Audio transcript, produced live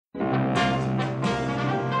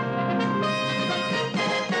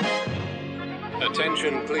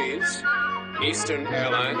Attention, please. Eastern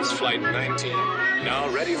Airlines Flight 19, now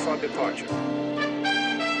ready for departure.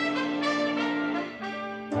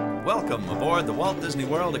 Welcome aboard the Walt Disney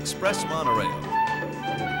World Express monorail.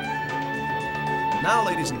 Now,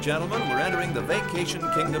 ladies and gentlemen, we're entering the vacation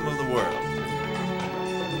kingdom of the world.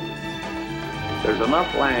 There's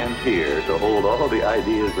enough land here to hold all the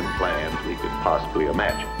ideas and plans we could possibly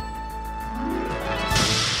imagine.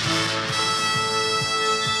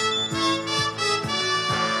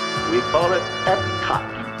 We call it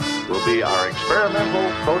Epcot. Will be our experimental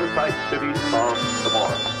prototype city of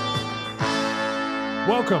tomorrow.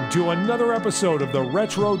 Welcome to another episode of the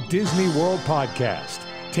Retro Disney World Podcast,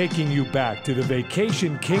 taking you back to the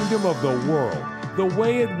vacation kingdom of the world, the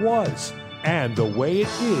way it was, and the way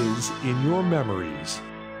it is in your memories.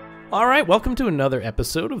 All right, welcome to another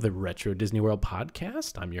episode of the Retro Disney World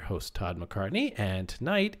Podcast. I'm your host, Todd McCartney, and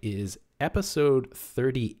tonight is episode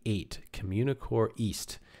 38, Communicore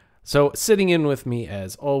East. So sitting in with me,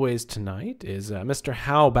 as always, tonight is Mr.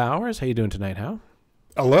 Hal Bowers. How you doing tonight, Hal?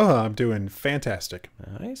 Aloha, I'm doing fantastic.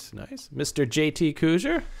 Nice, nice. Mr. JT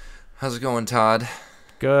Kuzier. How's it going, Todd?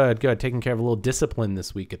 Good, good. Taking care of a little discipline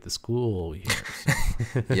this week at the school here.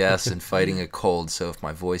 So. Yes, and fighting a cold, so if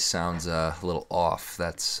my voice sounds a little off,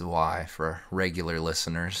 that's why, for regular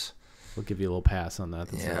listeners. We'll give you a little pass on that.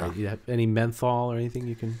 That's yeah. Right. You have any menthol or anything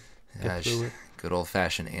you can get through with? Good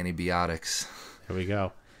old-fashioned antibiotics. There we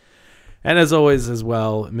go. And as always, as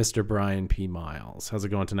well, Mr. Brian P. Miles. How's it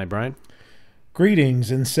going tonight, Brian?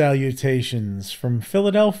 Greetings and salutations from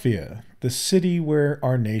Philadelphia, the city where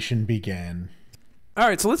our nation began. All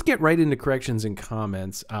right, so let's get right into corrections and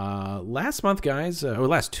comments. Last month, guys, or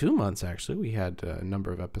last 2 months, actually, we had a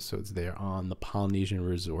number of episodes there on the Polynesian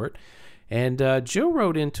resort. And Joe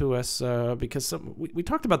wrote into us because we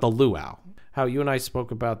talked about the luau, how you and I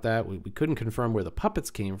spoke about that. We couldn't confirm where the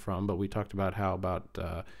puppets came from, but we talked about how about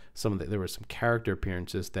there were some character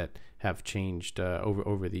appearances that have changed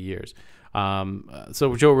over the years.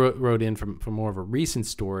 So Joe wrote in from more of a recent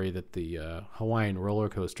story that the Hawaiian roller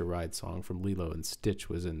coaster ride song from Lilo and Stitch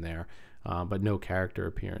was in there, but no character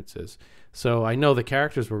appearances. So I know the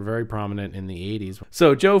characters were very prominent in the 80s.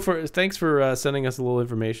 So Joe, thanks for sending us a little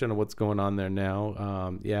information on what's going on there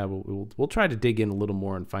now. We'll try to dig in a little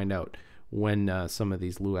more and find out when some of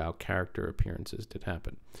these luau character appearances did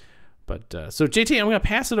happen. But so JT, I'm going to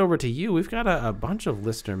pass it over to you. We've got a bunch of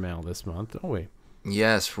listener mail this month, don't we?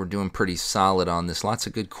 Yes, we're doing pretty solid on this. Lots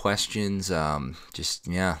of good questions.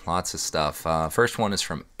 Lots of stuff. First one is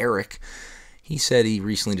from Eric. He said he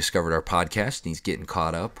recently discovered our podcast, and he's getting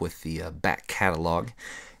caught up with the back catalog.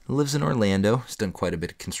 He lives in Orlando. He's done quite a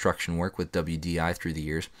bit of construction work with WDI through the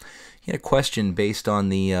years. He had a question based on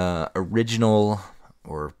the original,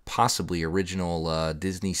 or possibly original,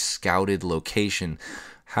 Disney scouted location.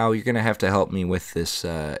 How you're going to have to help me with this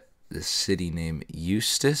city named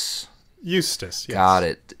Eustis. Eustis, yes. Got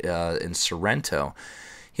it, in Sorrento.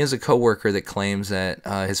 He has a coworker that claims that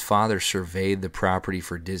his father surveyed the property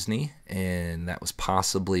for Disney, and that was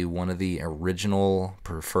possibly one of the original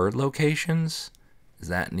preferred locations. Is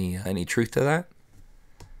that any truth to that?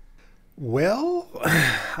 Well,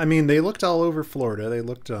 I mean, they looked all over Florida. They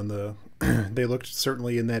looked they looked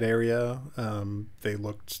certainly in that area. They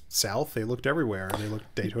looked south. They looked everywhere. They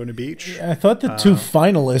looked Daytona Beach. I thought the two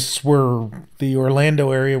finalists were the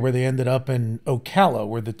Orlando area where they ended up, and Ocala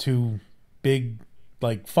were the two big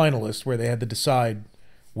finalists where they had to decide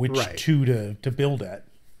which two to build at.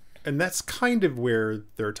 And that's kind of where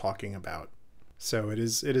they're talking about. So it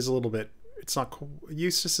is a little bit. It's not.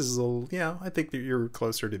 Eustis is a little. Yeah, I think that you're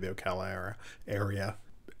closer to the Ocala area.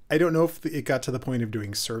 I don't know if it got to the point of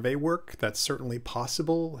doing survey work. That's certainly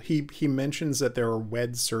possible. He mentions that there are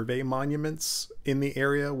WED survey monuments in the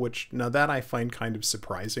area, which now that I find kind of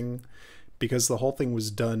surprising, because the whole thing was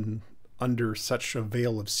done under such a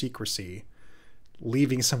veil of secrecy.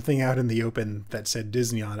 Leaving something out in the open that said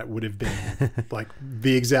Disney on it would have been like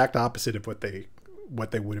the exact opposite of what they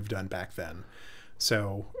would have done back then.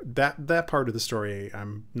 So that part of the story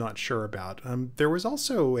I'm not sure about. There was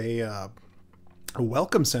also a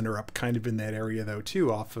welcome center up kind of in that area though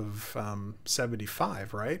too, off of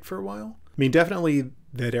 75, right, for a while. I mean, definitely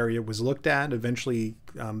that area was looked at. Eventually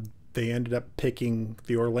they ended up picking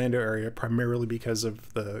the Orlando area primarily because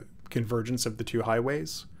of the convergence of the two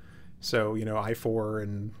highways. So,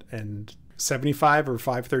 I-4 and 75 or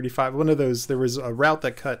 535, one of those. There was a route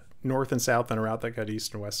that cut north and south and a route that cut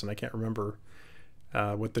east and west, and I can't remember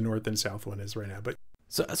what the north and south one is right now. But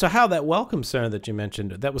So how that welcome center that you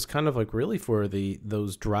mentioned, that was kind of like really for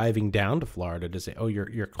those driving down to Florida to say, oh,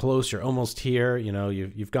 you're close, you're almost here. You know,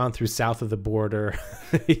 you've gone through south of the border,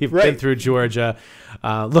 you've been through Georgia.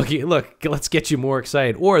 Look, let's get you more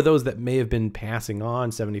excited. Or those that may have been passing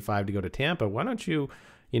on 75 to go to Tampa, why don't you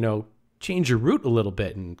change your route a little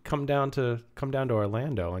bit and come down to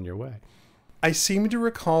Orlando on your way? I seem to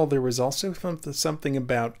recall there was also something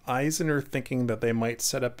about Eisner thinking that they might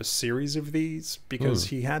set up a series of these because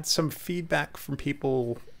he had some feedback from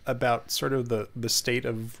people about sort of the state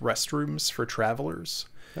of restrooms for travelers.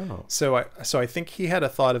 Oh. So I think he had a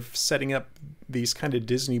thought of setting up these kind of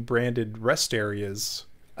Disney branded rest areas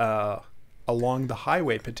along the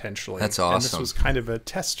highway potentially. That's awesome. And this was kind of a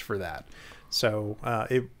test for that. So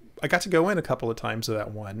I got to go in a couple of times to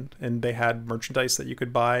that one, and they had merchandise that you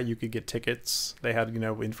could buy. You could get tickets. They had,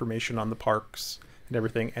 information on the parks and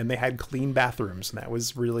everything, and they had clean bathrooms, and that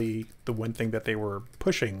was really the one thing that they were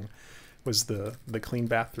pushing was the clean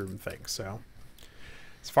bathroom thing. So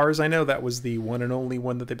as far as I know, that was the one and only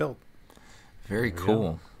one that they built. Very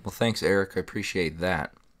cool. Well, thanks, Eric. I appreciate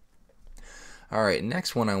that. All right,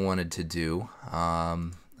 next one I wanted to do.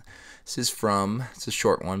 It's a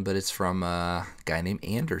short one, but it's from a guy named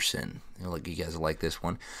Anderson. You guys will like this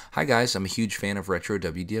one. Hi, guys. I'm a huge fan of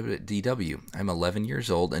RetroWDW. I'm 11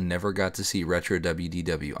 years old and never got to see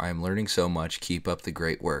RetroWDW. I am learning so much. Keep up the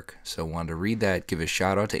great work. So wanted to read that, give a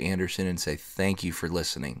shout out to Anderson, and say thank you for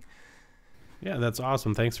listening. Yeah, that's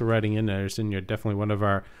awesome. Thanks for writing in, Anderson. You're definitely one of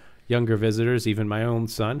our younger visitors. Even my own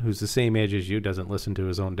son, who's the same age as you, doesn't listen to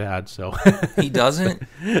his own dad. So he doesn't?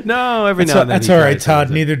 No, every now and then. That's all right,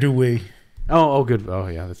 Todd. Neither do we. Oh, good. Oh,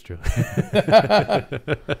 yeah, that's true.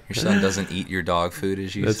 Your son doesn't eat your dog food,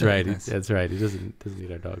 as you said. That's right. He doesn't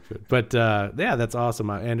eat our dog food. But yeah, that's awesome,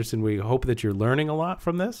 Anderson. We hope that you're learning a lot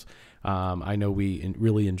from this. I know we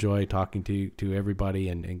really enjoy talking to everybody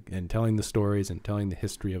and telling the stories and telling the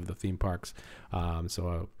history of the theme parks.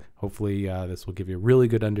 So hopefully this will give you a really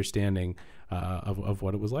good understanding of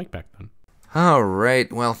what it was like back then. All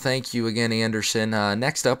right. Well, thank you again, Anderson.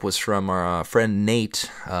 Next up was from our friend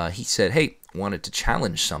Nate. He said, hey, wanted to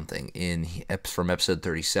challenge something from episode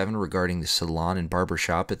 37 regarding the Salon and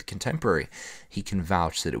Barbershop at the Contemporary. He can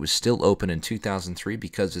vouch that it was still open in 2003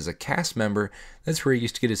 because as a cast member, that's where he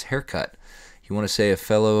used to get his hair cut. You want to say a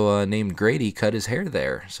fellow named Grady cut his hair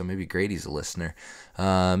there, so maybe Grady's a listener.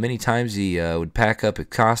 Many times he would pack up a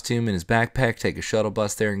costume in his backpack, take a shuttle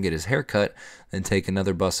bus there and get his hair cut, then take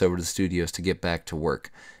another bus over to the studios to get back to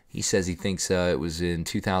work. He says he thinks it was in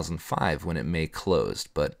 2005 when it may closed,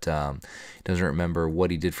 but he doesn't remember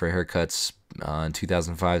what he did for haircuts in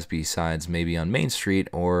 2005 besides maybe on Main Street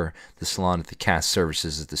or the salon at the cast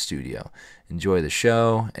services at the studio. Enjoy the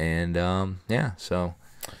show, and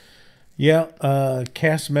Yeah,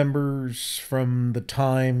 cast members from the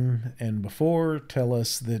time and before tell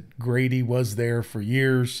us that Grady was there for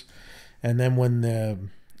years. And then when the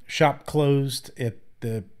shop closed at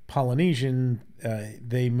the Polynesian,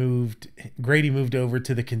 Grady moved over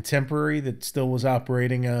to the Contemporary that still was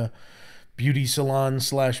operating a beauty salon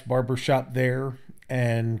 / barbershop there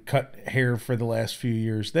and cut hair for the last few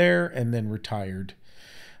years there and then retired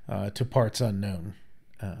to parts unknown.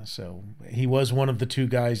 So he was one of the two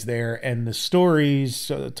guys there, and the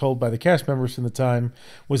stories told by the cast members from the time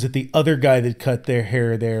was that the other guy that cut their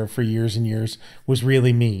hair there for years and years was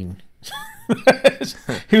really mean.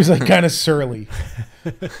 He was like kind of surly.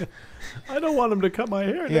 I don't want him to cut my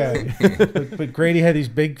hair. Yeah, but Grady had these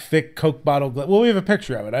big, thick Coke bottle. Well, we have a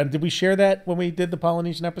picture of it. Did we share that when we did the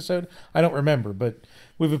Polynesian episode? I don't remember, but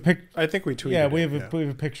we have a pic. I think we tweeted. Yeah, we have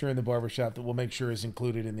a picture in the barbershop that we'll make sure is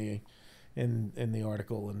included in the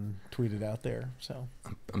article and tweet it out there. So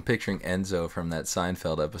I'm picturing Enzo from that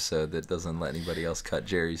Seinfeld episode that doesn't let anybody else cut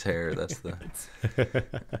Jerry's hair. That's the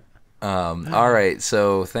all right,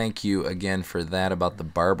 so thank you again for that about the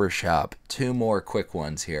barbershop. Two more quick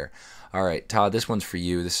ones here. All right, Todd, this one's for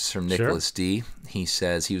you. This is from Nicholas D. He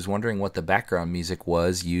says he was wondering what the background music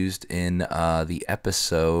was used in the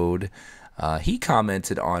episode. He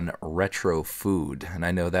commented on retro food, and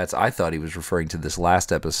I thought he was referring to this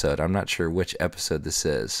last episode. I'm not sure which episode this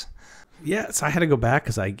is. Yes, I had to go back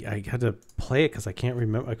because I had to play it because I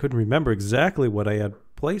couldn't remember exactly what I had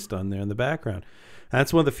placed on there in the background. And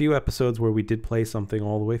that's one of the few episodes where we did play something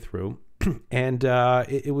all the way through, and we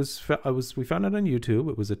found it on YouTube.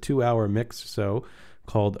 It was a 2-hour mix or so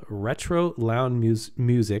called Retro Lounge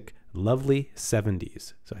Music Lovely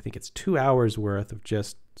 70s. So I think it's 2 hours worth of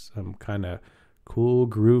just some kind of cool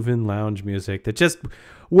grooving lounge music that just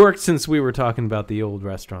worked since we were talking about the old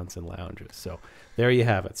restaurants and lounges. So there you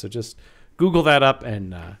have it. So just Google that up,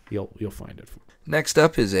 and you'll find it. Next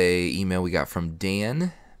up is a email we got from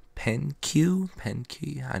Dan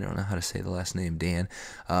Penq. I don't know how to say the last name, Dan.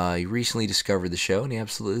 He recently discovered the show, and he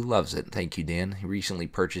absolutely loves it. Thank you, Dan. He recently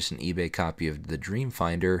purchased an eBay copy of the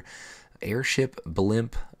Dreamfinder Airship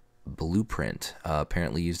Blimp Blueprint,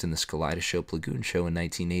 apparently used in the Kaleidoscope Lagoon show in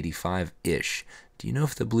 1985-ish. Do you know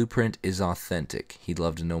if the blueprint is authentic? He'd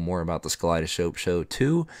love to know more about the Kaleidoscope show,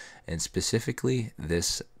 too, and specifically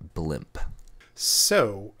this blimp.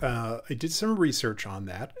 So, I did some research on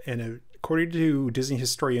that, and according to Disney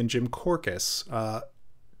historian Jim Korkis,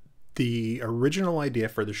 the original idea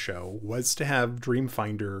for the show was to have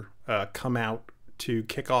Dreamfinder come out to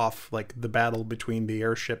kick off like the battle between the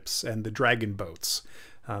airships and the dragon boats.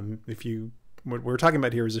 What we're talking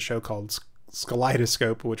about here is a show called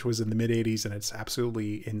Kaleidoscope, which was in the mid-'80s, and it's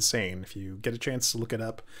absolutely insane. If you get a chance to look it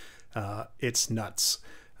up, it's nuts.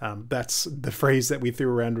 That's the phrase that we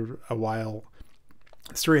threw around a while.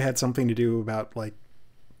 The story had something to do about like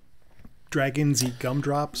dragons eat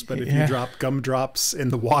gumdrops, but if you drop gumdrops in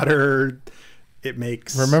the water, it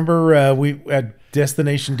makes... Remember we at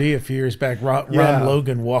Destination D a few years back, Ron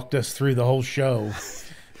Logan walked us through the whole show.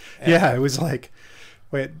 Yeah, it was like,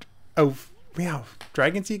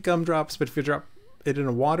 dragons eat gumdrops, but if you drop it in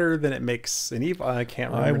the water, then it makes an evil... I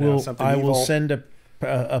can't remember something evil. I will send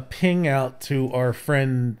a ping out to our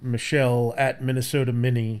friend Michelle at Minnesota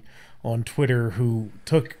Mini on Twitter, who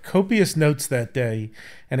took copious notes that day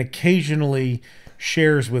and occasionally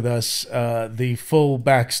shares with us the full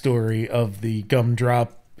backstory of the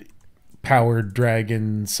gumdrop powered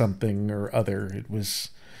dragon something or other. It was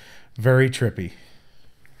very trippy.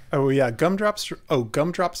 Oh yeah, gumdrops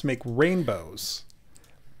make rainbows.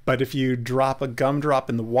 But if you drop a gumdrop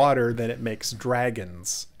in the water, then it makes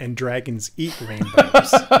dragons, and dragons eat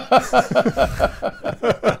rainbows.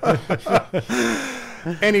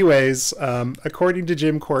 Anyways, according to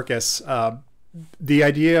Jim Korkis, the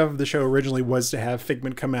idea of the show originally was to have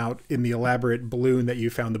Figment come out in the elaborate balloon that you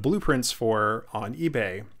found the blueprints for on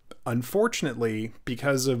eBay. Unfortunately,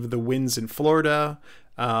 because of the winds in Florida,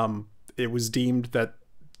 it was deemed that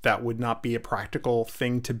would not be a practical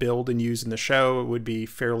thing to build and use in the show. It would be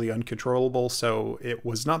fairly uncontrollable, so it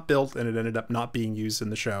was not built, and it ended up not being used in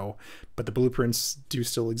the show. But the blueprints do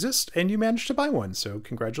still exist, and you managed to buy one, so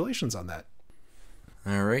congratulations on that.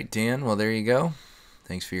 All right, Dan. Well, there you go.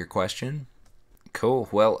 Thanks for your question. Cool.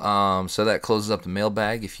 Well, so that closes up the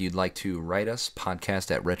mailbag. If you'd like to write us,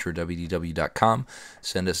 podcast@RetroWDW.com.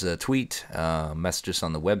 Send us a tweet, message us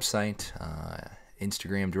on the website,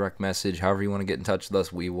 Instagram direct message, however you want to get in touch with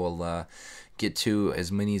us. We will get to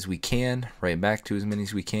as many as we can, write back to as many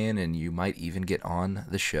as we can, and you might even get on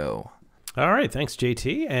the show. All right. Thanks,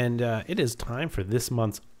 JT. And it is time for this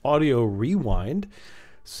month's audio rewind.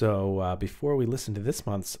 So before we listen to this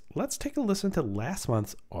month's, let's take a listen to last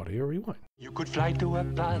month's audio rewind. You could fly to a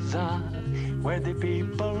plaza where the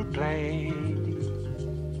people play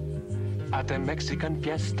at a Mexican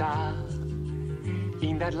fiesta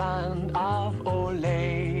in that land of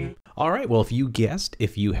Olay. All right. Well, if you guessed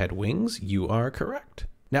if you had wings, you are correct.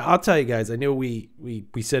 Now, I'll tell you guys, I know we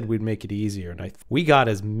said we'd make it easier, and we got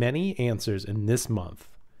as many answers in this month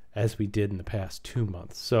as we did in the past 2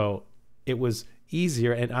 months. So it was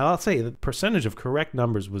easier, and I'll say the percentage of correct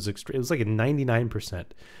numbers was extreme. It was like a 99%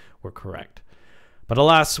 were correct. But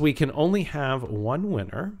alas, we can only have one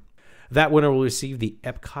winner. That winner will receive the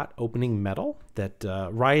Epcot opening medal that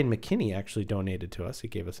Ryan McKinney actually donated to us. He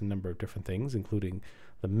gave us a number of different things, including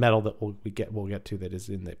the medal that we'll get to that is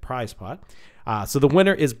in the prize pot. So the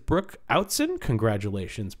winner is Brooke Outson.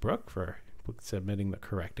 Congratulations, Brooke, for submitting the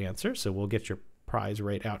correct answer. So we'll get your prize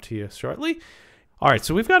right out to you shortly. All right,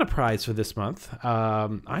 so we've got a prize for this month.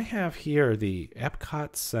 I have here the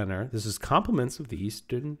Epcot Center. This is compliments of the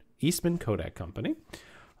Eastman Kodak Company.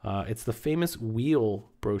 It's the famous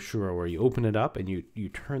wheel brochure where you open it up and you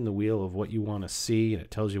turn the wheel of what you want to see, and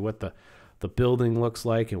it tells you what the building looks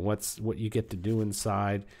like and what you get to do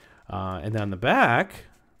inside. And then on the back,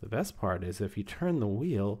 the best part is if you turn the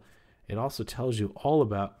wheel, it also tells you all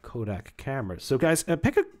about Kodak cameras. So guys,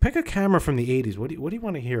 pick a camera from the 80s. What do you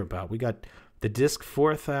want to hear about? We got the Disc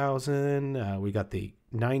 4000. We got the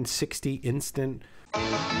 960 Instant.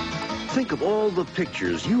 Think of all the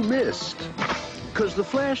pictures you missed because the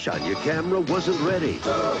flash on your camera wasn't ready.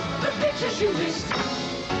 The pictures you missed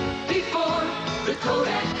before the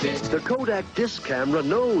Kodak Disc. The Kodak Disc camera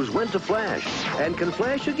knows when to flash and can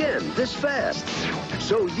flash again this fast.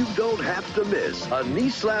 So you don't have to miss a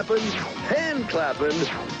knee-slapping, hand-clapping,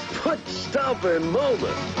 foot-stomping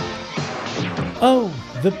moment. Oh,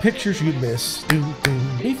 the pictures you missed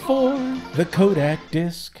before the Kodak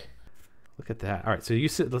Disc. Look at that. All right, so you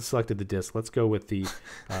selected the disc. Let's go with the...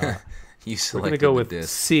 You selected we're going to go with disc.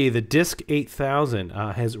 C. The Disc 8000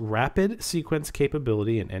 has rapid sequence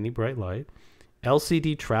capability in any bright light,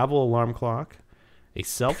 LCD travel alarm clock, a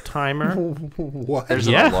self-timer. What? There's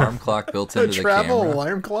an alarm clock built into the travel camera.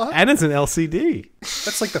 alarm clock? And it's an LCD.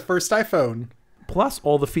 That's like the first iPhone. Plus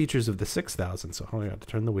all the features of the 6000. So hold on, I got to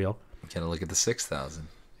turn the wheel. Gotta look at the 6000.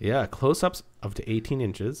 Yeah, close-ups up to 18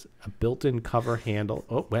 inches, a built-in cover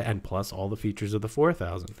handle, and plus all the features of the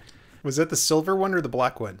 4000. Was that the silver one or the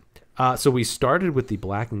black one? So we started with the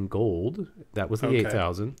black and gold. That was the Okay.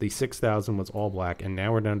 8000. The 6000 was all black, and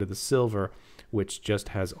now we're down to the silver, which just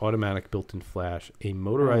has automatic built-in flash, a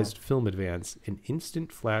motorized film advance, an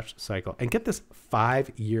instant flash cycle, and get this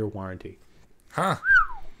 5-year warranty. Huh.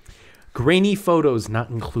 Grainy photos not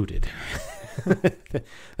included.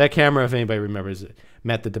 That camera, if anybody remembers it,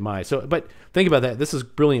 met the demise. So, but think about that. This is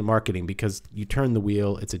brilliant marketing because you turn the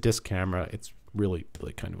wheel. It's a disc camera. It's really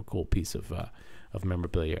kind of a cool piece of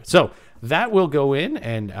memorabilia. So that will go in,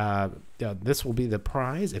 and this will be the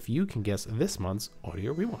prize if you can guess this month's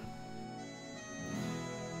Audio Rewind.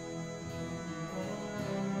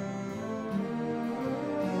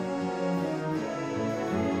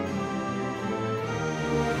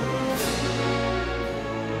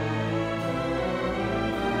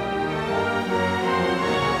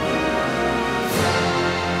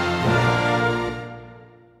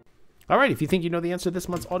 All right, if you think you know the answer to this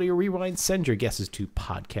month's Audio Rewind, send your guesses to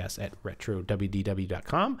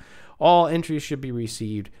podcast@RetroWDW.com. All entries should be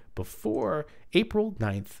received before April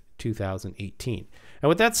 9th, 2018. And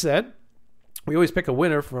with that said, we always pick a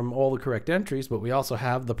winner from all the correct entries, but we also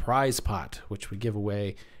have the prize pot, which we give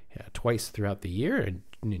away twice throughout the year, in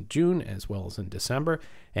June as well as in December.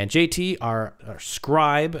 And JT, our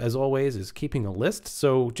scribe, as always, is keeping a list.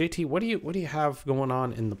 So JT, what do you have going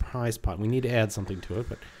on in the prize pot? We need to add something to it,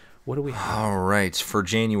 but what do we have? All right. For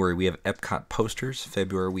January, we have Epcot posters.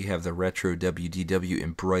 February, we have the RetroWDW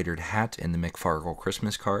embroidered hat and the McFargle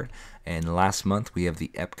Christmas card. And last month, we have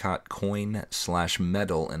the Epcot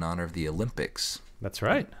coin/medal in honor of the Olympics. That's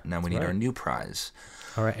right. Now we need our new prize.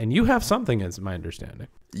 All right. And you have something, as my understanding.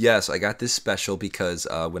 Yes, I got this special because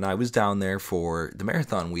when I was down there for the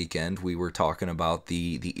marathon weekend, we were talking about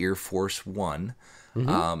the Air Force One.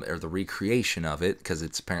 Or the recreation of it, because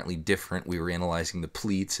it's apparently different. We were analyzing the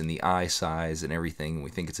pleats and the eye size and everything. We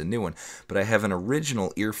think it's a new one. But I have an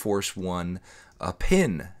original Air Force One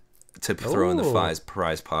pin to throw in the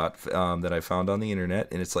prize pot that I found on the internet.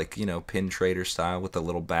 And it's like, pin trader style with a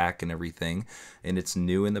little back and everything. And it's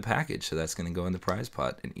new in the package. So that's going to go in the prize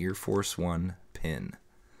pot. An Air Force One pin.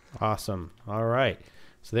 Awesome. All right.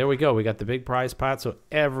 So there we go. We got the big prize pot. So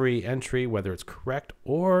every entry, whether it's correct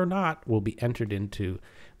or not, will be entered into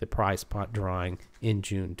the prize pot drawing in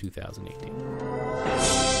June 2018.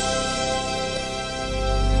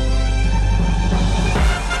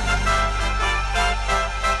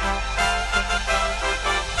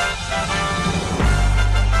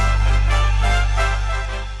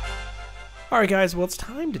 All right, guys. Well, it's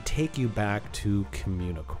time to take you back to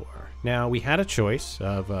Communicore. Now, we had a choice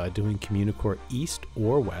of doing Communicore East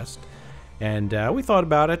or West, and we thought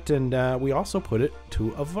about it, and we also put it to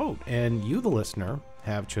a vote. And you, the listener,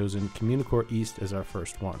 have chosen Communicore East as our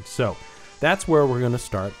first one. So that's where we're going to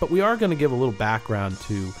start. But we are going to give a little background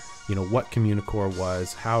to, what Communicore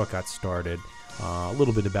was, how it got started, a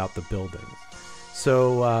little bit about the building.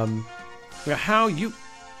 So how you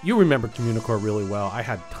remember Communicore really well. I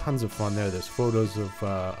had tons of fun there. There's photos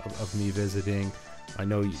of me visiting. I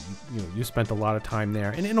know you spent a lot of time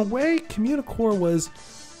there. And in a way, Communicore was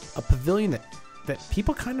a pavilion that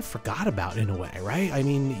people kind of forgot about in a way, right? I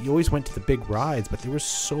mean, you always went to the big rides, but there was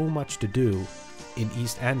so much to do in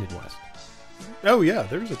East and in West. Oh, yeah.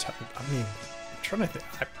 There was a time. I mean, I'm trying to think.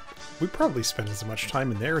 We probably spent as much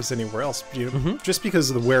time in there as anywhere else, just because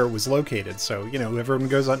of where it was located. So, everyone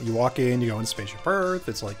goes on, you walk in, you go on Spaceship Earth.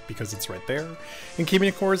 It's like, because it's right there. And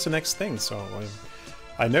Communicore is the next thing. So,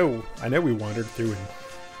 I know we wandered through and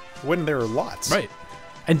when there are lots. Right.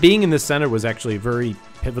 And being in the center was actually very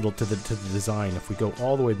pivotal to the design. If we go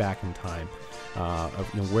all the way back in time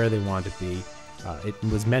of where they wanted to be, it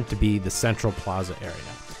was meant to be the central plaza area.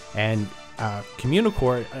 And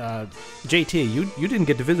Communicore, JT, you didn't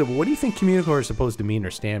get to visit, but what do you think Communicore is supposed to mean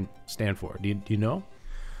or stand for? Do you know?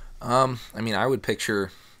 I mean, I would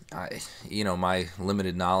picture, my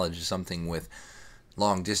limited knowledge is something with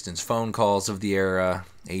long-distance phone calls of the era,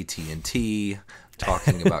 AT&T,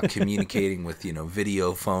 talking about communicating with,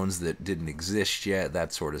 video phones that didn't exist yet,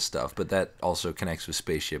 that sort of stuff. But that also connects with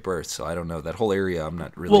Spaceship Earth, so I don't know. That whole area, I'm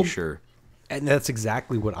not really sure. And that's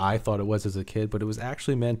exactly what I thought it was as a kid, but it was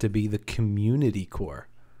actually meant to be the community core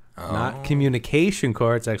not communication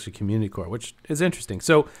core. It's actually Communicore, which is interesting.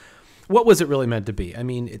 So what was it really meant to be? I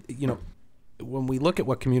mean, when we look at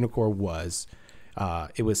what Communicore was,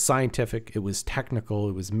 it was scientific, it was technical,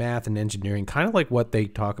 it was math and engineering, kind of like what they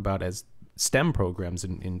talk about as STEM programs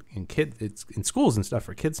in schools and stuff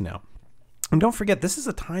for kids now. And don't forget, this is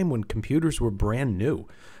a time when computers were brand new.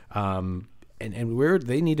 And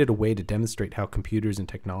they needed a way to demonstrate how computers and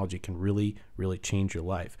technology can really, really change your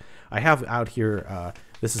life. I have out here,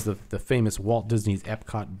 this is the famous Walt Disney's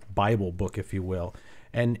Epcot Bible book, if you will.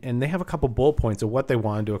 And they have a couple bullet points of what they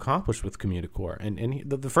wanted to accomplish with Communicore. And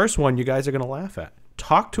the first one you guys are going to laugh at.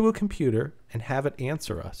 Talk to a computer and have it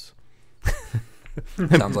answer us.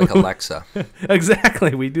 Sounds like Alexa.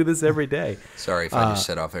 Exactly. We do this every day. Sorry if I just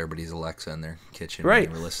set off everybody's Alexa in their kitchen right.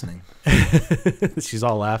 when they were listening. She's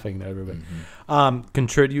all laughing to everybody.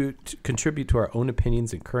 Contribute to our own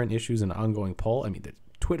opinions and current issues in an ongoing poll. I mean, the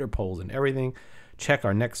Twitter polls and everything. Check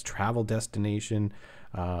our next travel destination.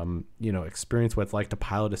 Experience what it's like to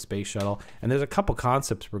pilot a space shuttle. And there's a couple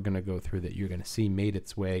concepts we're going to go through that you're going to see made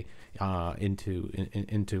its way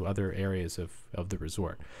into other areas of the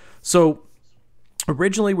resort. So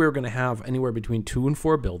originally we were going to have anywhere between 2 and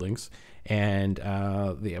 4 buildings, and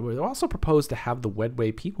we also proposed to have the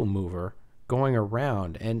Wedway People Mover going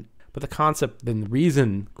around. But the concept, and the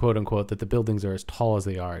reason, quote unquote, that the buildings are as tall as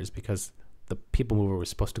they are is because the People Mover was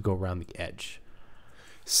supposed to go around the edge.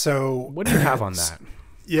 So what do you have on that?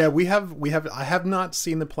 Yeah, we have. I have not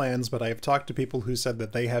seen the plans, but I have talked to people who said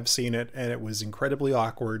that they have seen it, and it was incredibly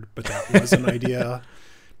awkward. But that was an idea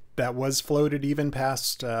that was floated even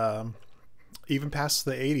past the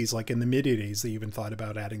 80s, like in the mid 80s. They even thought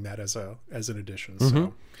about adding that as an addition. Mm-hmm.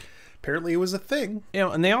 So apparently, it was a thing.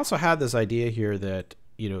 And they also had this idea here that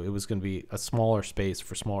it was going to be a smaller space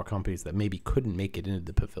for smaller companies that maybe couldn't make it into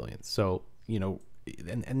the pavilions. So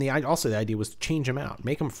And the idea was to change them out,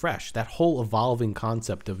 make them fresh. That whole evolving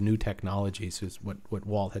concept of new technologies is what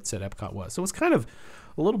Walt had said Epcot was. So it was kind of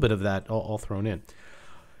a little bit of that all thrown in.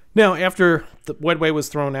 Now, after the Wedway was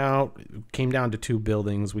thrown out, it came down to 2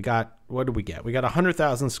 buildings. What did we get? We got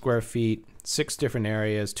 100,000 square feet, 6 different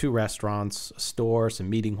areas, 2 restaurants, a store, some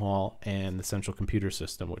meeting hall, and the central computer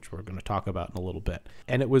system, which we're going to talk about in a little bit.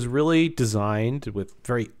 And it was really designed with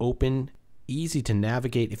very open, easy to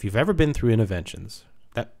navigate. If you've ever been through Interventions,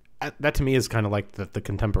 that to me is kind of like the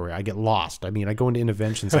contemporary. I get lost. I mean, I go into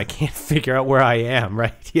Interventions, I can't figure out where I am,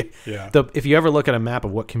 right? Yeah. If you ever look at a map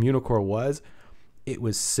of what Communicore was, it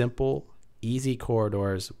was simple, easy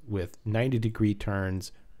corridors with 90-degree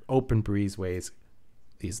turns, open breezeways,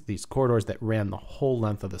 these corridors that ran the whole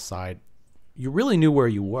length of the side. You really knew where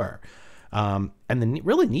you were. And the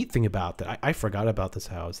really neat thing about that, I forgot about this,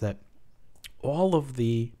 How, is that all of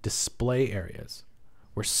the display areas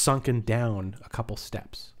were sunken down a couple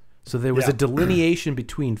steps. So there was a delineation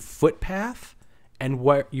between footpath and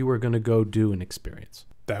what you were going to go do and experience.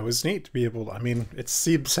 That was neat to be able to, I mean, it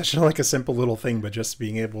seems such like a simple little thing, but just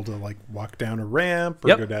being able to like walk down a ramp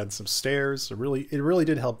or go down some stairs, it really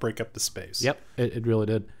did help break up the space. Yep, it really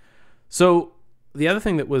did. So the other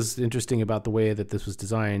thing that was interesting about the way that this was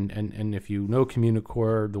designed, and if you know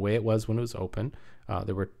Communicore the way it was when it was open,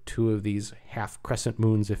 there were 2 of these half crescent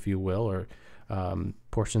moons, if you will, or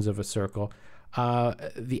portions of a circle.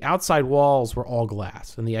 The outside walls were all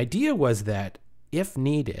glass. And the idea was that if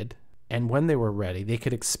needed and when they were ready, they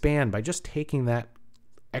could expand by just taking that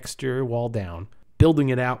exterior wall down, building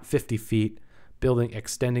it out 50 feet,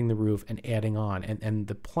 extending the roof and adding on. And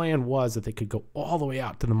the plan was that they could go all the way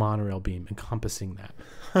out to the monorail beam, encompassing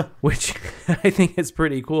that, which I think is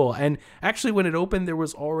pretty cool. And actually, when it opened, there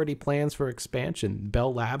was already plans for expansion.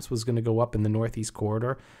 Bell Labs was going to go up in the Northeast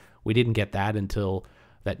Corridor. We didn't get that until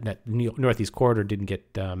that Northeast Corridor didn't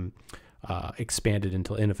get expanded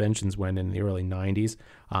until Interventions went in the early 90s.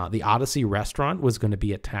 The Odyssey restaurant was going to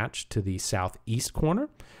be attached to the southeast corner.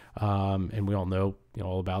 And we all know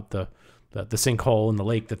all about the sinkhole and the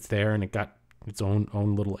lake that's there, and it got its own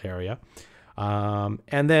little area.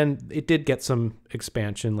 And then it did get some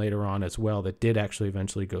expansion later on as well that did actually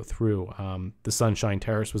eventually go through. The Sunshine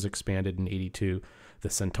Terrace was expanded in 82, the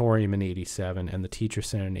Centaurium in 87, and the Teacher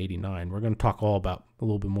Center in 89. We're going to talk a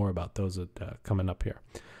little bit more about those coming up here.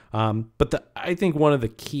 But I think one of the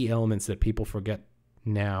key elements that people forget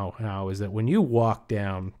now is that when you walk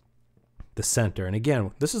down the center, and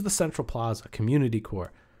again, this is the Central Plaza, Community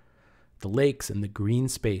Core, the lakes and the green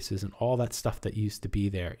spaces and all that stuff that used to be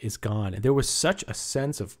there is gone. And there was such a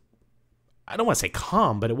sense of, I don't want to say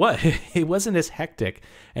calm, but it wasn't as hectic,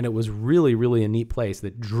 and it was really, really a neat place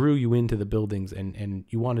that drew you into the buildings and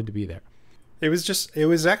you wanted to be there. It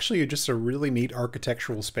was actually just a really neat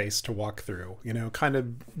architectural space to walk through. You know, kind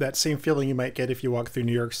of that same feeling you might get if you walk through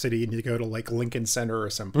New York City and you go to like Lincoln Center or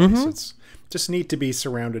someplace. Mm-hmm. It's just neat to be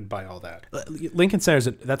surrounded by all that. Lincoln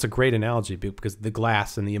Center that's a great analogy because the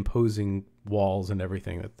glass and the imposing walls and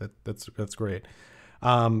everything. That's great.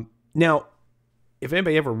 Now, if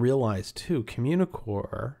anybody ever realized too,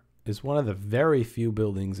 Communicore is one of the very few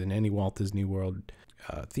buildings in any Walt Disney World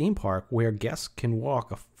theme park where guests can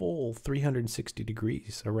walk a full 360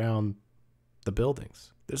 degrees around the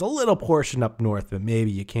buildings. There's a little portion up north that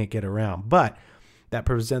maybe you can't get around, but that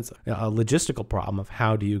presents a logistical problem of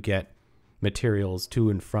how do you get materials to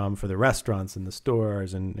and from for the restaurants and the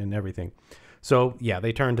stores and everything. So yeah,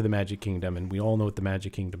 they turned to the Magic Kingdom, and we all know what the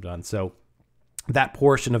Magic Kingdom done. So that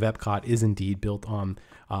portion of Epcot is indeed built on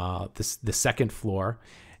the second floor,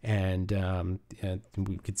 and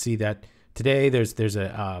we could see that today. There's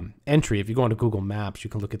a entry. If you go into Google Maps, you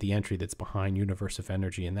can look at the entry that's behind Universe of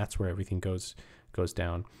Energy, and that's where everything goes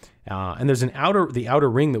down. And there's the outer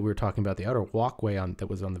ring that we were talking about, the outer walkway that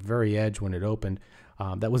was on the very edge when it opened.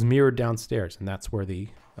 That was mirrored downstairs, and that's where the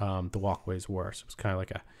walkways were. So it was kind of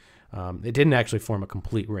like it didn't actually form a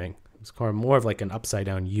complete ring. It was kind of more of like an upside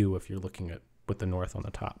down U if you're looking at with the north on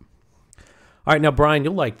the top. All right, now Brian,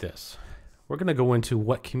 you'll like this. We're going to go into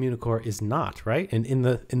what Communicore is not, right? And in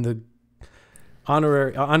the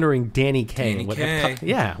honoring Danny Kaye, what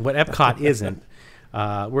Epcot isn't.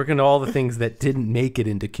 We're going to all the things that didn't make it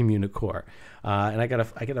into Communicore. And I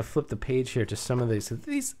gotta flip the page here to some of these.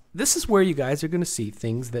 This is where you guys are going to see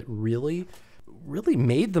things that really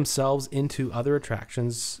made themselves into other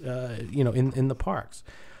attractions, in the parks.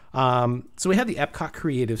 So we had the Epcot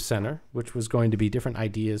Creative Center, which was going to be different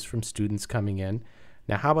ideas from students coming in.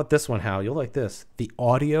 Now, how about this one, Hal? You'll like this. The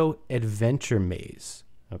Audio Adventure Maze.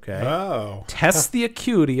 Okay. Oh. Test the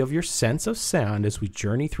acuity of your sense of sound as we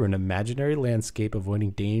journey through an imaginary landscape, avoiding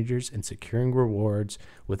dangers and securing rewards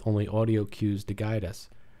with only audio cues to guide us.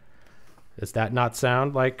 Does that not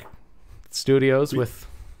sound like studios with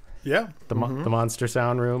the Monster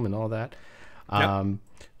Sound Room and all that?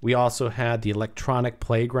 We also had the Electronic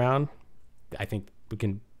Playground. I think we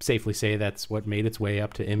can safely say that's what made its way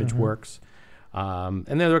up to ImageWorks. And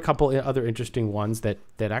then there were a couple other interesting ones that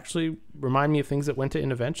actually remind me of things that went to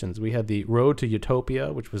Innoventions. We had the Road to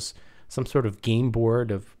Utopia, which was some sort of game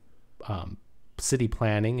board of city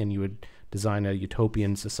planning, and you would design a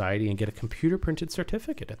utopian society and get a computer-printed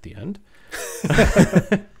certificate at the end.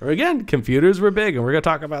 Again, computers were big, and we're going to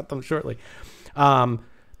talk about them shortly.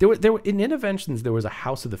 There were in Innoventions, there was a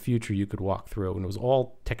House of the Future you could walk through, and it was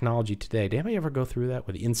all technology today. Did anybody ever go through that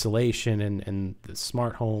with the insulation and the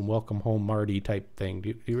smart home, welcome home Marty type thing?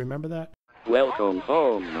 Do you remember that? Welcome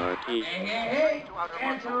home, Marty. Hey,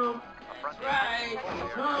 Dad's home. That's right.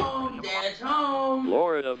 He's home. Dad's home.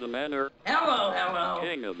 Lord of the Manor. Hello.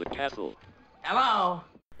 King of the Castle. Hello.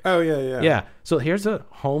 Oh, yeah. Yeah. So here's a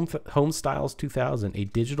Home Styles 2000, a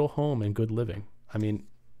digital home and good living. I mean,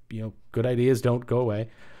 good ideas don't go away.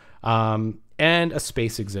 And a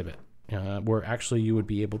space exhibit where actually you would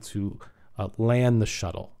be able to land the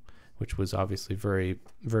shuttle, which was obviously very,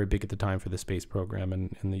 very big at the time for the space program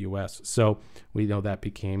in the U.S. So we know that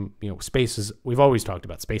became, space is, we've always talked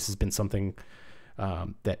about space has been something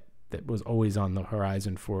that was always on the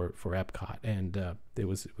horizon for Epcot, and it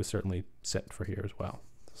was certainly set for here as well.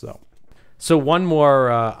 So one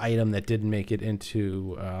more item that didn't make it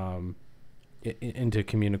into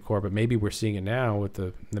Communicore, but maybe we're seeing it now with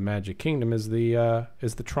the Magic Kingdom is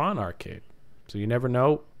the Tron arcade. So you never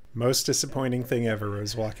know. Most disappointing thing ever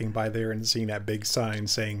was walking by there and seeing that big sign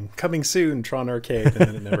saying "Coming soon, Tron Arcade," and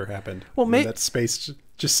then it never happened. Well, that space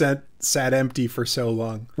just sat empty for so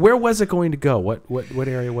long. Where was it going to go? What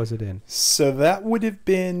area was it in? So that would have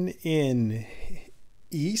been in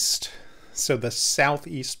East. So the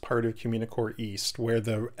southeast part of Communicore East, where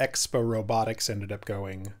the Expo Robotics ended up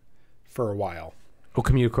going for a while. Oh,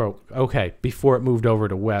 Communicore. Okay, before it moved over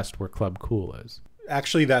to West, where Club Cool is.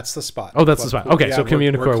 Actually, that's the spot. Oh, that's Club the spot. Cool. Okay, so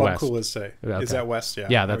Communicore where Club West. Cool is say. Okay. Is that West? Yeah.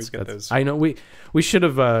 Yeah, that's I know we should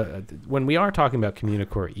have when we are talking about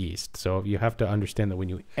Communicore East. So you have to understand that when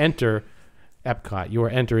you enter Epcot, you are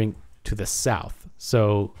entering to the south.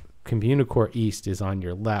 So Communicore East is on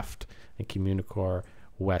your left, and Communicore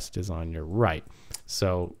West is on your right.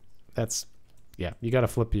 So that's you got to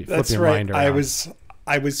flip your mind around.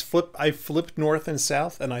 I flipped north and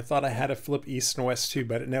south, and I thought I had to flip east and west too,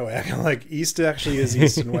 but no, like east actually is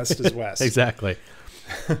east and west is west. Exactly.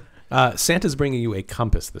 Santa's bringing you a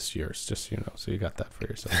compass this year, just so you know, so you got that for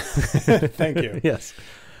yourself. Thank you. Yes.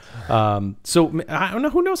 So I don't know.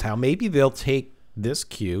 Who knows how? Maybe they'll take this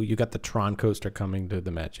queue. You got the Tron coaster coming to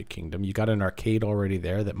the Magic Kingdom. You got an arcade already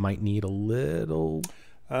there that might need a little...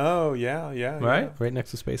 Oh, yeah. Right? Right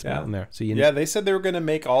next to Space Mountain there. So they said they were going to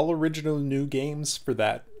make all original new games for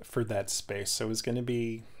that space. So it was going to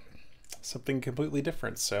be something completely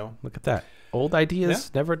different. So look at that. Old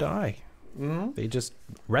ideas never die. Mm-hmm. They just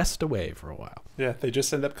rest away for a while. Yeah, they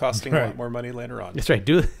just end up costing a lot more money later on. That's right.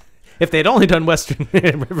 If they'd only done Western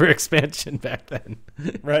River expansion back then.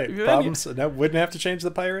 Right. Problems. That wouldn't have to change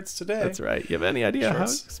the Pirates today. That's right. You have any idea how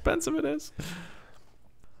expensive it is?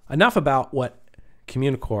 Enough about what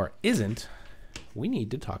Communicore isn't. We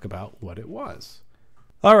need to talk about what it was.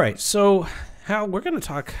 All right. So, Hal, we're going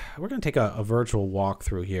to take a virtual walk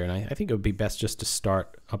through here. And I think it would be best just to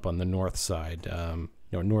start up on the north side,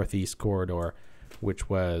 northeast corridor, which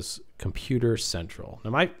was Computer Central.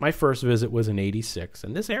 Now, my first visit was in '86,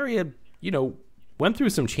 and this area, went through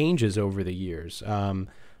some changes over the years. So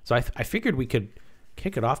I figured we could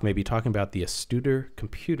kick it off maybe talking about the Astuter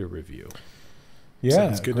Computer Review. Yeah,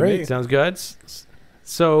 sounds good great. to me. Sounds good.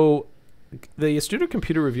 So the Astuter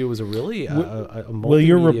Computer Review was a really a multimedia... Will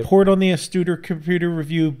your report on the Astuter Computer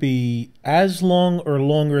Review be as long or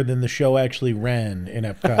longer than the show actually ran in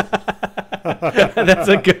Epcot? That's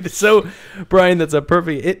a good... So, Brian, that's a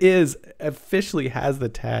perfect... It is officially has the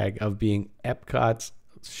tag of being Epcot's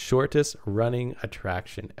shortest running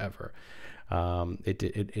attraction ever.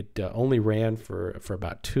 It only ran for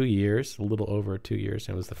about 2 years, a little over 2 years,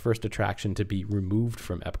 and it was the first attraction to be removed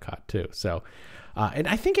from Epcot too. So, and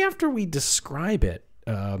I think after we describe it,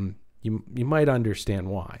 you might understand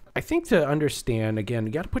why. I think to understand, again,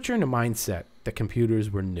 you got to put you in a mindset that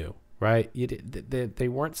computers were new, right? They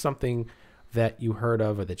weren't something that you heard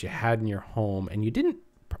of or that you had in your home, and you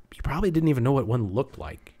probably didn't even know what one looked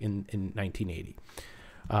like in 1980,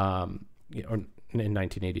 or in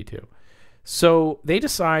 1982. So they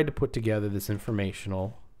decided to put together this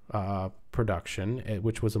informational production,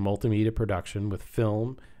 which was a multimedia production with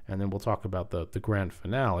film, and then we'll talk about the grand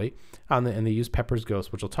finale, and they used Pepper's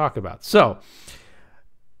Ghost, which we'll talk about. So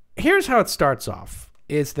here's how it starts off,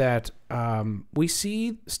 is that we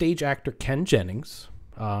see stage actor Ken Jennings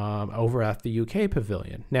over at the UK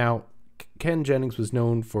Pavilion. Now, Ken Jennings was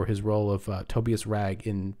known for his role of Tobias Ragg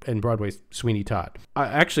in Broadway's Sweeney Todd.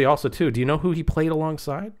 Actually, also, too, do you know who he played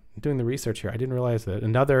alongside? I'm doing the research here. I didn't realize that.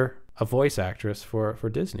 A voice actress for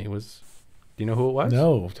Disney was... Do you know who it was?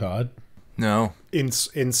 No, Todd. No. In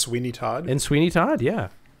Sweeney Todd? In Sweeney Todd, yeah.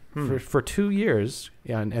 For 2 years.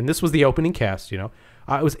 Yeah, and this was the opening cast, It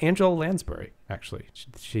was Angela Lansbury, actually.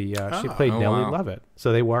 She played Nellie Lovett.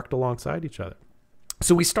 So they walked alongside each other.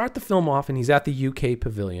 So we start the film off, and he's at the UK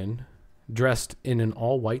Pavilion, dressed in an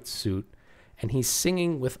all-white suit, and he's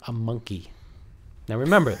singing with a monkey. Now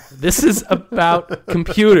remember, this is about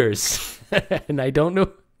computers, and I don't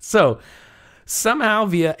know. So somehow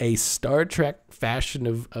via a Star Trek fashion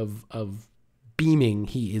of beaming,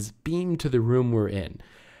 he is beamed to the room we're in.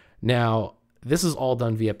 Now, this is all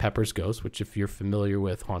done via Pepper's Ghost, which if you're familiar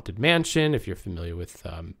with Haunted Mansion, if you're familiar with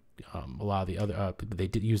a lot of the other,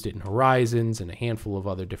 used it in Horizons and a handful of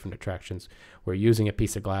other different attractions, where using a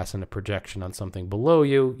piece of glass and a projection on something below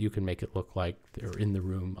you, you can make it look like they're in the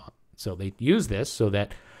room. So they use this so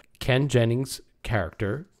that Ken Jennings'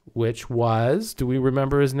 character, which was, do we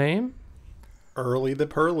remember his name? Early the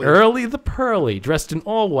Pearly. Early the Pearly, dressed in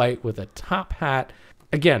all white with a top hat.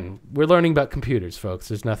 Again, we're learning about computers, folks.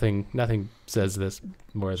 There's nothing says this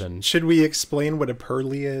more than... Should we explain what a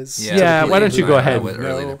Pearly is? Yeah, why don't you go ahead? What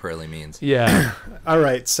Early the Pearly means. Yeah. All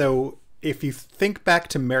right, so if you think back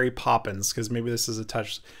to Mary Poppins, because maybe this is a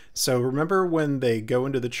touch... So remember when they go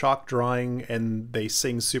into the chalk drawing and they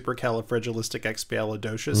sing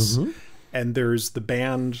Supercalifragilisticexpialidocious, Mm-hmm. and there's the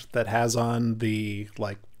band that has on the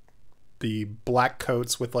black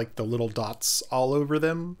coats with like the little dots all over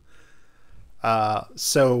them.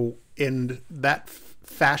 So in that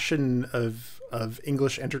fashion of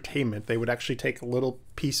English entertainment, they would actually take little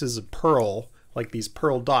pieces of pearl, like these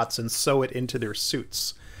pearl dots, and sew it into their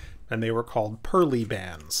suits, and they were called pearly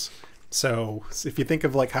bands. So if you think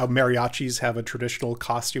of like how mariachis have a traditional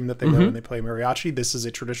costume that they wear when they play mariachi, this is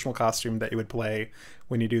a traditional costume that you would play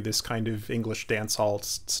when you do this kind of English dance hall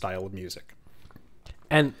style of music.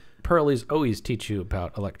 And Pearlies always teach you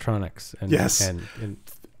about electronics. And, yes.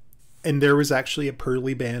 And there was actually a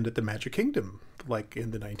Pearly band at the Magic Kingdom, like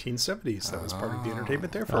in the 1970s. That was part of the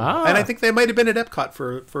entertainment there for a while. And I think they might have been at Epcot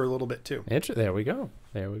for a little bit too. There we go.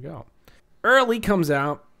 Early comes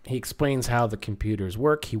out. He explains how the computers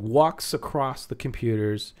work. He walks across the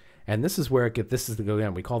computers, and this is where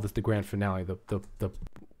we call this the grand finale. The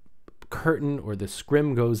curtain or the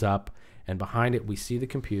scrim goes up, and behind it we see the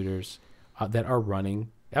computers that are running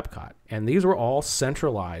Epcot. And these were all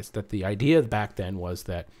centralized. That the idea back then was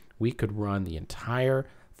that we could run the entire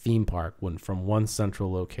theme park from one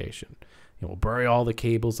central location. We'll bury all the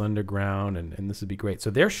cables underground, and this would be great. So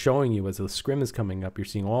they're showing you as the scrim is coming up, you're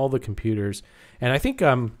seeing all the computers. And I think,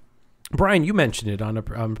 Brian, you mentioned it on a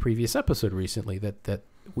previous episode recently that the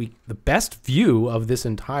best view of this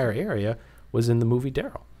entire area was in the movie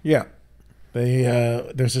Daryl. Yeah.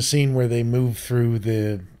 There's a scene where they move through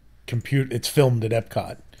the compute. It's filmed at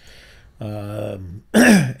Epcot.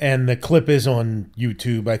 And the clip is on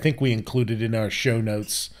YouTube. I think we included in our show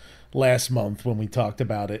notes last month when we talked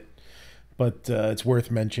about it. But it's worth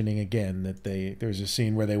mentioning again that there's a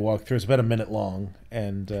scene where they walk through. It's about a minute long,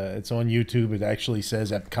 and it's on YouTube. It actually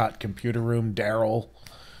says Epcot Computer Room Daryl,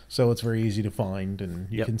 so it's very easy to find,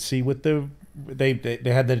 and you can see what they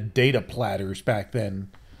had the data platters back then.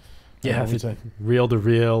 Yeah, reel to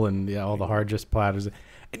reel, and all the hard disk platters.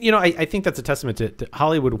 And, I think that's a testament to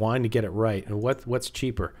Hollywood wanting to get it right. And what's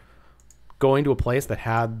cheaper? Going to a place that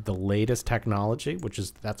had the latest technology,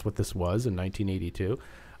 that's what this was in 1982.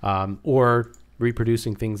 Or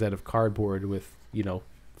reproducing things out of cardboard with,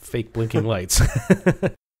 fake blinking lights.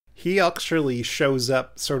 He actually shows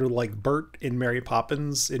up sort of like Bert in Mary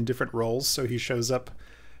Poppins in different roles. So he shows up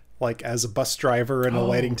like as a bus driver and a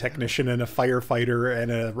lighting technician and a firefighter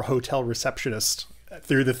and a hotel receptionist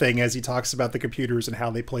through the thing as he talks about the computers and how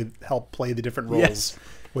they help play the different roles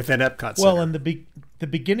within Epcot Center. Well, and the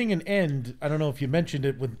beginning and end, I don't know if you mentioned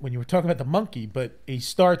it when you were talking about the monkey, but he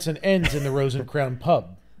starts and ends in the Rose and Crown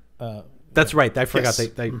pub. That's right. I forgot.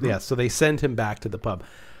 So they send him back to the pub.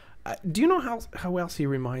 Do you know how else he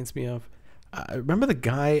reminds me of? Remember the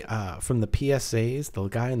guy from the PSAs, the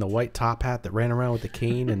guy in the white top hat that ran around with the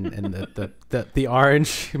cane and the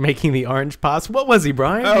orange, making the orange pots? What was he,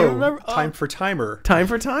 Brian? Do you remember? Time for Timer. Time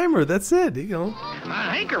for Timer. That's it. A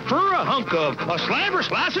hanker for a hunk of, a slabber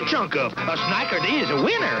slice a chunk of, a snacker day is a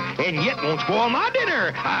winner, and yet won't spoil my dinner.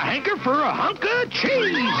 A hanker for a hunk of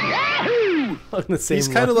cheese. Yahoo! He's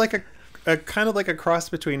kind of like a cross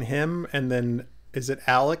between him and then. Is it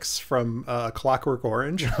Alex from Clockwork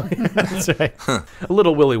Orange? That's right. A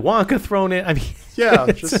little Willy Wonka thrown in. I mean,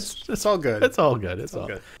 it's all good. It's all good. It's all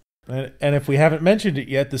good. And if we haven't mentioned it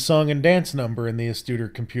yet, the song and dance number in the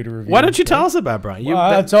Astuter Computer Review. Why don't you tell us about, Brian?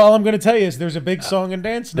 That's all I'm going to tell you is there's a big song and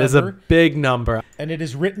dance number. There's a big number. And it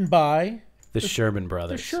is written by... The Sherman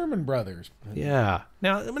Brothers. The Sherman Brothers. Yeah.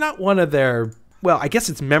 Now, not one of their... Well, I guess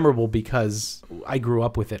it's memorable because I grew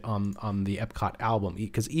up with it on the Epcot album.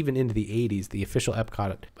 Because even into the 80s, the official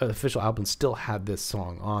Epcot official album still had this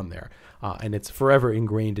song on there, and it's forever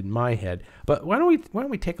ingrained in my head. But why don't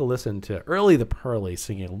we take a listen to Early the Pearly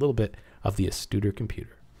singing a little bit of the Astuter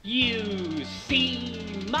Computer? You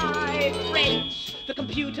see, my friends, the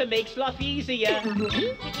computer makes life easier.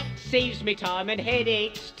 Saves me time and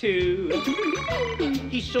headaches too.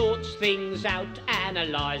 He sorts things out,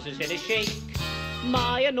 analyzes in a shake.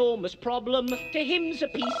 My enormous problem, to him's a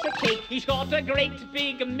piece of cake. He's got a great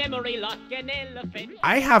big memory like an elephant.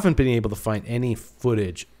 I haven't been able to find any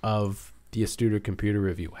footage of the Astuter Computer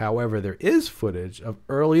Review. However, there is footage of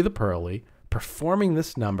Early the Pearly performing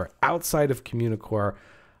this number outside of Communicore.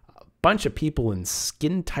 Bunch of people in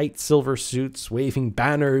skin-tight silver suits waving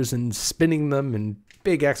banners and spinning them and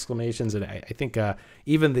big exclamations. And I think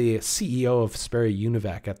even the CEO of Sperry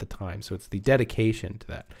Univac at the time. So it's the dedication to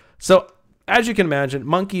that. So as you can imagine,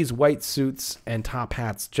 monkeys, white suits, and top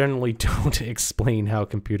hats generally don't explain how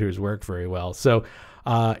computers work very well. So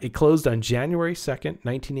it closed on January 2nd,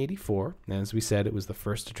 1984. And as we said, it was the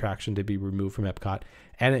first attraction to be removed from Epcot.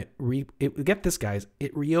 And get this, guys,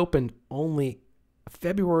 it reopened only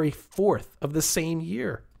February 4th of the same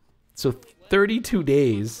year. So 32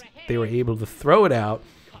 days they were able to throw it out,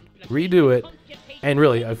 redo it, and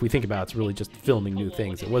really, if we think about it, it's really just filming new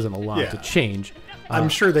things. It wasn't a lot to change. I'm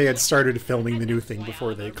sure they had started filming the new thing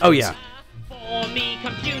before they closed. Oh, yeah. For me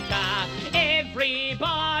computer,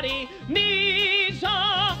 everybody needs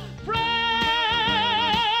a friend.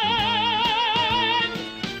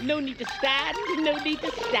 No need to stand, no need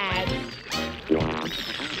to stand.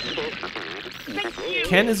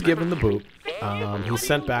 Ken is given the boot. He's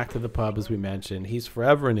sent back to the pub, as we mentioned. He's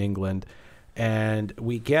forever in England, and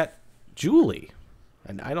we get Julie.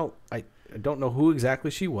 And I don't know who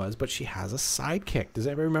exactly she was, but she has a sidekick. Does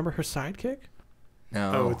anybody remember her sidekick?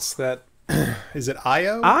 No. Oh, it's that. Is it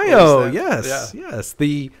Io? Io, yes, yes.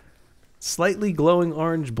 The slightly glowing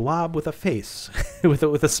orange blob with a face, with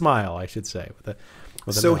a smile, I should say.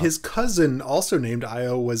 So his cousin, also named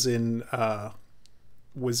Io, was in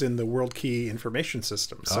the World Key Information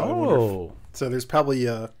System. So so there's probably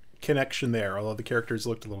a connection there, although the characters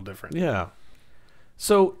looked a little different. Yeah.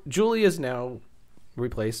 So Julie is now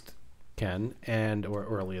replaced Ken, or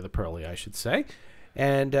earlier the Pearly, I should say.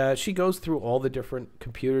 And she goes through all the different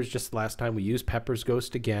computers. Just last time we used Pepper's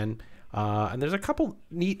Ghost again. And there's a couple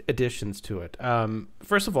neat additions to it.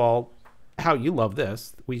 First of all, how you love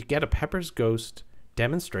this, we get a Pepper's Ghost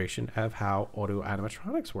demonstration of how audio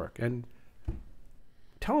animatronics work. And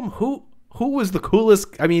tell them who was the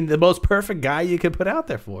coolest, the most perfect guy you could put out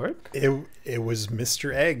there for it. It was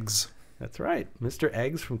Mr. Eggs. That's right. Mr.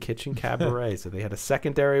 Eggs from Kitchen Cabaret. So they had a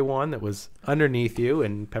secondary one that was underneath you,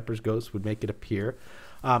 and Pepper's Ghost would make it appear.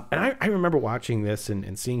 And I remember watching this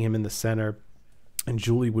and seeing him in the center, and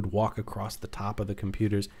Julie would walk across the top of the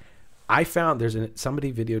computers. I found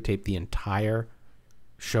somebody videotaped the entire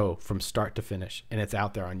show from start to finish, and it's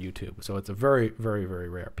out there on YouTube. So it's a very, very, very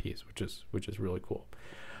rare piece, which is really cool.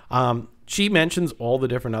 She mentions all the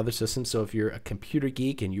different other systems. So if you're a computer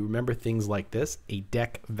geek and you remember things like this, a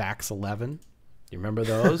DEC VAX 11, you remember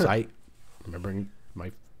those? I remember in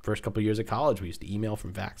my first couple of years of college, we used to email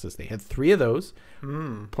from VAXes. They had 3 of those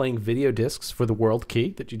playing video discs for the World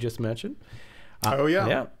Key that you just mentioned.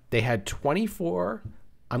 Yeah. They had 24.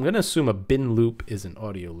 I'm going to assume a bin loop is an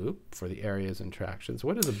audio loop for the areas and attractions.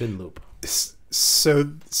 What is a bin loop? So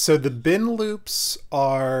the bin loops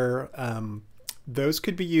are... those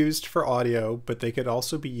could be used for audio, but they could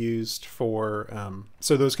also be used for...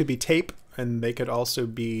 so those could be tape, and they could also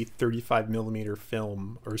be 35 millimeter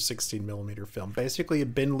film or 16 millimeter film. Basically, a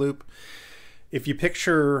bin loop, if you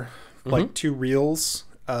picture like 2 reels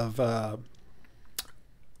of...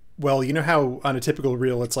 well, you know how on a typical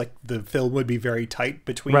reel, it's like the film would be very tight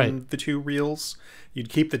between the 2 reels? You'd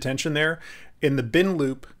keep the tension there. In the bin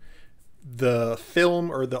loop, the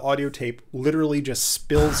film or the audio tape literally just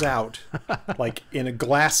spills out like in a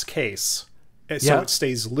glass case, so it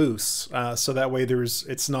stays loose, so that way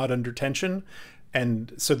it's not under tension,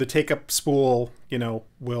 and so the take up spool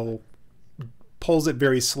will pulls it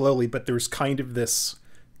very slowly, but there's kind of this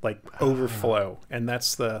like overflow, and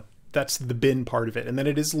that's the bin part of it, and then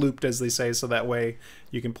it is looped, as they say, so that way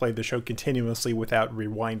you can play the show continuously without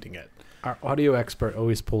rewinding it. Our audio expert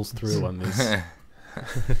always pulls through on these.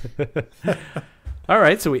 All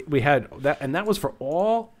right, so we had that, and that was for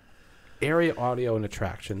all area audio and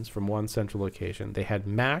attractions from one central location. They had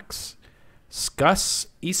MAX, SCUS,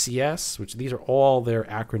 ECS, which these are all their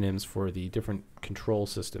acronyms for the different control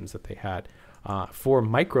systems that they had, for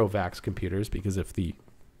microvax computers, because if the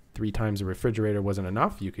 3 times a refrigerator wasn't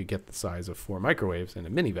enough, you could get the size of 4 microwaves in a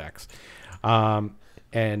minivax,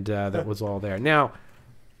 and that was all there. Now,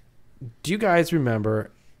 do you guys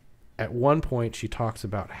remember? At one point, she talks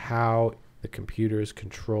about how the computers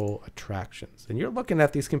control attractions. And you're looking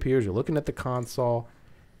at these computers, you're looking at the console,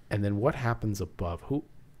 and then what happens above?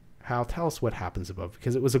 Hal, tell us what happens above,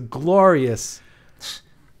 because it was a glorious...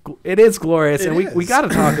 It is glorious, and we got to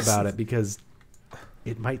talk about it, because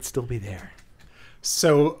it might still be there.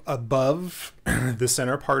 So above the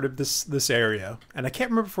center part of this area, and I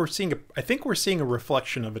can't remember if we're seeing I think we're seeing a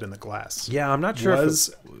reflection of it in the glass. Yeah, I'm not sure if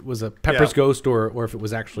it was a Pepper's Ghost or if it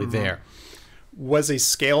was actually there. Was a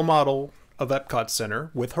scale model of Epcot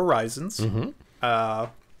Center with horizons, and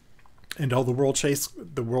all the World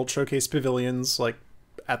Showcase pavilions like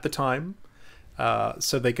at the time,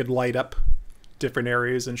 so they could light up different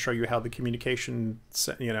areas and show you how the communication,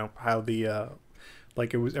 how the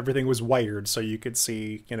everything was wired, so you could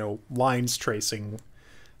see, lines tracing,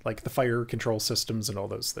 like the fire control systems and all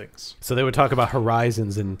those things. So they would talk about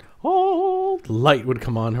horizons, and light would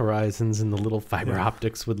come on horizons, and the little fiber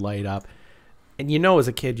optics would light up. And as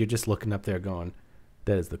a kid, you're just looking up there going,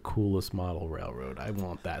 that is the coolest model railroad. I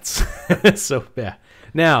want that so bad.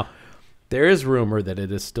 Now, there is rumor that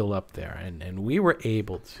it is still up there, and we were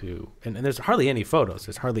able to, and there's hardly any photos,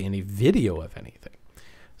 there's hardly any video of anything.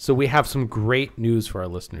 So we have some great news for our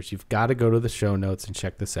listeners. You've got to go to the show notes and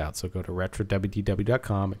check this out. So go to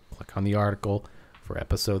RetroWDW.com and click on the article for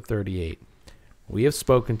episode 38. We have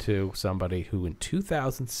spoken to somebody who in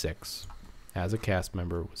 2006, as a cast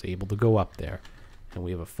member, was able to go up there. And we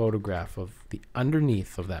have a photograph of the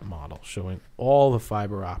underneath of that model showing all the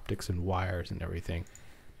fiber optics and wires and everything.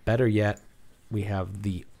 Better yet, we have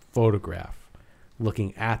the photograph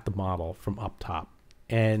looking at the model from up top.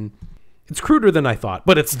 And it's cruder than I thought,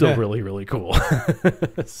 but it's still really, really cool.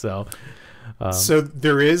 So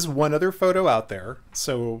there is one other photo out there.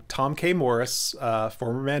 So Tom K. Morris,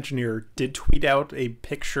 former Imagineer, did tweet out a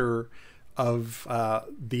picture of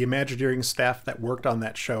the Imagineering staff that worked on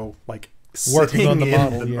that show, like working on the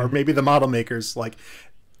model, or maybe the model makers, like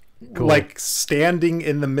standing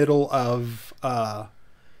in the middle of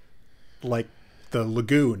like the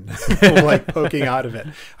lagoon, like poking out of it.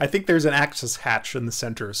 I think there's an access hatch in the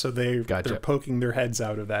center, so they're poking their heads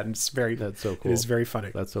out of that, and that's so cool. It is very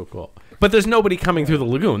funny. That's so cool. But there's nobody coming through the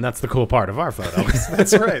lagoon. That's the cool part of our photo.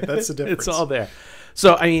 That's right. That's the difference. It's all there.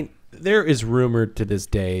 So I mean, there is rumored to this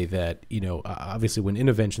day that, you know, obviously when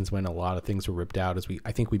Interventions went, a lot of things were ripped out.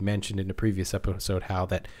 I think we mentioned in a previous episode how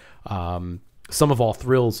that Some of All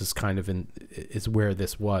Thrills is where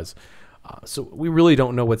this was. So we really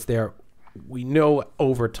don't know what's there. We know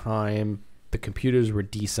over time the computers were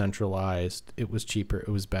decentralized. It was cheaper. It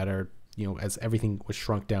was better. You know, as everything was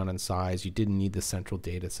shrunk down in size, you didn't need the central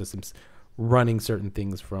data systems running certain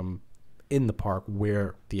things from in the park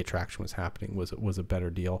where the attraction was happening was a better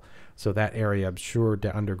deal. So that area, I'm sure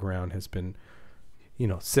the underground has been, you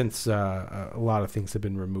know, since a lot of things have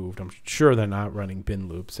been removed, I'm sure they're not running bin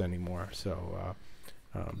loops anymore. So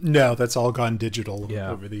no, that's all gone digital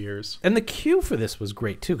over the years. And the queue for this was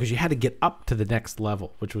great too, because you had to get up to the next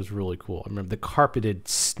level, which was really cool. I remember the carpeted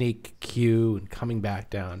snake queue and coming back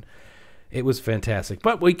down. It was fantastic.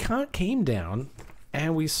 But we came down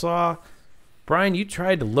and we saw, Brian, you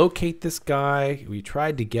tried to locate this guy. We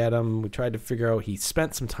tried to get him. We tried to figure out, he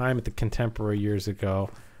spent some time at the Contemporary years ago.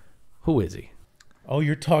 Who is he? Oh,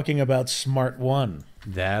 you're talking about Smart One.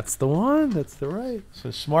 That's the one. That's the right.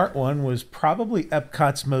 So Smart One was probably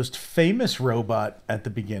Epcot's most famous robot at the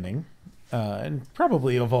beginning, and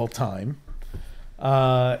probably of all time.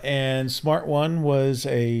 And Smart One was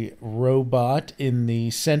a robot in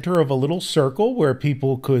the center of a little circle where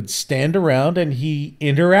people could stand around, and he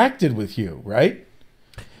interacted with you, right?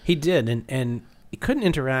 He did, and he couldn't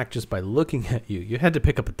interact just by looking at you. You had to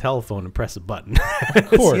pick up a telephone and press a button. Of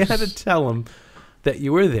course. You had to tell him that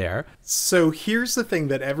you were there. So here's the thing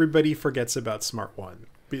that everybody forgets about Smart One.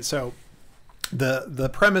 So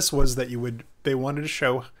the premise was that they wanted to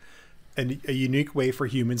show a unique way for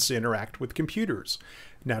humans to interact with computers.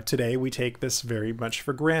 Now today we take this very much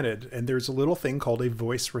for granted, and there's a little thing called a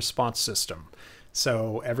voice response system.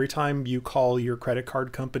 So every time you call your credit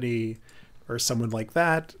card company or someone like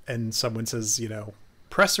that, and someone says, you know,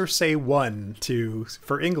 press or say 1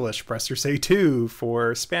 for English, press or say 2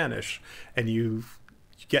 for Spanish, and you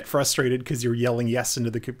get frustrated because you're yelling yes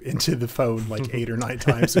into the phone like 8 or 9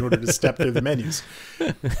 times in order to step through the menus.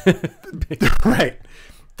 Right.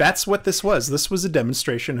 That's what this was. This was a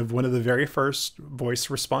demonstration of one of the very first voice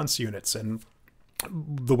response units. And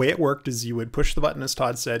the way it worked is you would push the button, as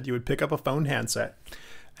Todd said, you would pick up a phone handset,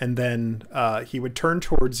 and then he would turn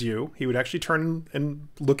towards you. He would actually turn and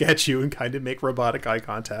look at you and kind of make robotic eye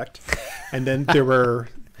contact. And then there were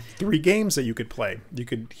 3 games that you could play.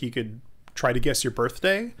 He could try to guess your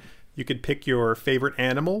birthday. You could pick your favorite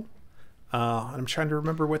animal. I'm trying to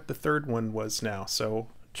remember what the third one was now. So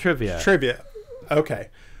Trivia. Okay.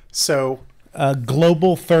 So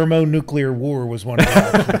global thermonuclear war was one of the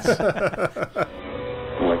options.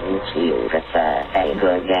 Wouldn't you prefer a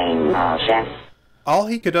good game or chess? All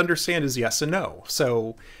he could understand is yes and no.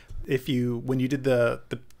 So when you did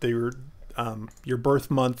your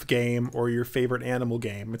birth month game or your favorite animal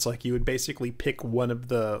game, it's like you would basically pick one of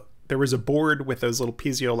there was a board with those little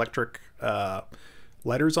piezoelectric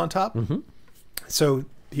letters on top. Mm-hmm. So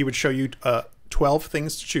he would show you 12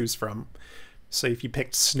 things to choose from. So if you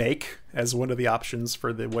picked snake as one of the options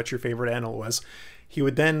for what your favorite animal was, he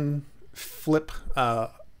would then flip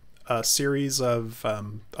a series of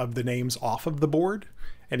the names off of the board,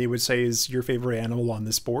 and he would say, is your favorite animal on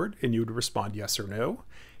this board? And you would respond yes or no.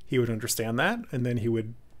 He would understand that, and then he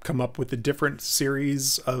would come up with a different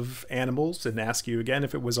series of animals and ask you again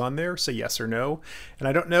if it was on there, say yes or no. And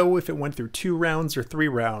I don't know if it went through 2 rounds or 3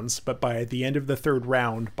 rounds, but by the end of the 3rd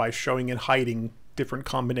round, by showing and hiding different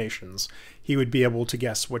combinations, he would be able to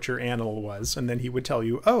guess what your animal was, and then he would tell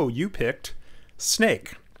you, oh, you picked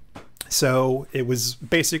snake. So it was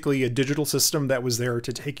basically a digital system that was there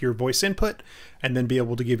to take your voice input and then be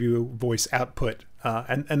able to give you voice output.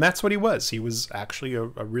 And that's what he was. He was actually a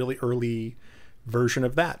really early version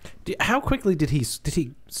of that. How quickly did he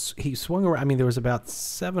swung around? I mean, there was about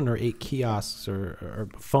 7 or 8 kiosks or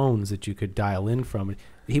phones that you could dial in from.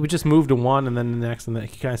 He would just move to one and then the next, and then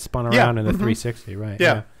he kind of spun around in a 360, right?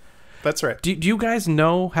 Yeah, that's right. Do you guys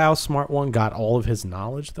know how Smart One got all of his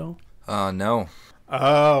knowledge, though? No.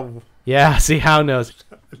 Oh. Yeah, see, how knows?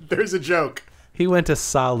 There's a joke. He went to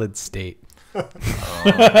Solid State. For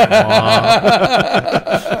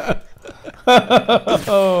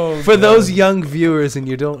those young viewers and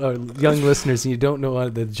young listeners and you don't know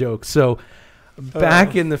the joke. So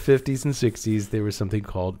back in the 50s and 60s, there was something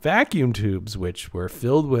called vacuum tubes, which were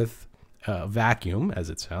filled with vacuum, as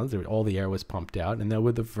it sounds. All the air was pumped out, and they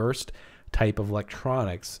were the first type of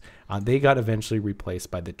electronics. They got eventually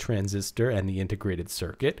replaced by the transistor and the integrated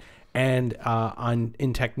circuit. And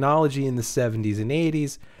in technology in the 70s and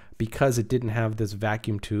 80s, because it didn't have this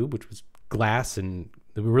vacuum tube, which was glass, and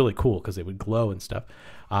they were really cool because they would glow and stuff.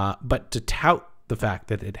 But to tout the fact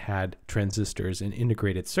that it had transistors and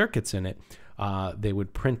integrated circuits in it, they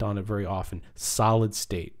would print on it very often solid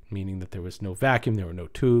state, meaning that there was no vacuum, there were no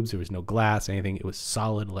tubes, there was no glass, anything. It was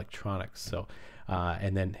solid electronics. So,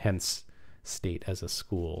 and then hence state as a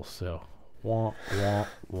school. So, wah, wah,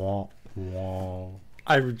 wah, wah.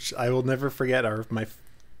 I will never forget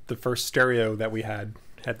the first stereo that we had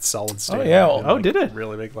solid state. Oh yeah. Oh, did it?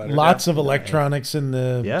 Really big letter. Lots of electronics in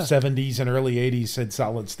the 70s and early 80s had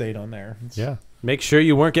solid state on there. Yeah. Make sure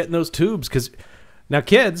you weren't getting those tubes, because now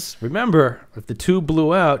kids, remember, if the tube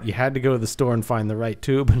blew out, you had to go to the store and find the right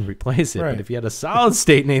tube and replace it. Right. But if you had a solid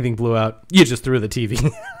state and anything blew out, you just threw the TV,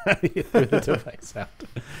 you threw the device out.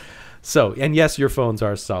 So, and yes, your phones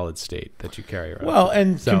are solid state that you carry around. Well,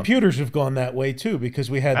 and computers have gone that way too, because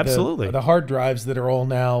we had the hard drives that are all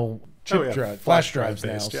now flash drives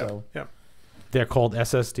now. Based, so they're called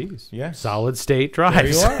SSDs. Yes. Solid state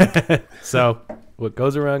drives. There you are. So what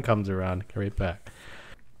goes around comes around. Right back.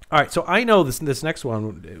 All right, so I know this next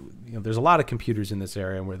one, there's a lot of computers in this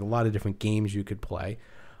area, and with a lot of different games you could play,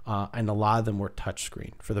 and a lot of them were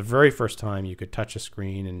touchscreen. For the very first time, you could touch a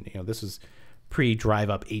screen, and this is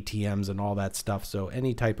pre-drive-up ATMs and all that stuff, so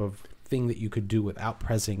any type of thing that you could do without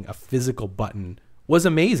pressing a physical button was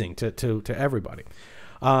amazing to everybody.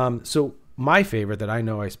 So my favorite that I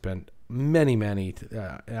know I spent many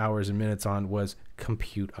hours and minutes on was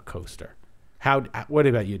Compute a Coaster. What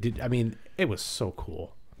about you? It was so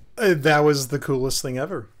cool. That was the coolest thing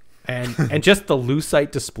ever. And just the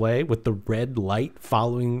lucite display with the red light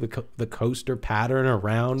following the coaster pattern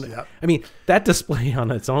around. Yep. That display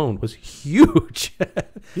on its own was huge.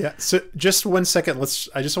 Yeah. So just 1 second.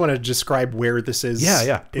 I just want to describe where this is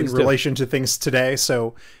in relation to things today.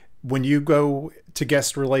 So when you go to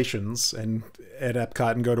guest relations and at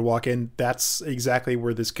Epcot and go to walk in, that's exactly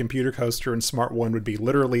where this computer coaster and Smart One would be,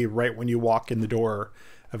 literally right when you walk in the door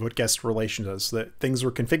of what guest relations is. That things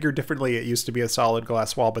were configured differently. It used to be a solid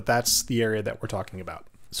glass wall, but that's the area that we're talking about.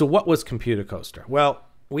 So what was Computer Coaster? Well,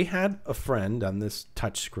 we had a friend on this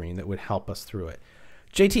touch screen that would help us through it.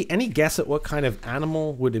 JT, any guess at what kind of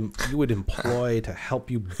animal you would employ to help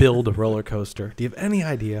you build a roller coaster? Do you have any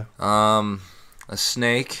idea? A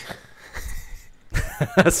snake.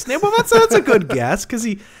 A snake? Well, that's a good guess, because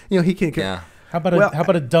he can. Yeah. How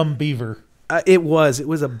about a dumb beaver? It was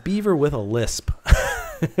a beaver with a lisp.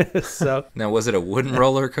 So now, was it a wooden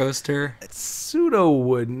roller coaster? Pseudo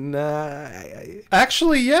wooden.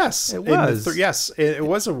 Actually, yes, it was. It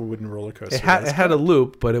was a wooden roller coaster. It had a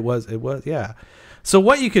loop, but it was yeah. So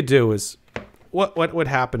what you could do is, what would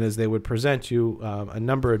happen is they would present you a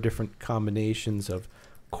number of different combinations of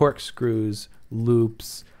corkscrews,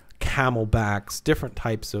 loops, camelbacks, different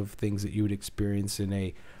types of things that you would experience on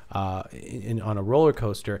a roller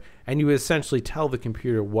coaster, and you would essentially tell the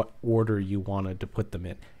computer what order you wanted to put them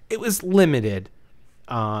in. It was limited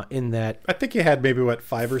in that I think you had maybe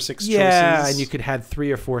 5 or 6 choices. Yeah, and you could have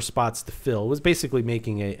 3 or 4 spots to fill. It was basically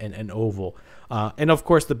making an oval, and of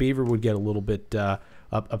course the beaver would get a little bit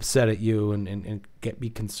upset at you and be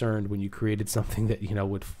concerned when you created something that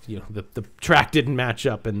the track didn't match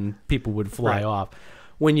up and people would fly off.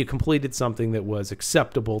 When you completed something that was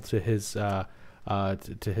acceptable to his to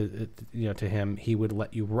him, he would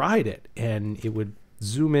let you ride it, and it would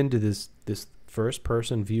zoom into this first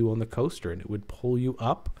person view on the coaster, and it would pull you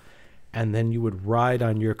up, and then you would ride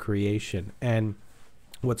on your creation. And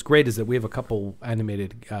what's great is that we have a couple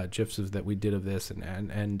animated GIFs that we did of this,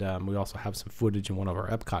 and we also have some footage in one of our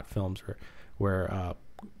Epcot films where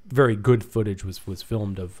very good footage was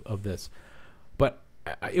filmed of this. But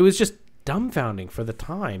it was just dumbfounding for the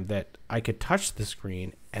time that I could touch the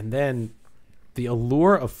screen, and then the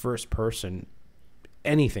allure of first person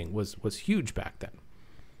anything was huge back then.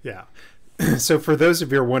 Yeah. So for those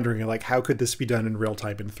of you who are wondering, how could this be done in real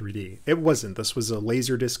time in 3D? It wasn't. This was a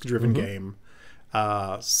Laserdisc driven game.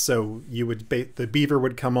 So you would the beaver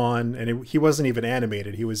would come on, and he wasn't even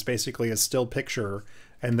animated. He was basically a still picture,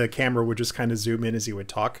 and the camera would just kind of zoom in as he would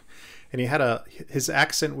talk. And his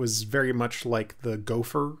accent was very much like the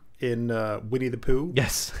gopher in Winnie the Pooh.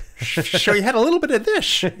 Yes. So he had a little bit of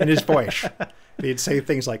this in his voice. And he'd say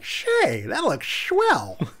things like, "Shay, that looks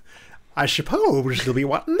swell. I suppose you'll be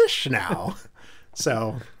wanting this now."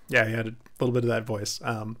 So yeah, he had little bit of that voice.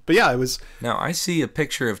 But yeah, it was. Now I see a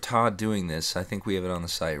picture of Todd doing this. I think we have it on the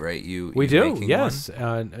site, right? We do, yes.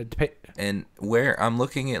 And where I'm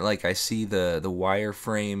looking at, like, I see the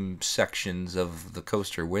wireframe sections of the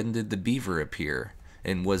coaster. When did the beaver appear?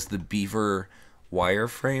 And was the beaver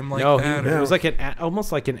wireframe like that? No, it was like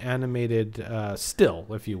almost like an animated still,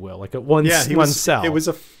 if you will, like one cell. It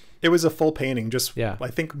was a full painting. Just I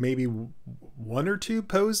think maybe one or two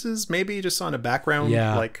poses, maybe just on a background,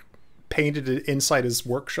 like painted it inside his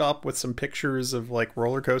workshop with some pictures of like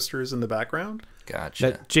roller coasters in the background.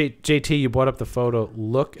 Gotcha. JT, you brought up the photo.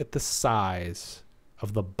 Look at the size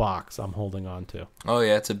of the box I'm holding on to. Oh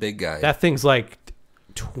yeah, it's a big guy. That thing's like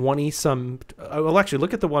 20 some. Well, actually,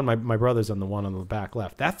 look at the one my brother's on, the one on the back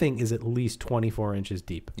left. That thing is at least 24 inches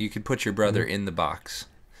deep. You could put your brother in the box.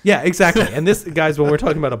 Yeah, exactly. And this, guys, when we're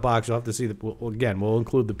talking about a box, you'll have to see we'll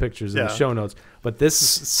include the pictures in the show notes. But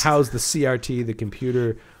this housed the CRT, the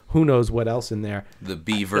computer, who knows what else in there. The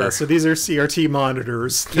beaver. Yeah, so these are CRT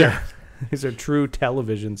monitors. Yeah, these are true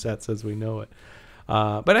television sets as we know it.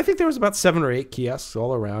 But I think there was about 7 or 8 kiosks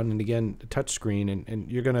all around, and again, touchscreen,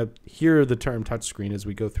 and you're going to hear the term touchscreen as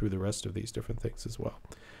we go through the rest of these different things as well.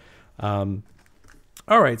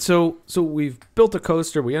 All right, so we've built a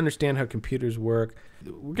coaster. We understand how computers work.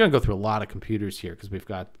 We're going to go through a lot of computers here because we've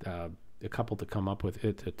got a couple to come up with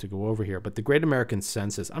it to go over here. But the Great American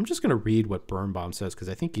Census, I'm just going to read what Birnbaum says because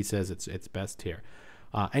I think he says it's best here.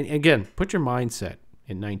 And again, put your mindset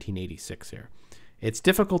in 1986 here. It's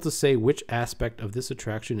difficult to say which aspect of this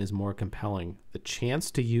attraction is more compelling, the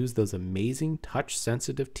chance to use those amazing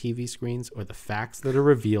touch-sensitive TV screens or the facts that are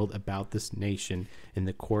revealed about this nation in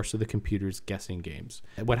the course of the computer's guessing games.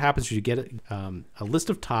 What happens is you get a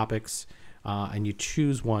list of topics and you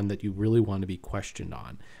choose one that you really want to be questioned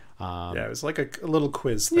on. It was like a little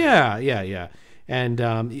quiz thing. Yeah. And,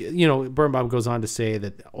 Birnbaum goes on to say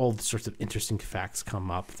that all sorts of interesting facts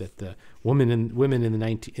come up, that the women in the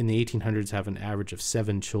 1800s have an average of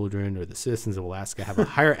 7 children, or the citizens of Alaska have a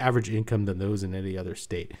higher average income than those in any other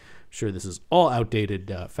state. I'm sure this is all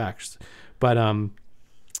outdated facts. But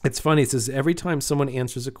it's funny. It says, every time someone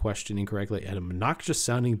answers a question incorrectly, an obnoxious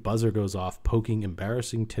sounding buzzer goes off, poking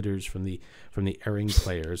embarrassing titters from the erring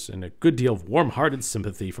players, and a good deal of warm-hearted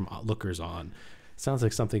sympathy from lookers on. Sounds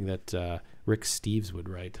like something that Rick Steves would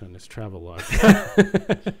write on his travel log.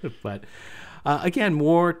 But again,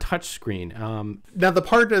 more touchscreen. Now the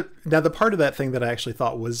part of that thing that I actually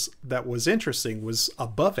thought was interesting was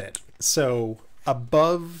above it. So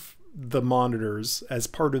above the monitors, as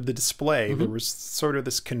part of the display, there was sort of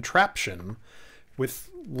this contraption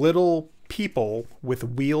with little people with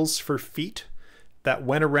wheels for feet that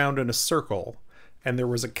went around in a circle. And there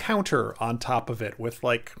was a counter on top of it with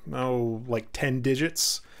like 10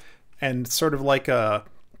 digits, and sort of like a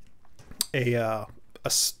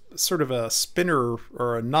sort of a spinner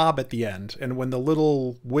or a knob at the end. And when the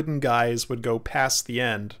little wooden guys would go past the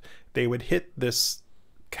end, they would hit this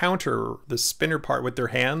counter, the spinner part, with their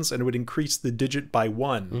hands, and it would increase the digit by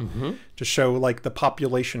 1 to show like the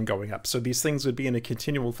population going up. So these things would be in a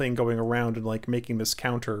continual thing going around and like making this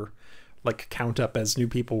counter like count up as new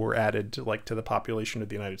people were added to the population of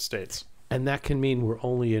the United States. And that can mean we're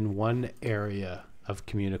only in one area of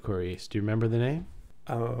Communicore East. Do you remember the name?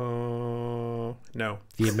 No.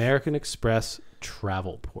 The American Express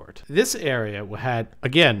Travel Port. This area had,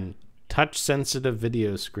 again, touch-sensitive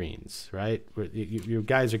video screens, right? You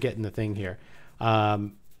guys are getting the thing here.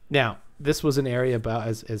 Now, this was an area about,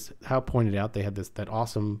 as Hal pointed out, they had that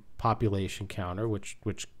awesome population counter, which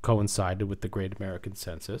coincided with the Great American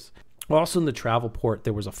Census. Also in the travel port,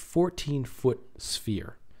 there was a 14-foot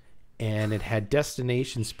sphere, and it had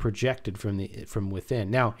destinations projected from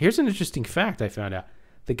within. Now, here's an interesting fact I found out.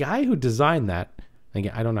 The guy who designed that,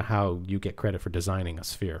 again, I don't know how you get credit for designing a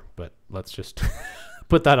sphere, but let's just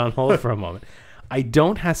put that on hold for a moment. I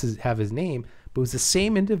don't have his name, but it was the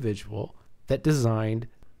same individual that designed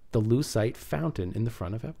the lucite fountain in the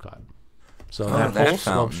front of Epcot. So that whole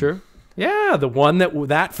sculpture. Yeah, the one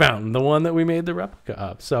that fountain, the one that we made the replica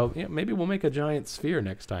of. So maybe we'll make a giant sphere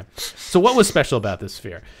next time. So what was special about this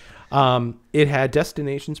sphere? It had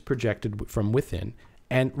destinations projected from within,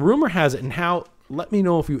 and rumor has it, and Hal, let me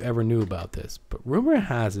know if you ever knew about this, but rumor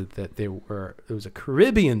has it that there was a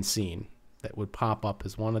Caribbean scene that would pop up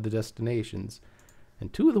as one of the destinations,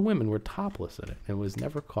 and 2 of the women were topless in it, and was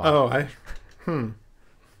never caught. Oh,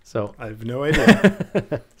 So I have no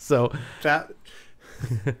idea. So that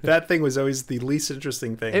thing was always the least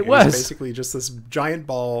interesting thing. It was basically just this giant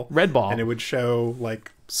ball, red ball, and it would show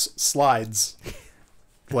like slides,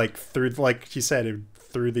 like through, like you said,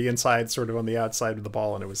 through the inside, sort of on the outside of the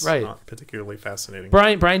ball, and it was not particularly fascinating.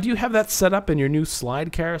 Brian, do you have that set up in your new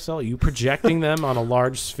slide carousel? Are you projecting them on a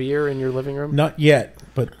large sphere in your living room? Not yet,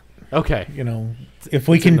 but okay. You know, if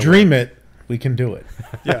we can dream it, we can do it.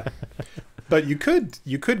 Yeah. But you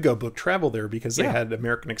could go book travel there because they had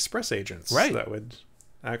American Express agents that would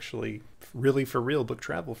actually really for real book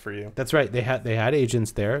travel for you. That's right. They had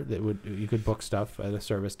agents there that you could book stuff at a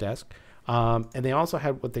service desk. And they also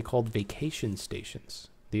had what they called vacation stations.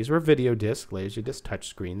 These were video disc, laserdisc touch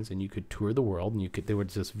screens, and you could tour the world. And there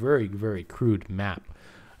was this very, very crude map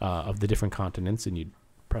of the different continents, and you'd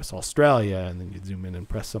press Australia, and then you'd zoom in and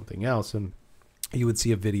press something else, and you would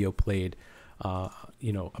see a video played,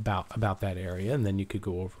 about that area, and then you could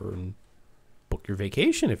go over and book your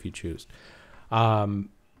vacation if you choose.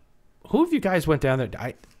 Who of you guys went down there?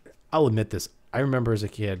 I'll admit this. I remember as a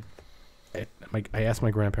kid, I asked my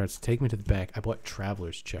grandparents to take me to the bank. I bought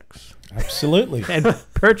traveler's checks. Absolutely. And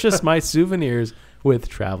purchased my souvenirs with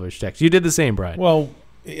traveler's checks. You did the same, Brian. Well,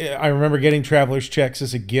 I remember getting traveler's checks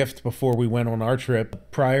as a gift before we went on our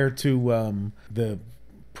trip. Prior to the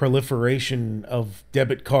proliferation of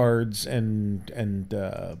debit cards and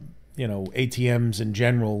ATMs in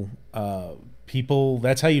general, people,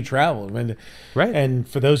 that's how you travel. I mean, right. And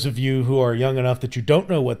for those of you who are young enough that you don't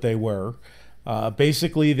know what they were,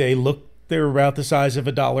 basically they were about the size of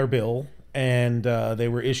a dollar bill, and they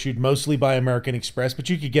were issued mostly by American Express, but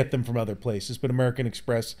you could get them from other places. But American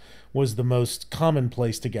Express was the most common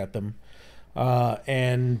place to get them.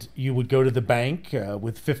 And you would go to the bank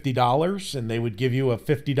with $50, and they would give you a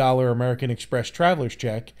 $50 American Express traveler's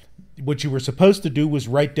check. What you were supposed to do was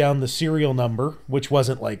write down the serial number, which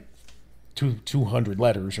wasn't like 200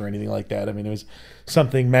 letters or anything like that. I mean, it was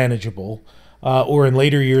something manageable. Or in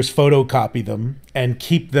later years, photocopy them and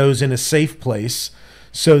keep those in a safe place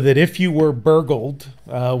so that if you were burgled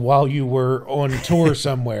while you were on tour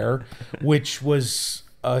somewhere, which was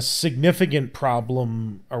a significant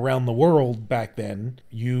problem around the world back then,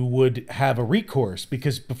 you would have a recourse,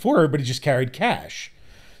 because before everybody just carried cash.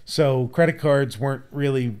 So credit cards weren't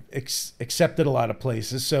really accepted a lot of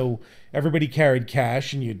places. So everybody carried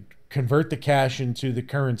cash, and you'd convert the cash into the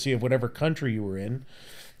currency of whatever country you were in.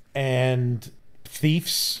 And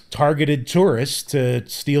thieves targeted tourists to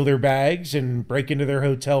steal their bags and break into their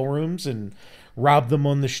hotel rooms and rob them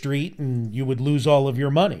on the street, and you would lose all of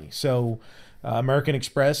your money. So American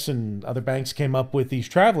Express and other banks came up with these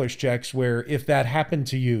traveler's checks where if that happened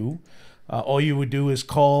to you, all you would do is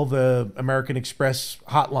call the American Express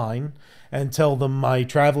hotline and tell them, my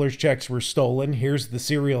traveler's checks were stolen, here's the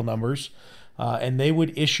serial numbers. And they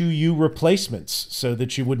would issue you replacements so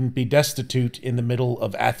that you wouldn't be destitute in the middle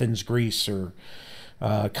of Athens, Greece, or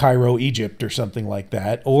Cairo, Egypt, or something like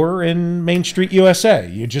that, or in Main Street, USA.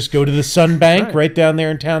 You just go to the Sun Bank right down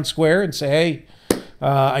there in Town Square and say, hey,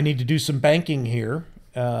 I need to do some banking here.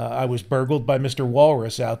 I was burgled by Mr.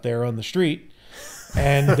 Walrus out there on the street.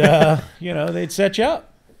 And, they'd set you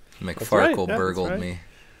up. McFarkle burgled me.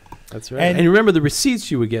 That's right. And you remember the receipts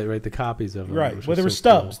you would get, right? The copies of them. Right. Well, there were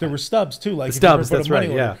stubs. Cool. There were stubs, too. Like the stubs, that's right,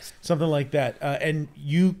 order, something like that. And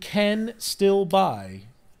you can still buy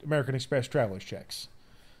American Express traveler's checks.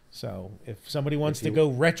 So if somebody wants to go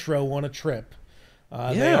retro on a trip,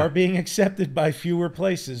 they are being accepted by fewer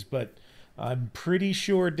places, but I'm pretty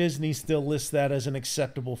sure Disney still lists that as an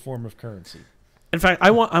acceptable form of currency. In fact,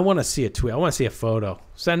 I want to see a tweet. I want to see a photo.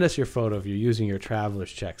 Send us your photo of you using your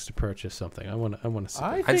traveler's checks to purchase something. I want to see.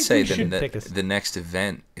 I'd say the next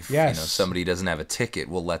event, if somebody doesn't have a ticket,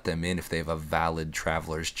 we'll let them in if they have a valid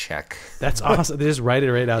traveler's check. That's awesome. They just write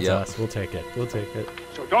it right out to us. We'll take it.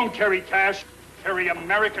 So don't carry cash. Carry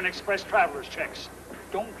American Express traveler's checks.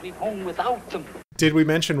 Don't leave home without them. Did we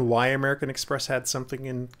mention why American Express had something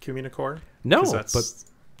in Communicore? No, but.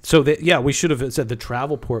 So, we should have said the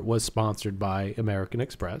travel port was sponsored by American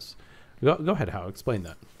Express. Go ahead, Hal. Explain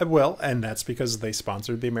that. Well, and that's because they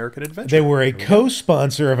sponsored the American Adventure. They were a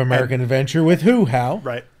co-sponsor of American Adventure with who, Hal?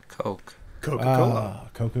 Right. Coca-Cola.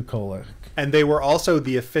 Coca-Cola. And they were also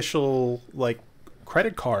the official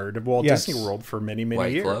credit card of Walt Disney World for many,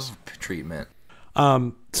 many years. White glove treatment.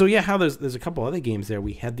 Hal, there's a couple other games there.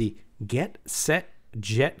 We had the Get Set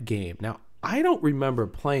Jet game. Now, I don't remember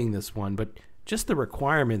playing this one, but just the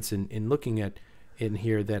requirements in looking at in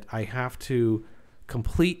here that I have to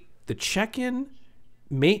complete the check-in,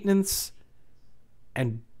 maintenance,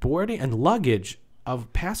 and boarding and luggage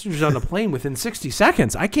of passengers on a plane within 60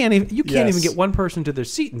 seconds. You can't even get one person to their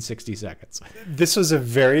seat in 60 seconds. This was a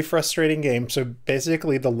very frustrating game. So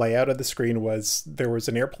basically the layout of the screen was there was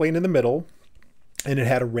an airplane in the middle, and it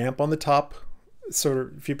had a ramp on the top. Sort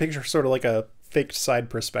of, if you picture sort of like a faked side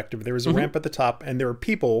perspective. There was a ramp at the top, and there were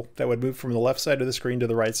people that would move from the left side of the screen to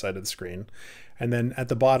the right side of the screen. And then at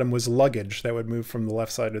the bottom was luggage that would move from the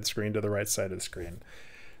left side of the screen to the right side of the screen.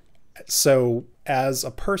 So as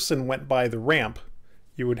a person went by the ramp,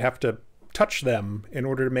 you would have to touch them in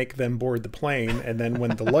order to make them board the plane. And then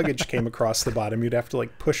when the luggage came across the bottom, you'd have to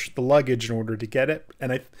like push the luggage in order to get it.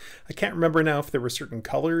 And I can't remember now if there were certain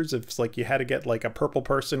colors, if it's like you had to get like a purple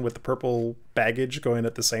person with the purple baggage going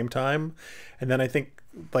at the same time. And then I think,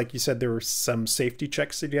 like you said, there were some safety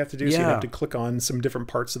checks that you have to do. So you have to click on some different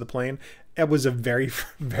parts of the plane. It was a very,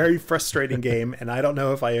 very frustrating game. And I don't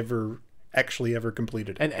know if I ever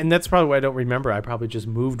completed it. And that's probably why I don't remember. I probably just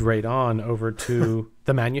moved right on over to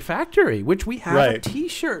the Manufactory, which we have a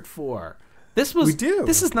T-shirt for. We do.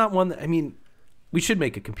 This is not one that, I mean, we should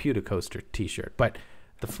make a Computer Coaster T-shirt, but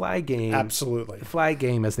the flag game, absolutely, the flag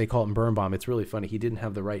game, as they call it in Birnbaum, it's really funny. He didn't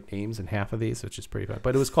have the right names in half of these, which is pretty fun.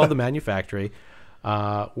 But it was called the Manufactory,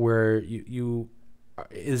 where you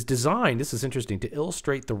is designed. This is interesting, to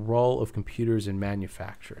illustrate the role of computers in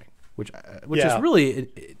manufacturing, which is really.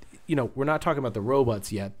 You know, we're not talking about the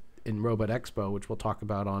robots yet in Robot Expo, which we'll talk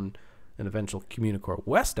about on an eventual Communicore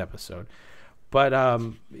West episode. But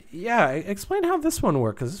explain how this one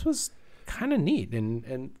worked, because this was kind of neat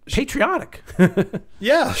and patriotic.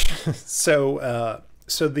 Yeah. So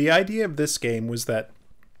the idea of this game was that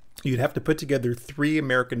you'd have to put together 3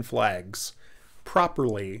 American flags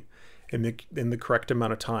properly in the correct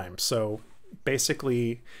amount of time. So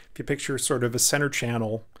basically, if you picture sort of a center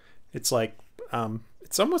channel, it's like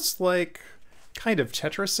it's almost like kind of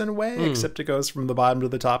Tetris in a way, except it goes from the bottom to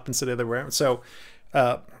the top instead of the other way. So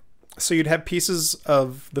you'd have pieces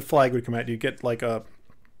of the flag would come out. You'd get like a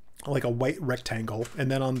white rectangle,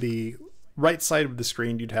 and then on the right side of the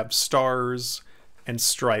screen, you'd have stars and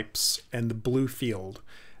stripes and the blue field.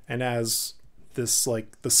 And as this,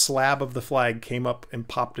 like the slab of the flag came up and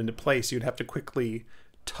popped into place, you'd have to quickly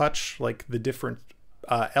touch like the different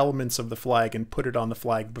elements of the flag and put it on the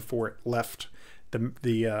flag before it left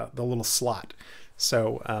the little slot.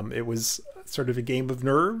 So it was sort of a game of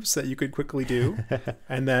nerves that you could quickly do.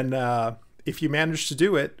 And then if you managed to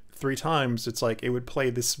do it 3 times, it's like it would play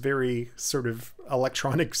this very sort of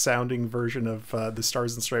electronic sounding version of the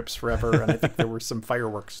Stars and Stripes Forever. And I think there were some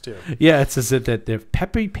fireworks too. Yeah, it's as if that they're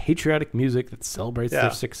peppy patriotic music that celebrates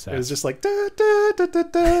their success. It was just like da da da da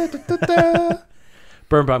da da da.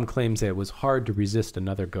 Birnbaum claims that it was hard to resist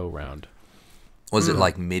another go-round. Was it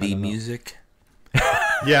like MIDI music?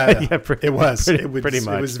 Yeah, pretty, it was. Pretty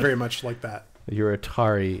much. It was very much like that. Your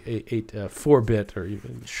Atari 4-bit or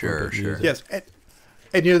even sure. Yes,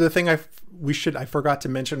 and you know the thing I forgot to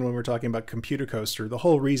mention when we're talking about Computer Coaster. The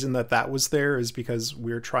whole reason that was there is because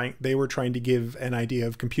they were trying to give an idea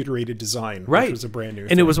of computer-aided design, right? Which was a brand new.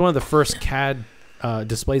 And it was one of the first CAD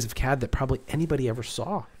displays of CAD that probably anybody ever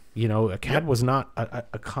saw. You know, CAD was not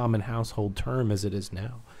a common household term as it is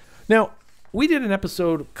now. Now, we did an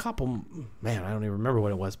episode I don't even remember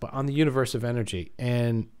what it was, but on the Universe of Energy.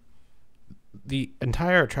 And the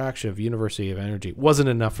entire attraction of University of Energy wasn't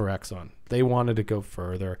enough for Exxon. They wanted to go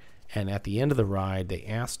further. And at the end of the ride, they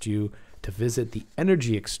asked you to visit the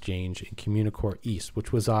Energy Exchange in Communicore East,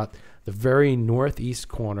 which was at the very northeast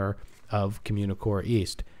corner of Communicore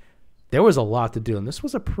East. There was a lot to do, and this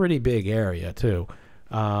was a pretty big area, too.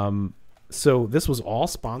 So this was all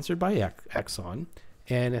sponsored by Exxon,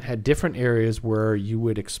 and it had different areas where you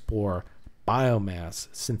would explore biomass,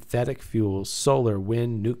 synthetic fuels, solar,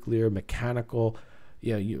 wind, nuclear, mechanical,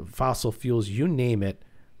 fossil fuels, you name it.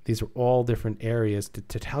 These are all different areas to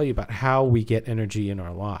tell you about how we get energy in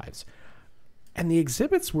our lives. And the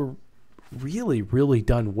exhibits were really, really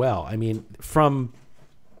done well. I mean,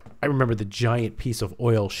 I remember the giant piece of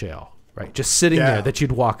oil shale, right? Just sitting there that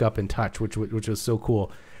you'd walk up and touch, which was so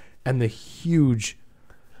cool. And the huge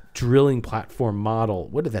drilling platform model,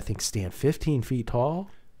 what did that thing stand, 15 feet tall?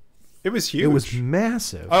 It was huge. It was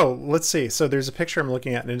massive. Oh, let's see. So there's a picture I'm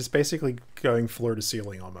looking at, and it's basically going floor to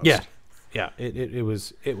ceiling almost. Yeah. It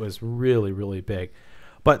was really, really big.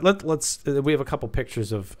 But let's we have a couple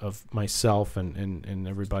pictures of myself and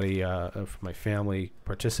everybody from my family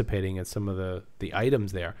participating in some of the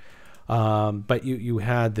items there. But you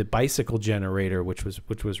had the bicycle generator, which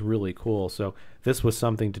was really cool. So this was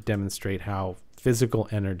something to demonstrate how physical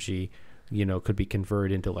energy, could be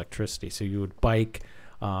converted into electricity. So you would bike,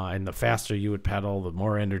 and the faster you would pedal, the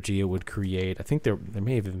more energy it would create. I think there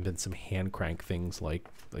may have even been some hand crank things like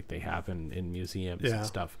they have in museums and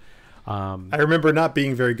stuff. I remember not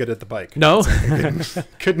being very good at the bike. No,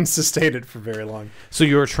 couldn't sustain it for very long. So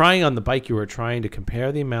you were trying on the bike. You were trying to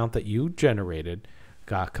compare the amount that you generated,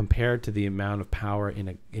 compared to the amount of power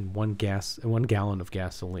in 1 gallon of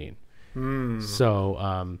gasoline.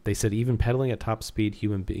 So they said even pedaling at top speed,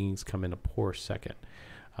 human beings come in a poor second,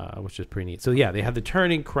 which is pretty neat. So yeah, they had the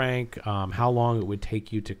turning crank, how long it would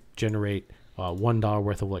take you to generate $1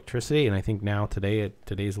 worth of electricity, and I think now today at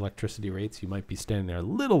today's electricity rates, you might be standing there a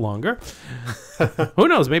little longer. Who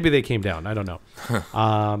knows? Maybe they came down. I don't know.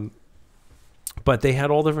 But they had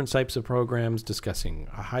all different types of programs discussing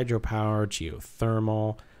hydropower,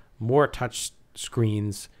 geothermal, more touch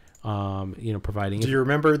screens. Providing. Do you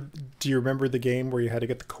remember the game where you had to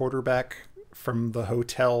get the quarterback from the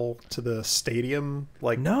hotel to the stadium,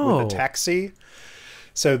 like with a taxi?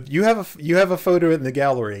 So you have a photo in the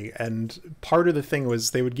gallery, and part of the thing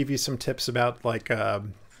was they would give you some tips about like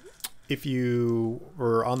if you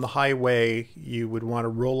were on the highway, you would want to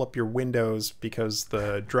roll up your windows because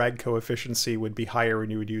the drag coefficient would be higher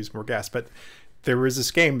and you would use more gas. But there was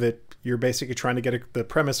this game that you're basically trying to get the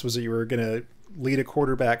premise was that you were going to lead a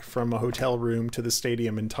quarterback from a hotel room to the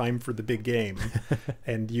stadium in time for the big game.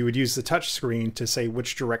 And you would use the touch screen to say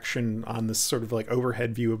which direction on this sort of like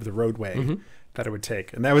overhead view of the roadway that it would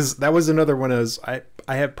take. And that was another one of I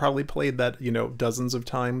have probably played that, dozens of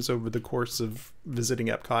times over the course of visiting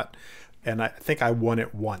Epcot. And I think I won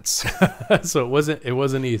it once. So it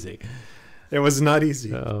wasn't easy. It was not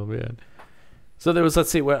easy. Oh man. So there was, let's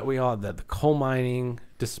see what we all had, the coal mining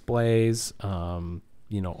displays,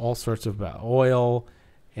 all sorts of oil.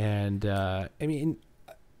 And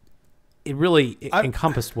it really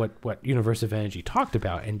encompassed what Universe of Energy talked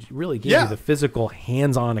about and really gave you the physical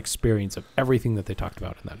hands-on experience of everything that they talked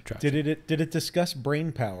about in that attraction. Did it discuss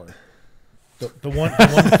brain power? The one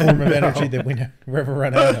form of energy that we never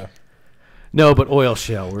run out of. No, but oil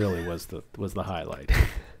shale really was the highlight.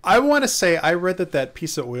 I want to say I read that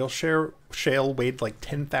piece of oil shale weighed like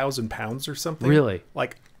 10,000 pounds or something. Really?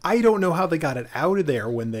 Like, I don't know how they got it out of there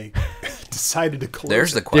when they decided to close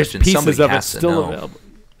There's it. the question. There's pieces Somebody of it has to still know. available.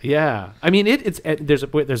 Yeah, I mean there's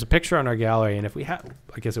a picture on our gallery, and if we have,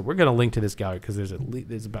 like I said, we're going to link to this gallery because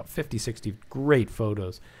there's about 50, 60 great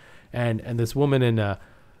photos, and this woman in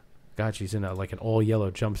she's in like an all yellow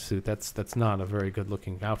jumpsuit. That's not a very good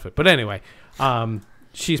looking outfit, but anyway,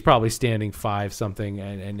 she's probably standing 5 something,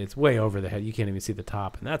 and it's way over the head. You can't even see the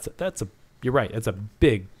top, and that's you're right. It's a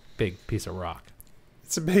big piece of rock.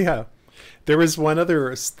 It's a big. There was one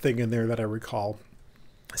other thing in there that I recall.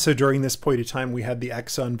 So during this point of time, we had the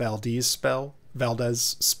Exxon Valdez spill,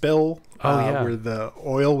 where the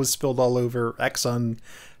oil was spilled all over. Exxon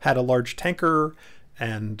had a large tanker,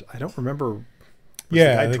 and I don't remember.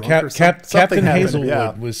 Captain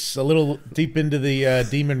Hazelwood was a little deep into the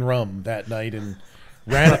demon rum that night and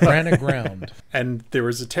ran aground. And there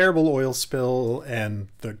was a terrible oil spill, and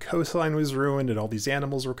the coastline was ruined, and all these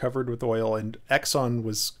animals were covered with oil, and Exxon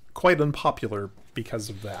was quite unpopular because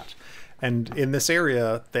of that. And in this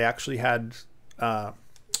area, they actually had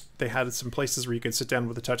some places where you could sit down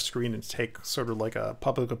with a touch screen and take sort of like a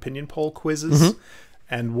public opinion poll quizzes.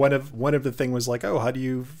 And one of the thing was like, oh, how do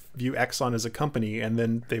you view Exxon as a company? And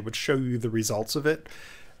then they would show you the results of it.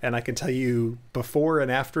 And I can tell you, before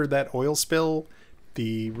and after that oil spill,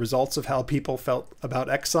 the results of how people felt about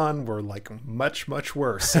Exxon were like much, much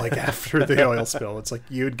worse. Like after the oil spill, it's like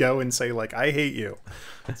you'd go and say like, I hate you.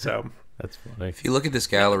 So that's funny. If you look at this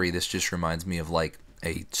gallery, this just reminds me of like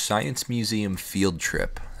a science museum field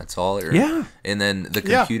trip. That's all. And then the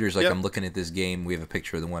computers, I'm looking at this game. We have a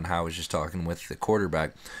picture of the one Hal was just talking with, the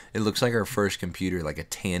quarterback. It looks like our first computer, like a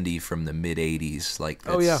Tandy from the mid 80s. Like,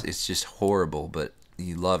 it's just horrible, but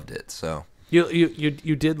you loved it. So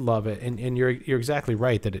you did love it, and you're exactly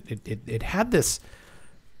right that it had this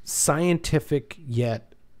scientific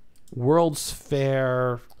yet World's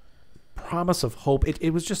Fair promise of hope.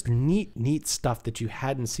 It was just neat stuff that you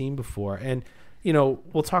hadn't seen before. And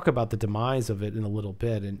we'll talk about the demise of it in a little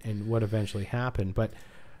bit and what eventually happened, but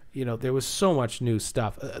there was so much new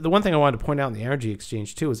stuff. The one thing I wanted to point out in the Energy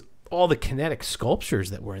Exchange too is all the kinetic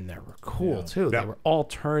sculptures that were in there were cool too. They were all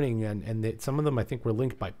turning, and some of them I think were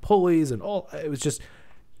linked by pulleys and all. It was just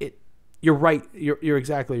You're right. You're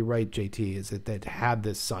exactly right, JT. Is that it had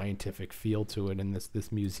this scientific feel to it in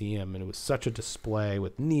this museum, and it was such a display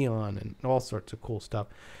with neon and all sorts of cool stuff.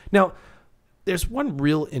 Now, there's one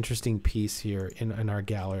real interesting piece here in our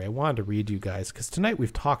gallery I wanted to read you guys, because tonight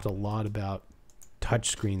we've talked a lot about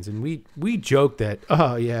touchscreens, and we joked that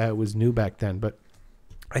it was new back then, but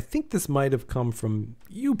I think this might have come from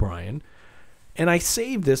you, Brian, and I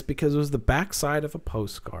saved this because it was the backside of a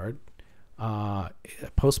postcard.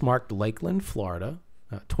 Postmarked Lakeland, Florida,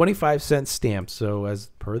 25-cent stamp. So as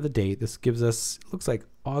per the date, this gives us, looks like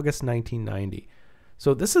August 1990.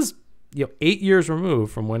 So this is 8 years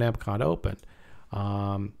removed from when Epcot opened.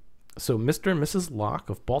 So Mr. and Mrs. Locke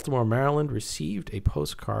of Baltimore, Maryland received a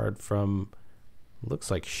postcard from, looks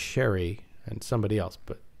like Sherry and somebody else.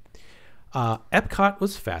 But Epcot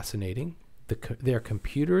was fascinating. Their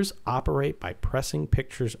computers operate by pressing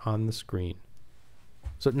pictures on the screen.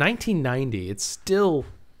 So 1990, it's still,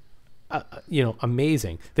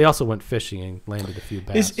 amazing. They also went fishing and landed a few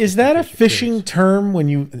bass. Is that a fishing term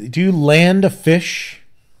when do you land a fish?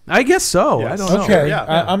 I guess so. Yes. I don't know. Okay,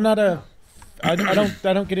 Yeah. I'm not a. I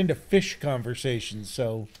don't get into fish conversations.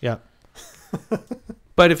 So yeah.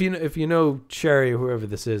 But if you know Sherry or whoever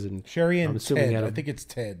this is, and Sherry I'm and assuming Ted, I think it's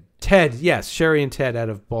Ted. Ted, yes, Sherry and Ted out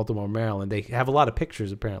of Baltimore, Maryland. They have a lot of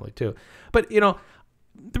pictures apparently too. But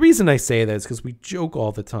the reason I say that is because we joke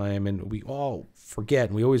all the time and we all forget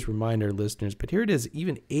and we always remind our listeners. But here it is,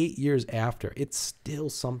 even 8 years after, it's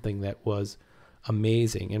still something that was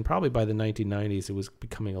amazing. And probably by the 1990s, it was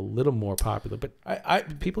becoming a little more popular.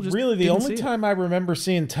 But people just really the only time I remember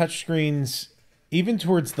seeing touchscreens, even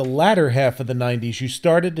towards the latter half of the 90s, you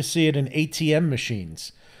started to see it in ATM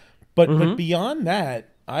machines. But beyond that,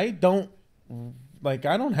 I don't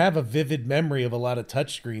have a vivid memory of a lot of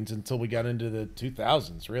touchscreens until we got into the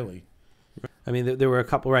 2000s, really. I mean, there were a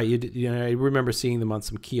couple, right? I remember seeing them on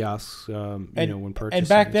some kiosks, when purchasing. And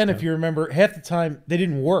back then, if you remember, half the time they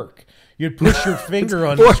didn't work. You'd push your finger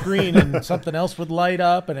on the screen and something else would light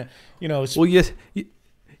up, and Well, you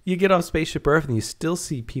get off Spaceship Earth and you still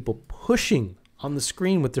see people pushing on the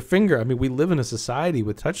screen with their finger. I mean, we live in a society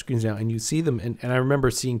with touchscreens now, and you see them, and I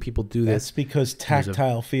remember seeing people do this. That's because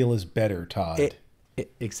tactile feel is better, Todd.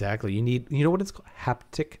 Exactly. You need, what it's called?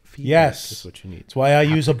 Haptic feedback. Yes. That's what you need. That's why I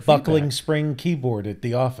use a buckling spring keyboard at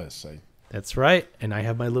the office. That's right. And I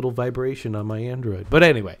have my little vibration on my Android. But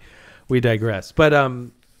anyway, we digress. But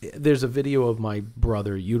there's a video of my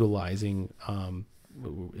brother utilizing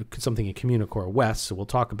something in Communicore West, so we'll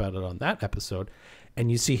talk about it on that episode. And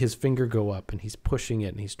you see his finger go up, and he's pushing it,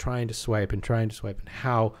 and he's trying to swipe, and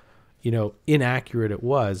how, inaccurate it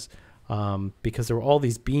was. Because there were all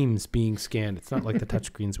these beams being scanned. It's not like the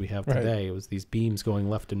touchscreens we have today. Right. It was these beams going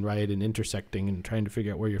left and right and intersecting and trying to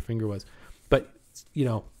figure out where your finger was. But,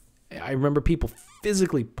 I remember people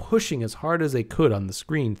physically pushing as hard as they could on the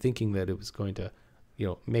screen, thinking that it was going to,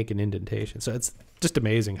 make an indentation. So it's just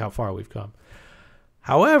amazing how far we've come.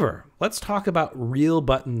 However, let's talk about real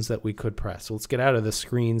buttons that we could press. So let's get out of the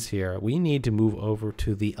screens here. We need to move over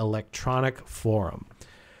to the electronic forum.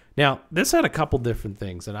 Now, this had a couple different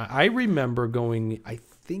things, and I remember going, I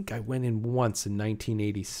think I went in once in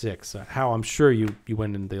 1986. How I'm sure you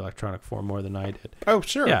went in the electronic forum more than I did. Oh,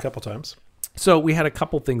 sure, yeah. A couple times. So we had a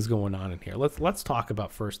couple things going on in here. Let's talk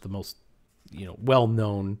about first the most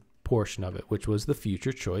well-known portion of it, which was the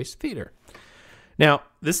Future Choice Theater. Now,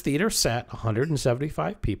 this theater sat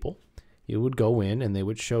 175 people. You would go in, and they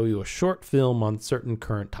would show you a short film on certain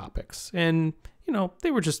current topics. And,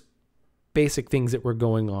 they were just basic things that were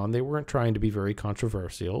going on. They weren't trying to be very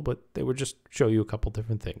controversial, but they would just show you a couple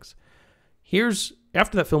different things.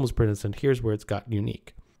 After that film was presented, here's where it's got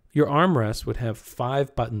unique. Your armrest would have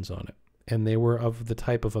 5 buttons on it, and they were of the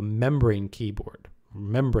type of a membrane keyboard,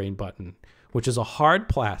 membrane button, which is a hard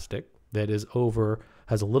plastic that has a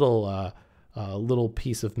little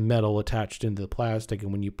piece of metal attached into the plastic,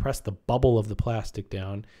 and when you press the bubble of the plastic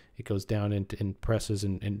down, it goes down and presses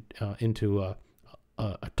into a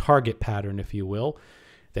target pattern, if you will,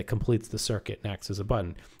 that completes the circuit and acts as a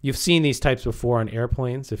button. You've seen these types before on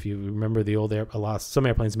airplanes. If you remember the old some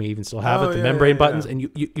airplanes may even still have the membrane buttons. And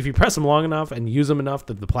if you press them long enough and use them enough,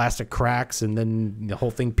 the plastic cracks and then the whole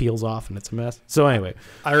thing peels off and it's a mess. So anyway,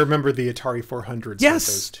 I remember the Atari 400s.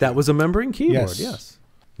 Yes, that was a membrane keyboard. Yes.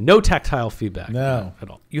 No tactile feedback. No. At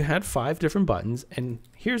all. You had 5 different buttons, and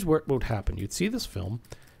here's what would happen. You'd see this film,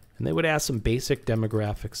 and they would ask some basic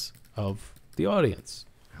demographics of the audience.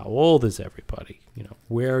 How old is everybody?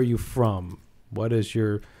 Where are you from? What is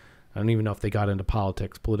your, I don't even know if they got into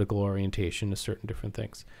politics, political orientation, to certain different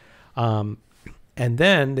things. And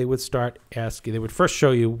then they would start asking, they would first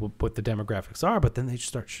show you what the demographics are, but then they'd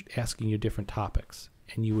start asking you different topics,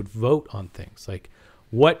 and you would vote on things like,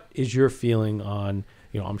 what is your feeling on,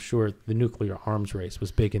 I'm sure the nuclear arms race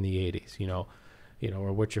was big in the 80s,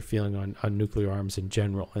 or what you're feeling on nuclear arms in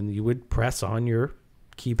general. And you would press on your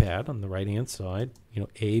keypad on the right-hand side,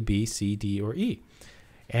 A, B, C, D, or E.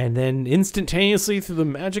 And then instantaneously, through the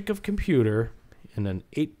magic of computer, in an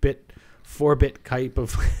 8-bit, 4-bit type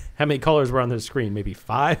of how many colors were on the screen? Maybe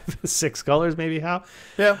 5, 6 colors, maybe how?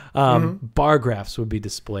 Yeah. Bar graphs would be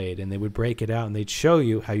displayed, and they would break it out, and they'd show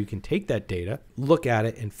you how you can take that data, look at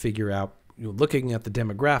it, and figure out, looking at the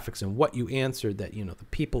demographics and what you answered, that, the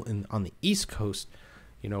people on the East Coast,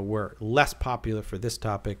 were less popular for this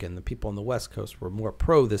topic, and the people on the West Coast were more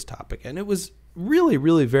pro this topic. And it was really,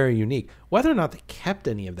 really very unique. Whether or not they kept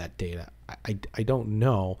any of that data, I don't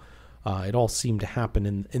know. It all seemed to happen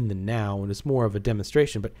in the now, and it's more of a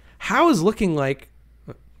demonstration. But How is looking like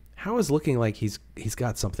he's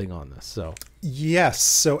got something on this. So yes,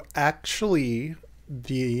 so actually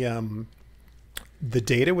the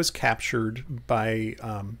data was captured by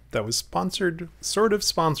that was sort of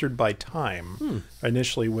sponsored by Time.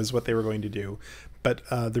 Initially was what they were going to do, but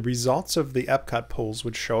the results of the Epcot polls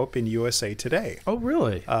would show up in USA Today. Oh,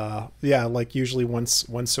 really? Yeah, like usually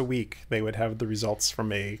once a week they would have the results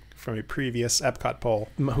from a previous Epcot poll.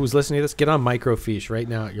 Who's listening to this? Get on microfiche right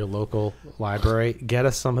now at your local library. Get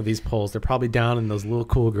us some of these polls. They're probably down in those little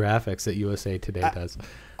cool graphics that USA Today does.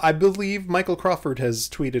 I believe Michael Crawford has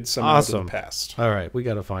tweeted some awesome. in the past. All right, we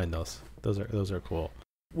got to find those. Those are cool.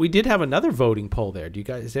 We did have another voting poll there.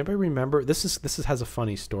 Does anybody remember? This has a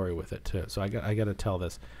funny story with it too. So I got to tell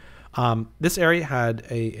this. This area had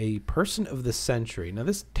a person of the century. Now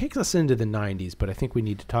this takes us into the 90s, but I think we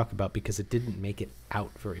need to talk about because it didn't make it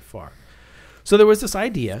out very far. So there was this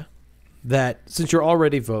idea that since you're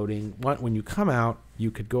already voting, when you come out, you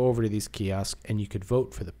could go over to these kiosks and you could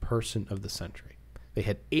vote for the person of the century. They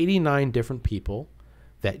had 89 different people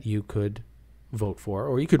that you could vote for,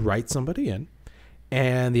 or you could write somebody in.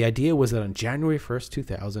 And the idea was that on January 1st,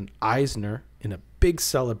 2000, Eisner, in a big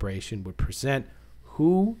celebration, would present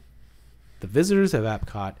who the visitors of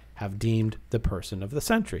Epcot have deemed the person of the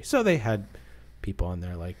century. So they had people on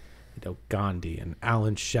there like Gandhi and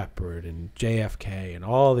Alan Shepard and JFK and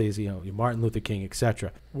all these, Martin Luther King,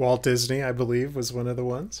 etc. Walt Disney, I believe, was one of the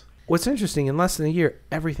ones. What's interesting, in less than a year,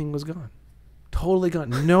 everything was gone. Totally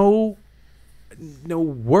gone. No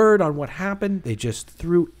word on what happened. They just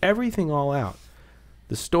threw everything all out.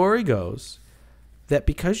 The story goes that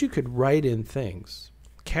because you could write in things,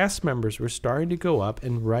 cast members were starting to go up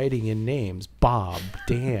and writing in names, Bob,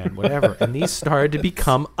 Dan, whatever, and these started to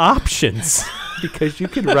become options because you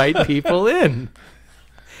could write people in.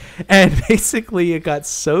 And basically it got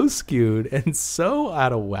so skewed and so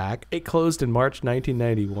out of whack, it closed in March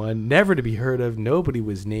 1991, never to be heard of. Nobody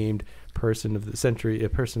was named a person of the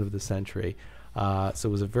century. So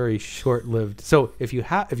it was a very short-lived. So if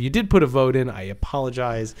you did put a vote in, I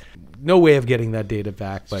apologize. No way of getting that data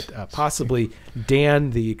back, but possibly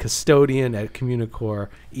Dan, the custodian at Communicore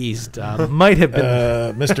East, might have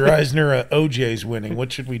been. Mr. Eisner, OJ's winning.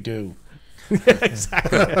 What should we do?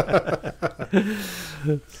 Exactly.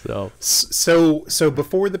 So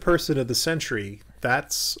before the person of the century,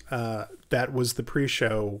 that was the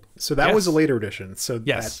pre-show. So that was a later edition. So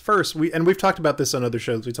at first we've talked about this on other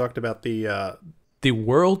shows. We talked about the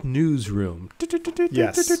World Newsroom.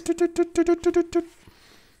 Yes.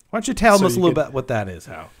 Why don't you tell us a little bit what that is,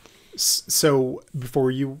 Hal? So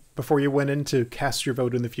before you went in to cast your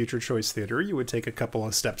vote in the Future Choice Theater, you would take a couple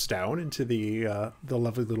of steps down into the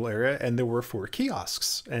lovely little area, and there were 4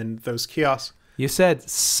 kiosks, and those kiosks. You said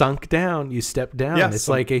sunk down. You stepped down. Yeah, it's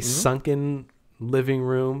like a sunken living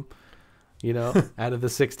room, out of the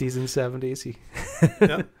 60s and 70s.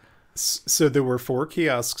 Yeah. So there were 4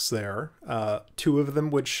 kiosks there. 2 of them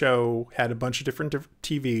had a bunch of different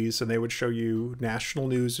TVs, and they would show you national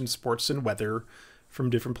news and sports and weather from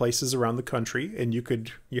different places around the country. And you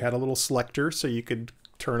had a little selector, so you could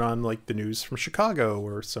turn on like the news from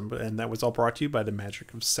Chicago and that was all brought to you by the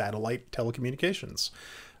magic of satellite telecommunications.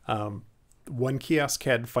 One kiosk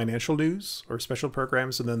had financial news or special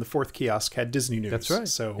programs, and then the 4th kiosk had Disney news. That's right.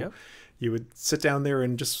 So you would sit down there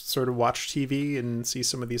and just sort of watch TV and see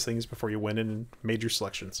some of these things before you went in and made your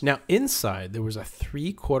selections. Now, inside, there was a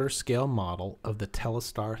 3/4 scale model of the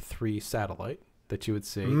Telstar 3 satellite that you would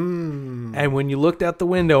see. And when you looked out the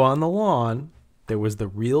window on the lawn, there was the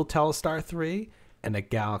real Telstar 3 and a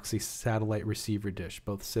Galaxy satellite receiver dish,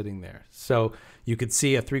 both sitting there. So you could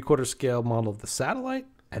see a 3/4 scale model of the satellite,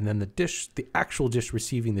 and then the actual dish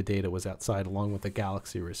receiving the data was outside along with the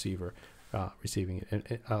Galaxy receiver receiving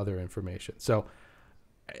other information. So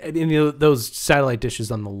those satellite dishes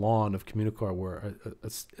on the lawn of Communicore were a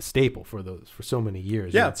staple for so many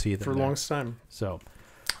years. Yeah, you would see them for a long time. So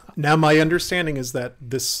now my understanding is that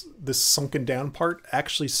this sunken down part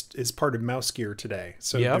actually is part of Mouse Gear today.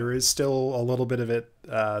 So there is still a little bit of it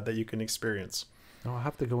that you can experience. I'll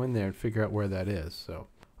have to go in there and figure out where that is. So,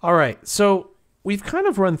 all right. So we've kind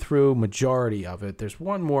of run through majority of it. There's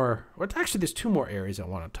one more, or actually there's 2 more areas I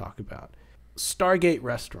want to talk about. Stargate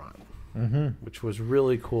Restaurant, which was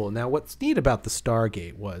really cool. Now, what's neat about the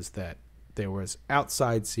Stargate was that there was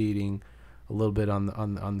outside seating, a little bit on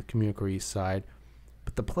the Communicore East side,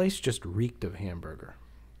 but the place just reeked of hamburger,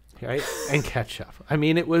 right? And ketchup. I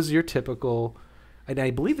mean, it was your typical And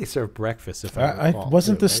I believe they serve breakfast. If I recall,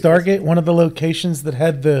 wasn't too, the right? Stargate one of the locations that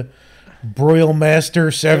had the Broil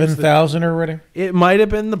Master 7000 or whatever? It might have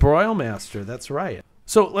been the Broil Master. That's right.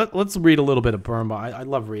 So let's read a little bit of Burma. I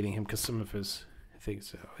love reading him because some of his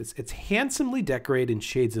things. It's handsomely decorated in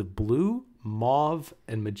shades of blue, mauve,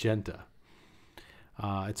 and magenta.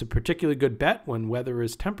 It's a particularly good bet when weather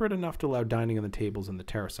is temperate enough to allow dining on the tables in the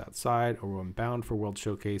terrace outside, or when bound for World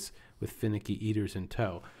Showcase with finicky eaters in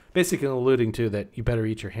tow. Basically alluding to that you better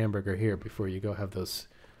eat your hamburger here before you go have those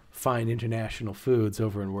fine international foods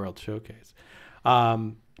over in World Showcase.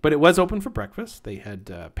 But it was open for breakfast. They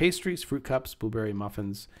had pastries, fruit cups, blueberry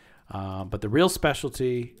muffins. But the real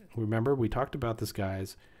specialty, remember, we talked about this,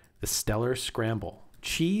 guys, the Stellar Scramble.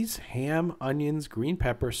 Cheese, ham, onions, green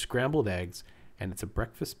pepper, scrambled eggs, and it's a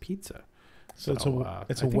breakfast pizza. So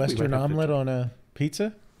it's a Western omelet on a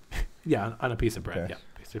pizza? Yeah, on a piece of bread, okay. Yeah,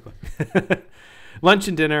 basically. Lunch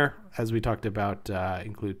and dinner, as we talked about,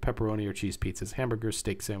 include pepperoni or cheese pizzas, hamburgers,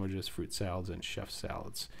 steak sandwiches, fruit salads, and chef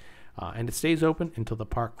salads. And it stays open until the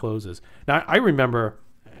park closes. Now, I remember,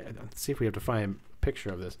 let's see if we have to find a picture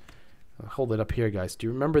of this. I'll hold it up here, guys. Do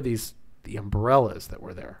you remember the umbrellas that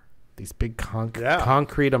were there? These big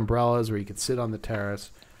concrete umbrellas where you could sit on the terrace.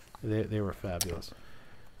 They were fabulous.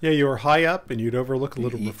 Yeah, you were high up and you'd overlook a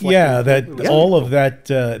little reflecting. Yeah, all of that.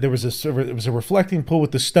 There was a reflecting pool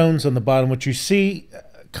with the stones on the bottom, which you see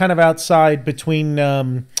kind of outside between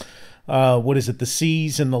what is it, the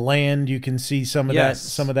seas and the land. You can see some of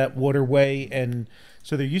that waterway, and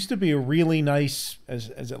so there used to be a really nice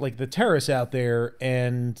as like the terrace out there,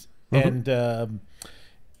 and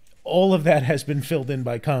all of that has been filled in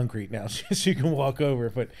by concrete now, so you can walk over.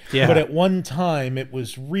 But at one time, it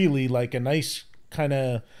was really like a nice kind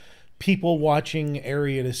of people watching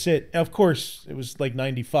area to sit. Of course, it was like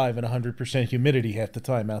 95 and 100% humidity half the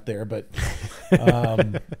time out there. But,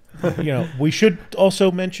 we should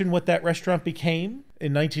also mention what that restaurant became.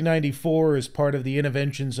 In 1994, as part of the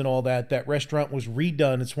interventions and all that, that restaurant was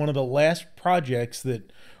redone. It's one of the last projects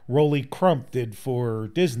that Rolly Crump did for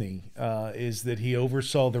Disney, is that he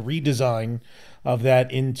oversaw the redesign of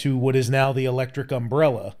that into what is now the Electric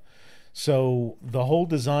Umbrella. So the whole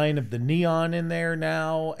design of the neon in there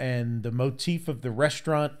now and the motif of the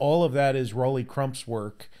restaurant, all of that is Rolly Crump's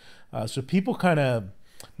work. So people kind of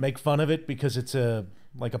make fun of it because it's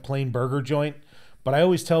like a plain burger joint. But I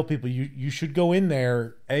always tell people you should go in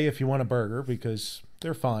there, if you want a burger, because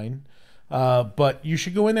they're fine. But you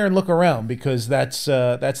should go in there and look around, because that's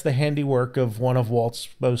the handiwork of one of Walt's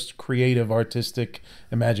most creative, artistic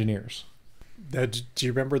Imagineers. Do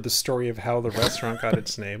you remember the story of how the restaurant got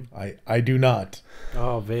its name? I do not.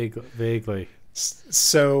 Oh, vaguely.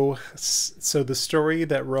 So the story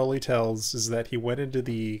that Rolly tells is that he went into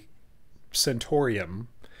the Centaurium,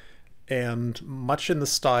 and much in the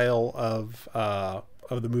style of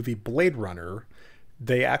the movie Blade Runner,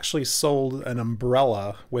 they actually sold an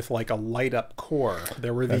umbrella with like a light up core.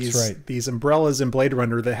 There were these umbrellas in Blade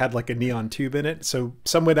Runner that had like a neon tube in it. So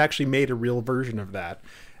someone actually made a real version of that.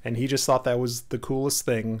 And he just thought that was the coolest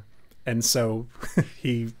thing. And so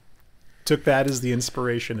he took that as the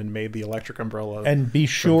inspiration and made the electric umbrella. And be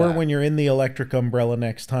sure when you're in the electric umbrella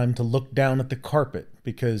next time to look down at the carpet,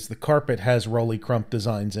 because the carpet has Rolly Crump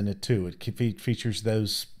designs in it too. It features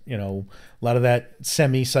those, a lot of that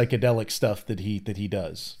semi-psychedelic stuff that he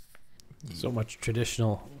does. So much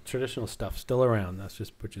traditional stuff still around.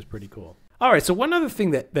 Which is pretty cool. All right, so one other thing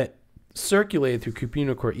that circulated through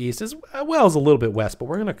Communicore East as well as a little bit west, but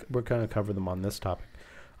we're gonna cover them on this topic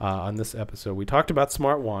on this episode. We talked about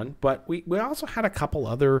Smart One, but we also had a couple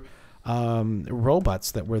other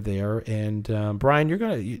robots that were there. And Brian,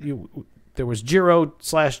 there was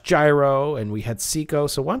Giro/Gyro, and we had Seco.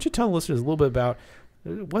 So why don't you tell the listeners a little bit about?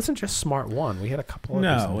 It wasn't just Smart One. We had a couple of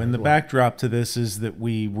No, and the backdrop to this is that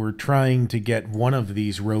we were trying to get one of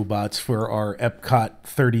these robots for our Epcot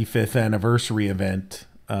 35th anniversary event.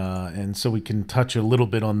 And so we can touch a little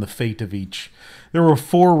bit on the fate of each. There were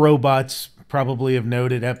 4 robots probably of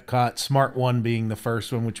note at Epcot, Smart One being the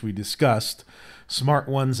first one, which we discussed. Smart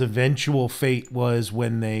One's eventual fate was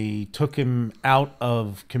when they took him out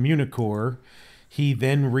of Communicore. He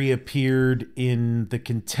then reappeared in the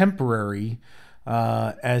Contemporary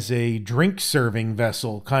as a drink-serving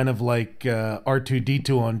vessel, kind of like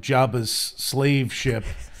R2-D2 on Jabba's slave ship.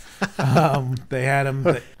 They had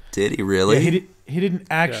him... Did he really? Yeah, he didn't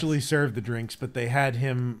actually serve the drinks, but they had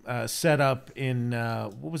him set up in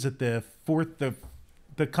what was it, the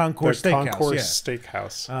Concourse Steakhouse. Concourse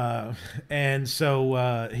Steakhouse. And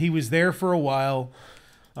so he was there for a while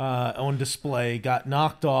on display, got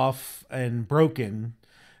knocked off and broken.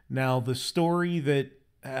 Now the story that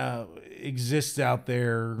exists out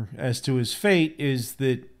there as to his fate is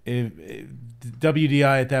that if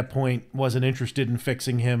WDI at that point wasn't interested in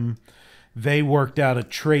fixing him. They worked out a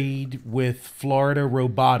trade with Florida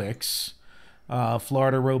Robotics.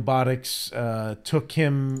 Florida Robotics took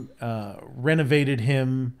him, renovated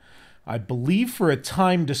him, I believe for a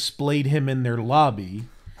time displayed him in their lobby,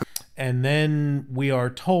 and then we are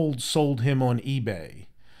told sold him on eBay.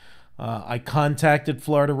 I contacted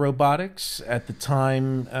Florida Robotics at the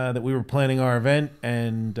time that we were planning our event,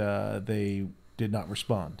 and they did not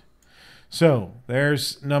respond. So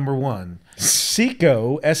there's number one.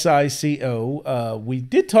 Sico, S-I-C-O, we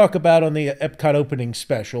did talk about on the Epcot opening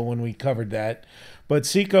special when we covered that. But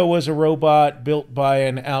Sico was a robot built by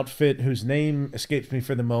an outfit whose name escapes me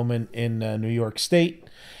for the moment in New York State.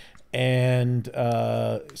 And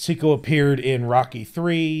Sico appeared in Rocky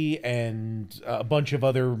III and a bunch of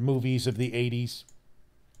other movies of the 80s.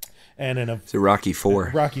 And in it's a Rocky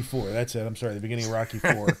IV. Rocky IV, that's it. I'm sorry, the beginning of Rocky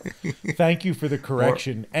IV. Thank you for the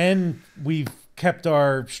correction. And we've kept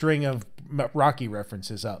our string of Rocky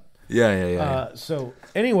references up. Yeah. So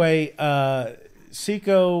anyway,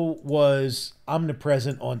 Sico was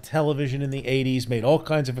omnipresent on television in the 80s, made all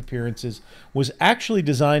kinds of appearances, was actually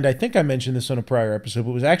designed, I think I mentioned this on a prior episode,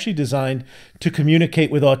 but was actually designed to communicate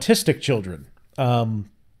with autistic children.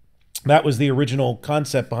 That was the original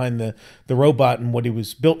concept behind the robot and what he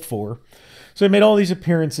was built for. So he made all these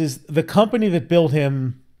appearances. The company that built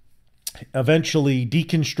him eventually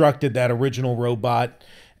deconstructed that original robot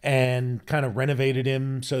and kind of renovated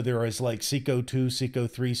him. So there is like Sico 2, Sico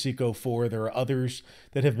 3, Sico 4. There are others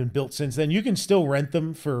that have been built since then. You can still rent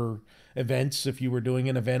them for events. If you were doing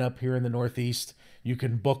an event up here in the Northeast, you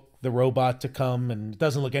can book the robot to come, and it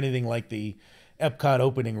doesn't look anything like the Epcot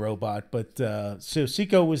opening robot, but so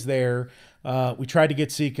Sico was there. We tried to get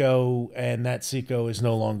Sico, and that Sico is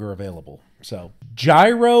no longer available. So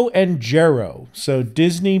Gyro and Gero. So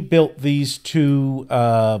Disney built these two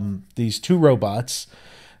robots.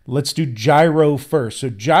 Let's do Gyro first. So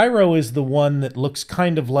Gyro is the one that looks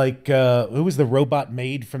kind of like who was the robot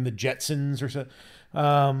made from the Jetsons or so.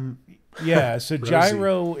 Yeah. So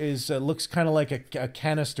Gyro is looks kind of like a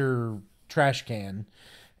canister trash can.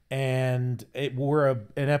 And it wore an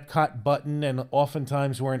Epcot button and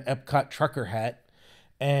oftentimes wore an Epcot trucker hat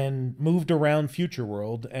and moved around Future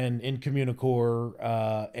World and in Communicore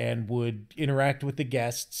and would interact with the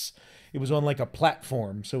guests. It was on like a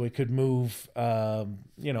platform, so it could move,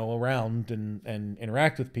 around and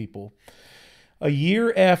interact with people. A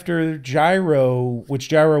year after Gyro, which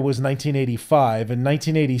Gyro was 1985, in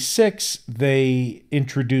 1986, they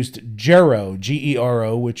introduced Gero,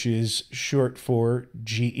 G-E-R-O, which is short for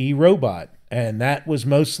GE Robot. And that was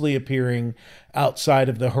mostly appearing outside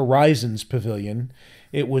of the Horizons Pavilion.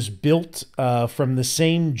 It was built from the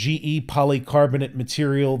same GE polycarbonate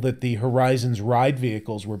material that the Horizons ride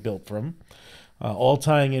vehicles were built from, all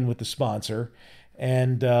tying in with the sponsor.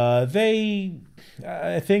 And I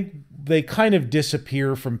think they kind of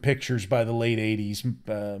disappear from pictures by the late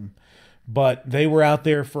 80s. But they were out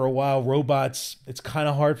there for a while. Robots, it's kind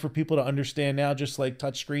of hard for people to understand now, just like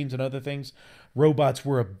touchscreens and other things. Robots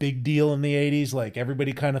were a big deal in the 80s. Like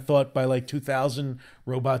everybody kind of thought by like 2000,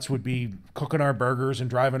 robots would be cooking our burgers and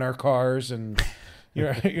driving our cars. And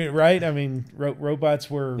you're right. I mean,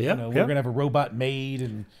 robots were, we're going to have a robot maid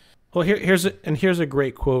and... Well, here's a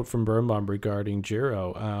great quote from Birnbaum regarding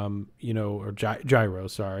Gyro, or Gyro,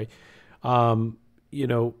 sorry.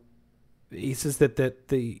 He says that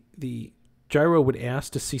the Gyro would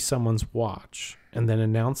ask to see someone's watch and then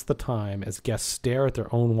announce the time as guests stare at their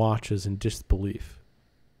own watches in disbelief.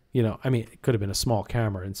 It could have been a small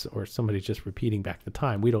camera or somebody just repeating back the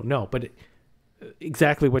time. We don't know, but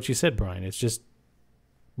exactly what you said, Brian. It's just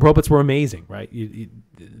robots were amazing, right?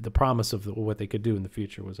 The promise of what they could do in the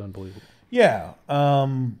future was unbelievable. Yeah.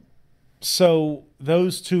 So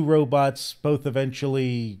those two robots both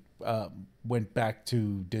eventually went back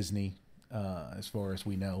to Disney, as far as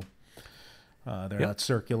we know. They're not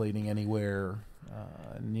circulating anywhere.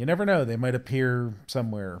 And you never know. They might appear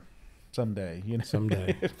somewhere someday.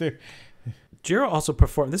 Someday. Gyro also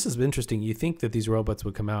performed. This is interesting. You think that these robots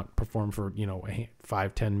would come out and perform for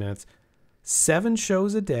 5-10 minutes. 7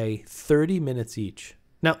 shows a day, 30 minutes each.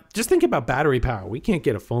 Now, just think about battery power. We can't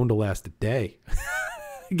get a phone to last a day.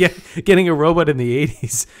 Getting a robot in the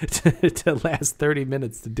 80s to last 30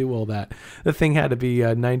 minutes to do all that. The thing had to be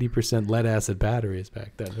 90% lead acid batteries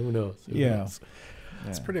back then. Who knows?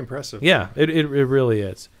 It's pretty impressive. Yeah, it really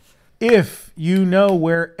is. If you know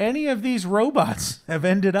where any of these robots have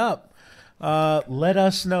ended up, let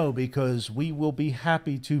us know, because we will be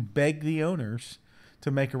happy to beg the owners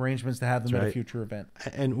to make arrangements to have them at a future event.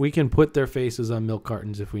 And we can put their faces on milk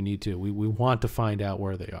cartons if we need to. We want to find out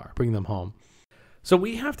where they are. Bring them home. So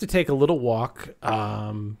we have to take a little walk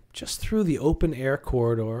just through the open air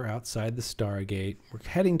corridor outside the Stargate. We're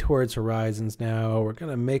heading towards Horizons now. We're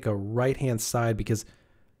going to make a right-hand side because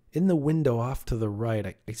in the window off to the right,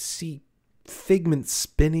 I see Figment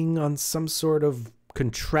spinning on some sort of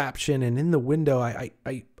contraption. And in the window, I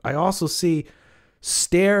also see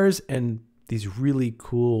stairs and these really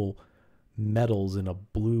cool medals in a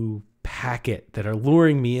blue packet that are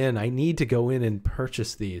luring me in. I need to go in and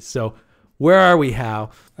purchase these. So where are we,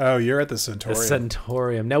 Hal? Oh, you're at the Centaurium. The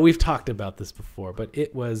Centaurium. Now, we've talked about this before, but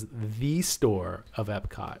it was the store of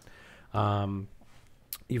Epcot.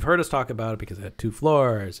 You've heard us talk about it because it had 2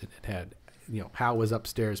 floors, and it had, Hal was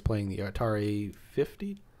upstairs playing the Atari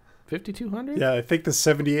 5200? Yeah, I think the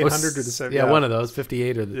 7800 or the 70. Yeah, one of those,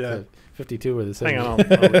 58 or the 52 or the 70. Hang on.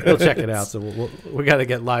 We'll check it out. So we got to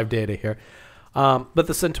get live data here. But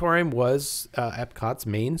the Centaurium was Epcot's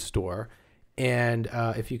main store. And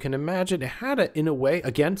if you can imagine, it had, in a way,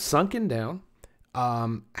 again, sunken down,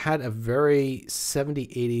 had a very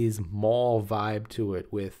 70s, 80s mall vibe to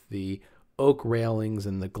it with the oak railings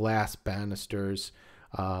and the glass banisters.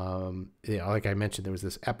 Like I mentioned, there was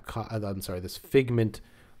this this Figment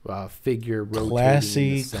figure rotating in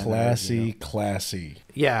the center, classy.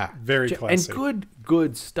 Yeah. Very classy. And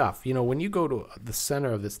good stuff. When you go to the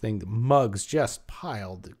center of this thing, the mugs just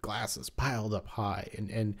the glasses piled up high,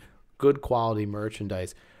 and good quality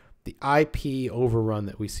merchandise. The IP overrun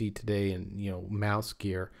that we see today in, mouse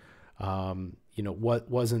gear, what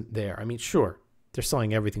wasn't there. I mean, sure, they're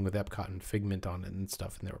selling everything with Epcot and Figment on it and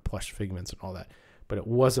stuff, and there were plush Figments and all that, but it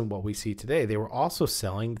wasn't what we see today. They were also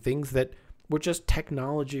selling things that were just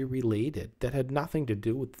technology related that had nothing to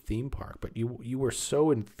do with the theme park, but you were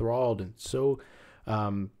so enthralled and so,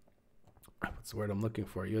 what's the word I'm looking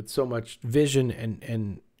for? You had so much vision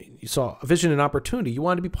and you saw a vision and opportunity. You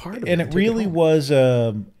wanted to be part of it. And it really was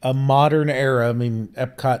a modern era. I mean,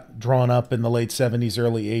 Epcot drawn up in the late 70s,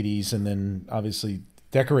 early 80s, and then obviously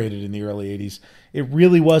decorated in the early 80s. It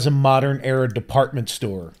really was a modern era department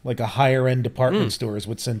store, like a higher end department store is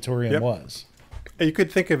what Centaurium was. You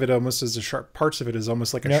could think of it almost as parts of it as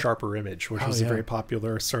almost like a sharper image, which was a very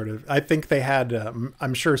popular sort of. I think they had.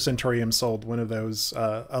 I'm sure Centaurium sold one of those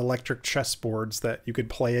electric chessboards that you could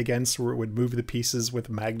play against, where it would move the pieces with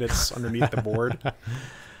magnets underneath the board.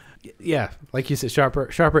 Yeah, like you said,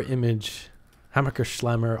 sharper image, Hammacher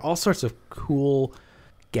Schlemmer, all sorts of cool,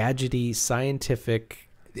 gadgety, scientific.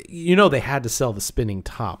 They had to sell the spinning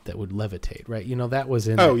top that would levitate, right? That was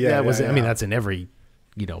in. Oh yeah, I mean, that's in every.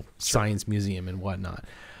 Science museum and whatnot.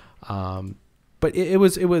 But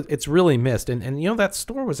it's really missed. And that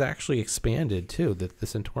store was actually expanded too. The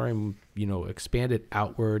Centaurium, expanded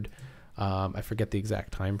outward. I forget the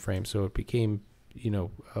exact time frame. So it became, a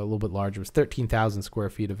little bit larger. It was 13,000 square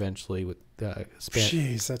feet eventually with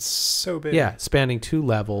Jeez, that's so big. Yeah. Spanning 2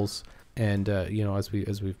 levels. And, as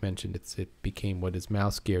we've mentioned, it became what is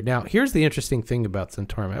mouse gear. Now, here's the interesting thing about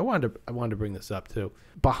Centaurium. I wanted to bring this up too.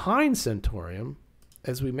 Behind Centaurium,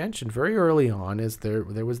 as we mentioned very early on,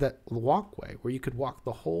 there was that walkway where you could walk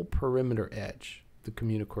the whole perimeter edge, the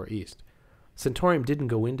Communicore East. Centaurium didn't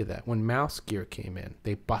go into that. When Mouse Gear came in,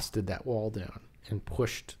 they busted that wall down and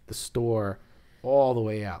pushed the store all the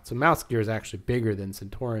way out. So Mouse Gear is actually bigger than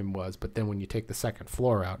Centaurium was, but then when you take the second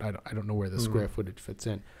floor out, I don't know where the square footage fits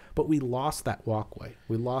in. But we lost that walkway.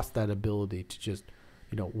 We lost that ability to just,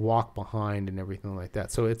 walk behind and everything like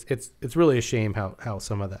that. So it's really a shame how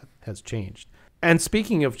some of that has changed. And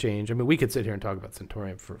speaking of change, I mean, we could sit here and talk about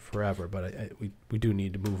Centaurium for forever, but we do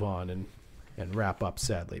need to move on and wrap up,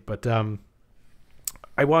 sadly. But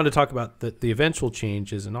I wanted to talk about the eventual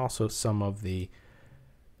changes and also some of the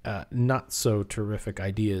not so terrific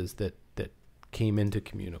ideas that came into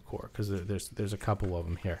Communicore, because there's a couple of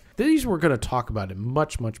them here. These we're going to talk about in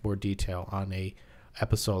much more detail on a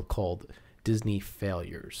episode called Disney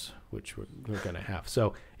Failures, which we're going to have.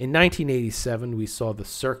 So in 1987, we saw the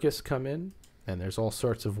circus come in. And there's all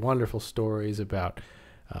sorts of wonderful stories about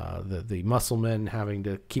the muscle men having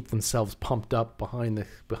to keep themselves pumped up behind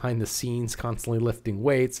the scenes, constantly lifting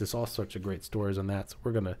weights. There's all sorts of great stories on that, so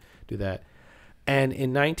we're going to do that. And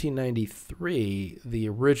in 1993, the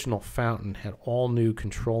original fountain had all new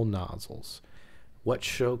control nozzles. What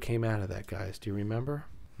show came out of that, guys? Do you remember?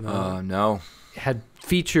 No. It had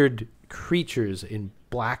featured creatures in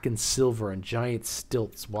black and silver and giant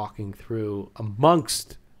stilts walking through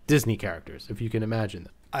amongst Disney characters, if you can imagine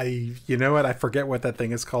them. You know what? I forget what that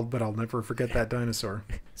thing is called, but I'll never forget that dinosaur.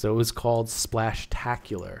 So it was called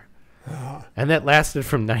Splashtacular. And that lasted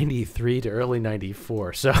from 93 to early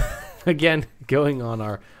 94. So again, going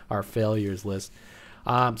on our failures list.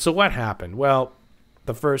 So what happened? Well,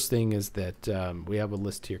 the first thing is that we have a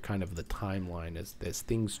list here, kind of the timeline as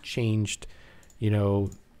things changed.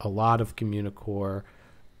 A lot of Communicore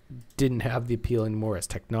didn't have the appeal anymore as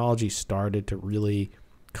technology started to really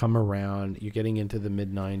come around. You're getting into the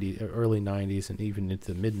mid-90s, early 90s, and even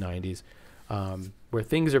into the mid-90s, where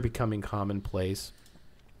things are becoming commonplace.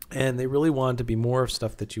 And they really wanted to be more of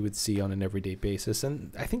stuff that you would see on an everyday basis.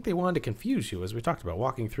 And I think they wanted to confuse you, as we talked about.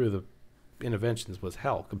 Walking through the Interventions was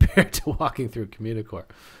hell compared to walking through Communicore.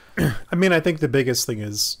 I mean, I think the biggest thing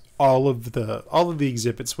is all of the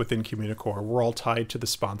exhibits within Communicore were all tied to the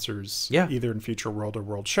sponsors, either in Future World or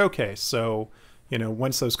World Showcase. So,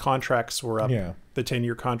 once those contracts were up, the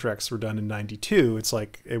 10-year contracts were done in 92, it's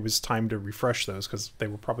like it was time to refresh those because they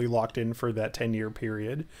were probably locked in for that 10-year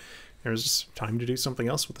period. There was just time to do something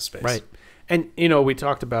else with the space. Right. And, we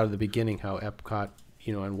talked about at the beginning how Epcot,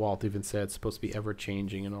 and Walt even said it's supposed to be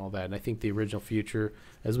ever-changing and all that. And I think the original future,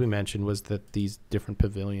 as we mentioned, was that these different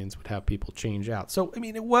pavilions would have people change out. So, I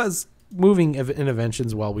mean, it was moving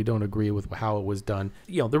interventions while we don't agree with how it was done.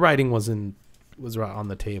 The writing was right on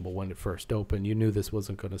the table when it first opened. You knew this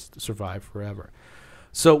wasn't going to survive forever.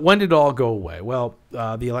 So when did it all go away? Well,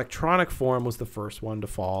 the electronic form was the first one to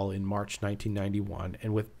fall in March 1991.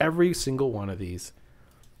 And with every single one of these,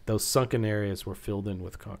 those sunken areas were filled in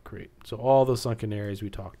with concrete. So all those sunken areas we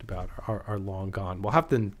talked about are long gone. We'll have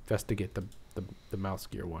to investigate the mouse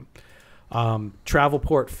gear one.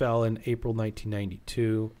 Travelport fell in April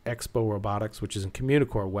 1992. Expo Robotics, which is in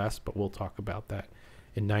Communicore West, but we'll talk about that,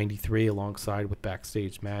 in 93, alongside with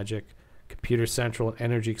Backstage Magic. Computer Central and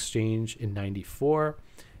Energy Exchange in 94.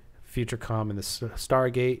 Futurecom and the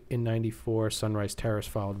Stargate in 94. Sunrise Terrace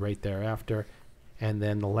followed right thereafter. And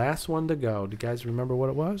then the last one to go, do you guys remember what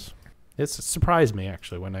it was? It surprised me,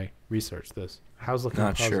 actually, when I researched this. How's looking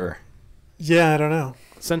Not sure. Yeah, I don't know.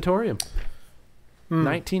 Centaurium.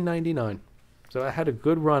 1999. So I had a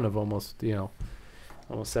good run of almost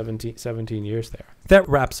 17 years there. That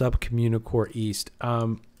wraps up Communicore East.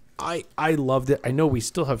 I loved it. I know we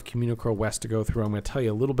still have Communicore West to go through. I'm going to tell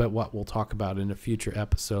you a little bit what we'll talk about in a future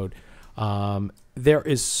episode. There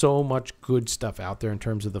is so much good stuff out there in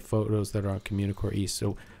terms of the photos that are on Communicore East.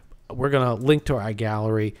 So we're going to link to our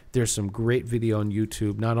gallery. There's some great video on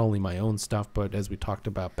YouTube, not only my own stuff, but as we talked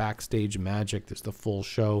about Backstage Magic, there's the full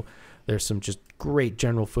show. There's some just great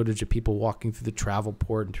general footage of people walking through the travel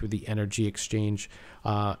port and through the energy exchange.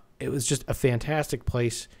 It was just a fantastic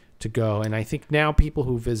place to go. And I think now people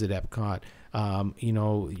who visit Epcot,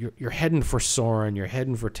 you're heading for Soarin', you're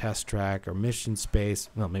heading for Test Track or Mission Space.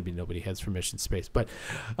 Well, maybe nobody heads for Mission Space, but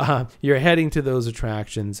you're heading to those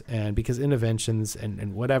attractions, and because Interventions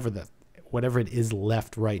and whatever it is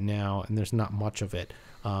left right now, and there's not much of it,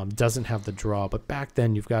 doesn't have the draw. But back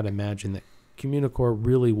then, you've got to imagine that Communicore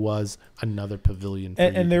really was another pavilion for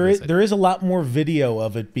and there is a lot more video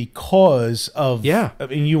of it because of I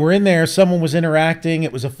mean, you were in there, someone was interacting,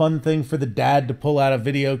 it was a fun thing for the dad to pull out a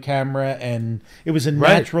video camera, and it was a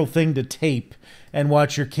natural thing to tape and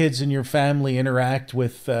watch your kids and your family interact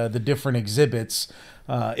with the different exhibits.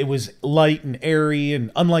 It was light and airy,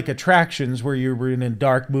 and unlike attractions where you were in a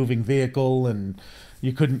dark moving vehicle and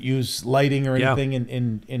you couldn't use lighting or anything,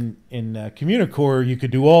 in Communicore you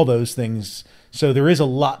could do all those things. So there is a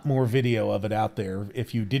lot more video of it out there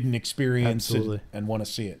if you didn't experience it and want to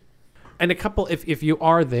see it. And a couple, if you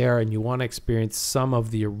are there and you want to experience some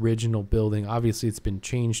of the original building, obviously it's been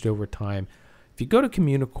changed over time. If you go to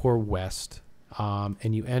Communicore West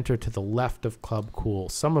and you enter to the left of Club Cool,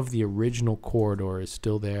 some of the original corridor is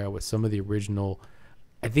still there with some of the original.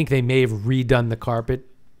 I think they may have redone the carpet.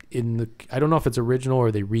 I don't know if it's original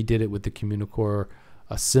or they redid it with the Communicore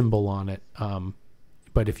symbol on it.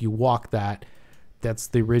 But if you walk that's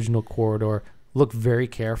the original corridor. Look very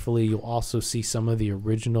carefully. You'll also see some of the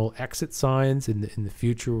original exit signs in the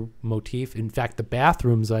future motif. In fact, the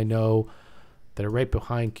bathrooms I know that are right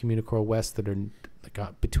behind Communicore West, that are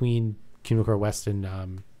like between Communicore West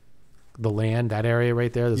and the land, that area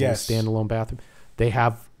right there, there's a standalone bathroom. They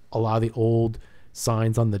have a lot of the old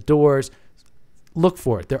signs on the doors. Look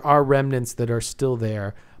for it. There are remnants that are still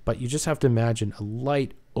there, but you just have to imagine a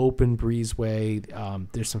light, open breezeway.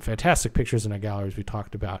 There's some fantastic pictures in our galleries we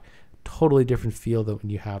talked about. Totally different feel than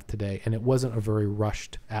you have today, and it wasn't a very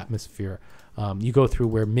rushed atmosphere. You go through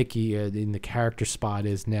where Mickey in the character spot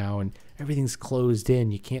is now, and everything's closed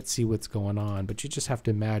in. You can't see what's going on, but you just have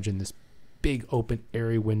to imagine this big, open,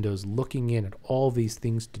 airy windows looking in at all these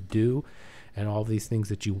things to do and all these things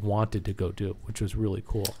that you wanted to go do, which was really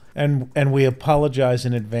cool. And we apologize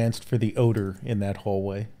in advance for the odor in that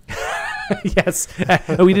hallway. Yes,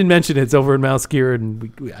 we didn't mention it's over in Mount Skier,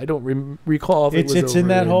 and I don't recall if it's in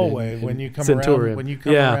that hallway when you come Centurion. around. When you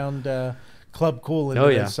come around Club Cool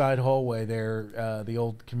into the side hallway there, the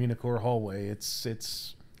old Communicore hallway. It's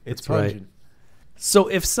pungent. Right. So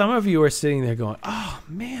if some of you are sitting there going, "Oh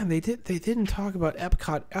man, they didn't talk about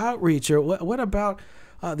Epcot outreach, or what about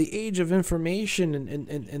the age of information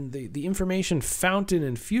and the information fountain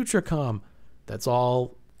and FutureCom?" That's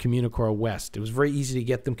all Communicore West. It was very easy to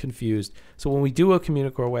get them confused. So when we do a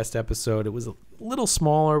Communicore West episode, it was a little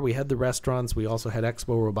smaller. We had the restaurants. We also had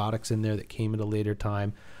Expo Robotics in there that came at a later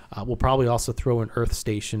time. We'll probably also throw in Earth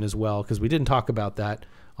Station as well, because we didn't talk about that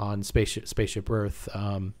on Spaceship Earth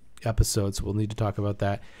episodes. We'll need to talk about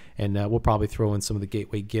that, and we'll probably throw in some of the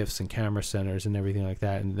gateway gifts and camera centers and everything like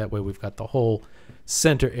that, and that way we've got the whole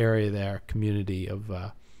center area there, community of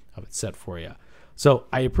it set for you. So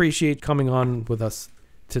I appreciate coming on with us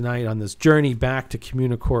tonight on this journey back to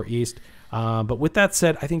Communicore East, but with that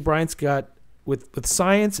said, I think Brian's got, with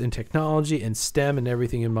science and technology and STEM and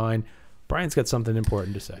everything in mind, Brian's got something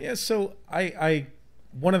important to say. Yeah, so I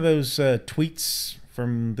one of those tweets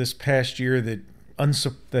from this past year that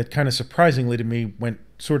kind of surprisingly to me went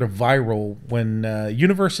sort of viral when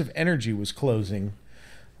Universe of Energy was closing,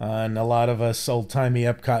 and a lot of us old-timey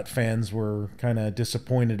Epcot fans were kind of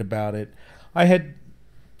disappointed about it. I had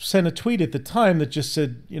sent a tweet at the time that just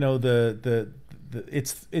said, you know,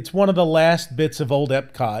 it's one of the last bits of old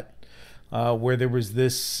Epcot where there was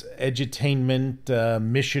this edutainment,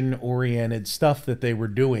 mission-oriented stuff that they were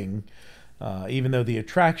doing, even though the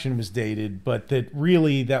attraction was dated, but that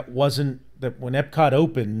really that when Epcot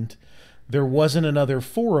opened, there wasn't another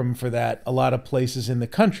forum for that a lot of places in the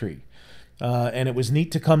country. And it was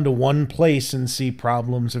neat to come to one place and see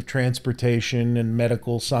problems of transportation and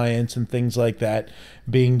medical science and things like that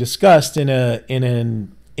being discussed in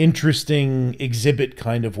an interesting exhibit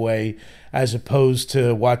kind of way, as opposed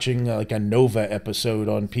to watching like a Nova episode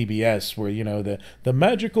on PBS where, you know, the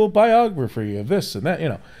magical biography of this and that, you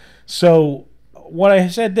know. So what I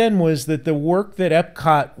said then was that the work that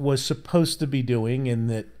Epcot was supposed to be doing and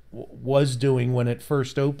that was doing when it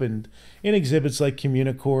first opened in exhibits like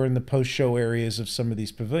Communicore and the post-show areas of some of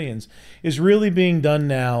these pavilions is really being done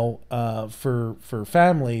now for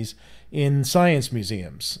families in science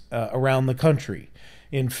museums around the country.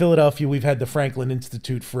 In Philadelphia, we've had the Franklin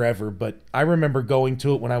Institute forever, but I remember going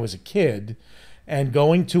to it when I was a kid, and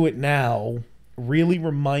going to it now really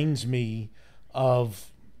reminds me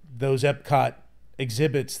of those Epcot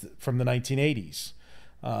exhibits from the 1980s.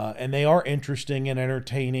 And they are interesting and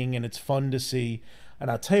entertaining, and it's fun to see.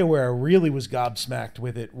 And I'll tell you where I really was gobsmacked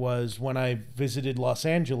with it was when I visited Los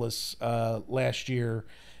Angeles last year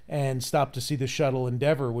and stopped to see the Shuttle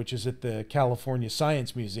Endeavour, which is at the California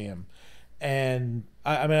Science Museum. And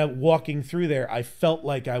I mean, walking through there, I felt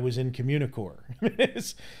like I was in Communicore.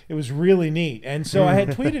 It was really neat. And so I had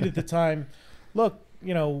tweeted at the time, look,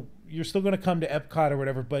 you know, you're still going to come to Epcot or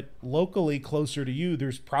whatever, but locally closer to you,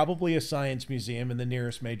 there's probably a science museum in the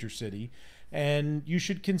nearest major city, and you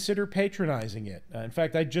should consider patronizing it. In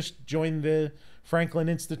fact, I just joined the Franklin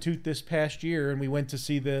Institute this past year, and we went to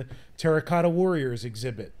see the Terracotta Warriors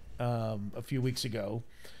exhibit a few weeks ago,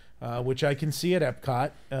 which I can see at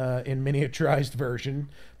Epcot in miniaturized version,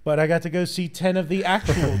 but I got to go see 10 of the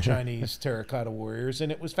actual Chinese Terracotta Warriors,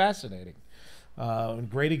 and it was fascinating.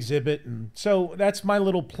 Great exhibit. And so that's my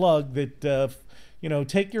little plug that, you know,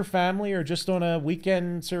 take your family or just on a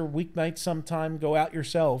weekend or weeknight sometime, go out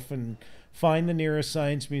yourself and find the nearest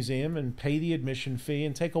science museum and pay the admission fee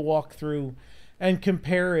and take a walk through and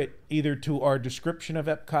compare it either to our description of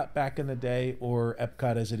Epcot back in the day or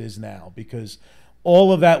Epcot as it is now, because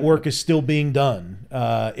all of that work is still being done.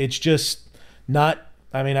 It's just not,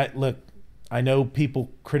 I mean, look, I know people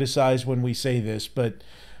criticize when we say this, but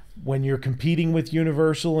when you're competing with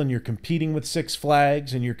Universal and you're competing with Six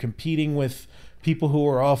Flags and you're competing with people who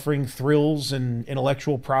are offering thrills and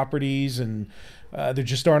intellectual properties, and there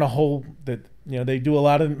just aren't a whole that, you know, they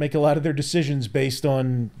make a lot of their decisions based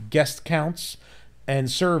on guest counts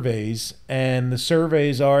and surveys, and the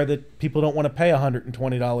surveys are that people don't want to pay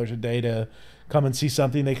 $120 a day to come and see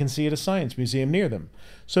something they can see at a science museum near them.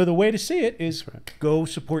 So the way to see it is go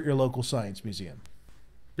support your local science museum.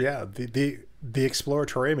 Yeah, the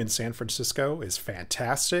Exploratorium in San Francisco is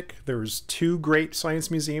fantastic. There's 2 great science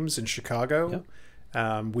museums in Chicago.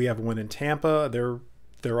 Yep. We have one in Tampa.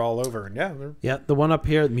 They're all over. And yeah, the one up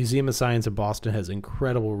here, the Museum of Science in Boston, has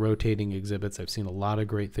incredible rotating exhibits. I've seen a lot of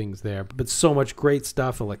great things there, but so much great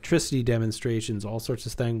stuff, electricity demonstrations, all sorts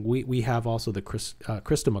of things. We have also the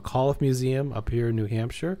Krista McAuliffe Museum up here in New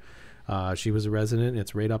Hampshire. She was a resident.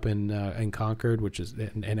 It's right up in Concord, which is,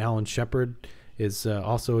 and Alan Shepard is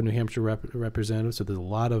also a New Hampshire representative. So there's a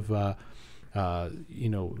lot of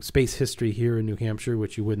space history here in New Hampshire,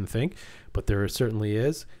 which you wouldn't think, but there certainly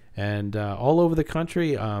is, and all over the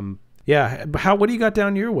country. What do you got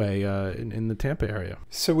down your way in the Tampa area?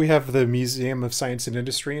 So we have the Museum of Science and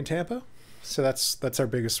Industry in Tampa. So that's our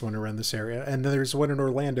biggest one around this area. And then there's one in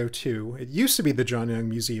Orlando, too. It used to be the John Young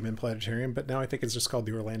Museum and Planetarium, but now I think it's just called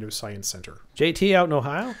the Orlando Science Center. JT, out in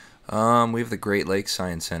Ohio? We have the Great Lakes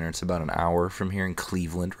Science Center. It's about an hour from here in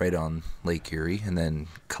Cleveland, right on Lake Erie. And then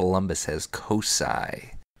Columbus has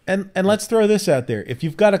COSI. And let's throw this out there. If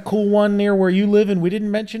you've got a cool one near where you live and we didn't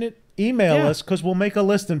mention it, email us, because we'll make a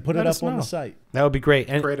list and put it up on the site. That would be great.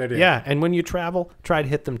 And, great idea. Yeah, and when you travel, try to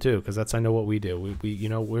hit them too, because I know what we do.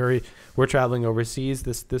 We're traveling overseas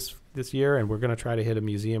this year, and we're going to try to hit a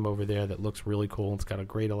museum over there that looks really cool. It's got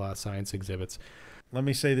a lot of science exhibits. Let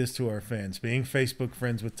me say this to our fans: being Facebook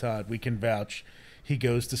friends with Todd, we can vouch. He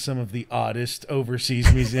goes to some of the oddest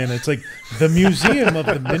overseas museums. It's like the Museum of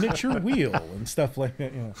the Miniature Wheel and stuff like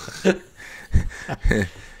that.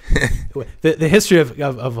 The history of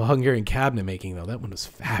Hungarian cabinet making, though, that one was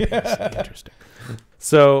fabulously interesting.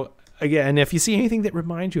 So, again, and if you see anything that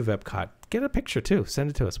reminds you of Epcot, get a picture, too.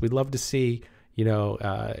 Send it to us. We'd love to see,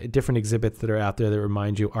 different exhibits that are out there that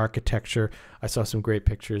remind you architecture. I saw some great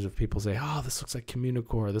pictures of people say, oh, this looks like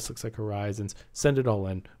Communicore, this looks like Horizons. Send it all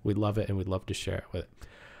in. We'd love it, and we'd love to share it with it.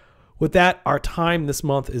 With that, our time this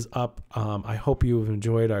month is up. I hope you have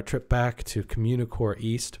enjoyed our trip back to Communicore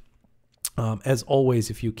East. As always,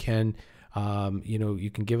 if you can,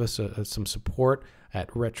 you can give us some support at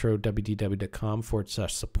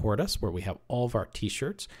RetroWDW.com/support us, where we have all of our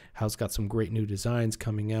t-shirts. Hal's got some great new designs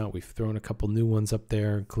coming out. We've thrown a couple new ones up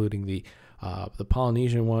there, including the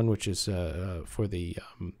Polynesian one, which is for the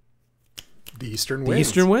Eastern Winds. The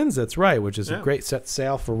Eastern Winds, that's right, which is a great set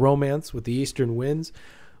sail for romance with the Eastern Winds.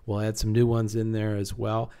 We'll add some new ones in there as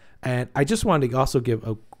well. And I just wanted to also give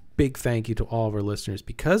a big thank you to all of our listeners.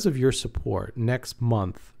 Because of your support, next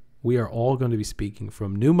month we are all going to be speaking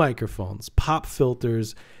from new microphones, pop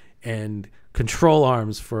filters, and control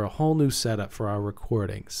arms for a whole new setup for our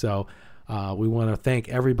recording. So we want to thank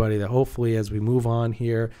everybody that hopefully as we move on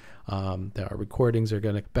here, that our recordings are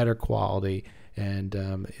going to better quality. And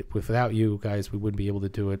without you guys, we wouldn't be able to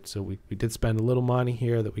do it. So we did spend a little money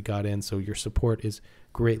here that we got in. So your support is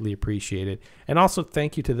greatly appreciated. And also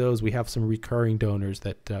thank you to those. We have some recurring donors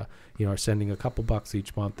that are sending a couple bucks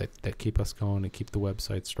each month that keep us going and keep the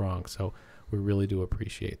website strong. So we really do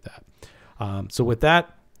appreciate that. So with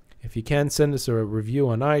that, if you can, send us a review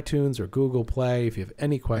on iTunes or Google Play. If you have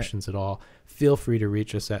any questions at all, feel free to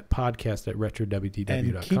reach us at podcast@RetroWDW.com.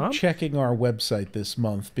 And keep checking our website this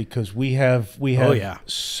month, because we have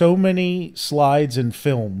so many slides and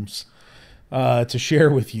films to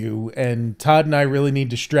share with you. And Todd and I really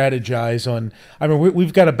need to strategize on. I mean,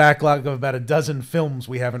 we've got a backlog of about a dozen films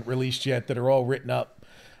we haven't released yet that are all written up.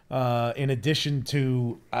 In addition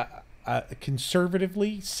to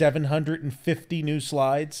conservatively 750 new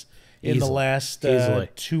slides in the last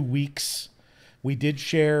 2 weeks. We did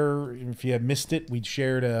share, if you have missed it, we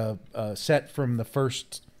shared a set from the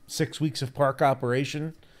first 6 weeks of park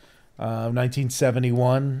operation,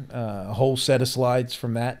 1971, a whole set of slides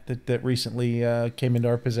from that recently came into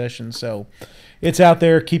our possession. So it's out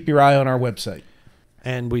there. Keep your eye on our website.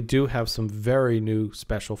 And we do have some very new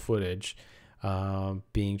special footage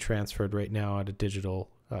being transferred right now at a digital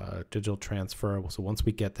transfer. So once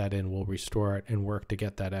we get that in, we'll restore it and work to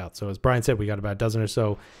get that out. So as Brian said, we got about a dozen or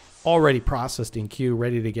so already processed in queue,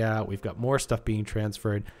 ready to get out. We've got more stuff being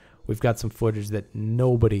transferred. We've got some footage that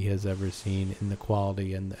nobody has ever seen in the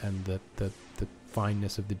quality and the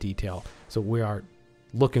fineness of the detail. So we are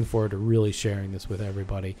looking forward to really sharing this with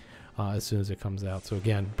everybody as soon as it comes out. So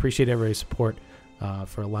again, appreciate everybody's support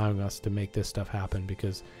for allowing us to make this stuff happen,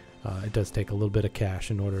 because it does take a little bit of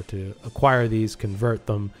cash in order to acquire these, convert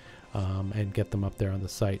them, and get them up there on the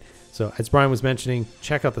site. So as Brian was mentioning,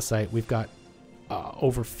 check out the site. We've got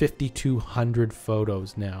over 5,200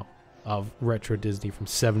 photos now of retro Disney from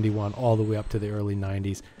 71 all the way up to the early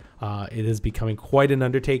 90s. It is becoming quite an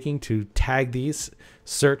undertaking to tag these,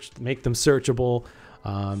 make them searchable.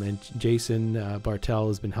 And Jason Bartel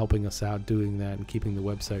has been helping us out doing that and keeping the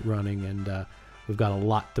website running. And we've got a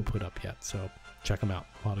lot to put up yet. So check them out.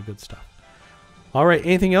 A lot of good stuff. All right.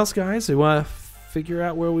 Anything else, guys? We want to figure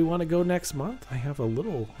out where we want to go next month? I have a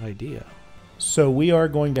little idea. So we are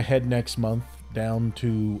going to head next month down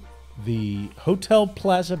to the Hotel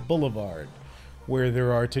Plaza Boulevard, where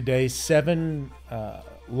there are today 7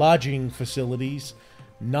 lodging facilities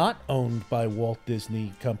not owned by Walt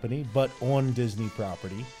Disney Company, but on Disney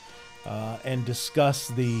property, and discuss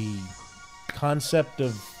the concept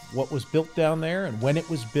of what was built down there and when it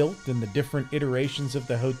was built and the different iterations of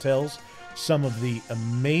the hotels, some of the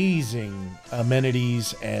amazing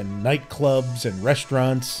amenities and nightclubs and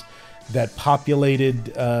restaurants that populated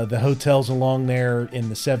the hotels along there in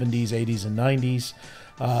the 70s, 80s, and 90s.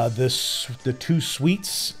 The 2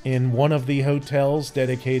 suites in one of the hotels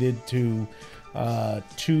dedicated to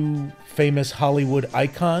 2 famous Hollywood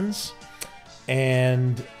icons.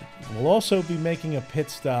 And we'll also be making a pit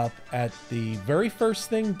stop at the very first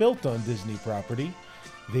thing built on Disney property,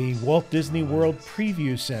 the Walt Disney World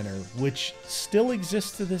Preview Center, which still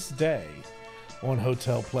exists to this day on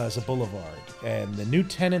Hotel Plaza Boulevard. And the new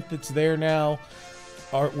tenant that's there now,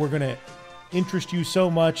 we're going to interest you so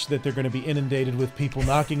much that they're going to be inundated with people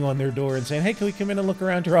knocking on their door and saying, hey, can we come in and look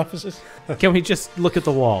around your offices? Can we just look at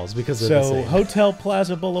the walls? Because they're the same. Hotel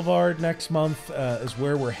Plaza Boulevard next month is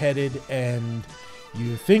where we're headed, and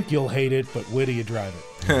you think you'll hate it, but where do you drive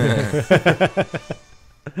it?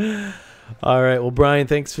 All right. Well, Brian,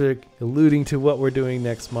 thanks for alluding to what we're doing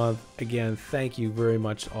next month. Again, thank you very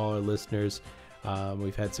much to all our listeners.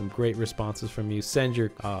 We've had some great responses from you. Send your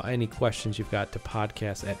any questions you've got to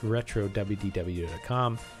podcast at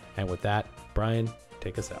RetroWDW.com. And with that, Brian,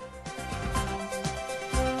 take us out.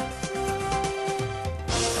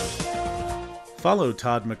 Follow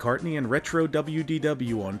Todd McCartney and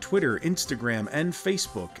RetroWDW on Twitter, Instagram, and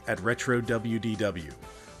Facebook at RetroWDW.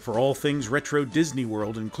 For all things Retro Disney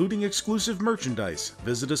World, including exclusive merchandise,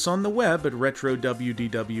 visit us on the web at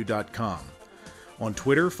RetroWDW.com. On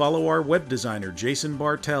Twitter, follow our web designer Jason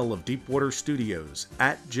Bartell of Deepwater Studios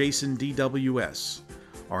at JasonDWS,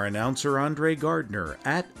 our announcer Andre Gardner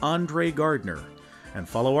at Andre Gardner, and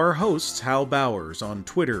follow our hosts Hal Bowers on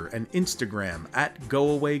Twitter and Instagram at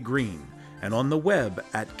GoAwayGreen, and on the web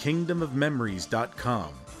at KingdomofMemories.com.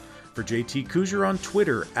 For JT Kujar on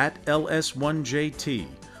Twitter at LS1JT,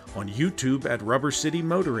 on YouTube at Rubber City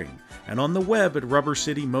Motoring, and on the web at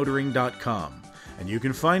RubberCityMotoring.com. And you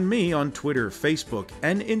can find me on Twitter, Facebook,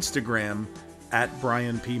 and Instagram at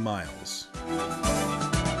Brian P. Miles.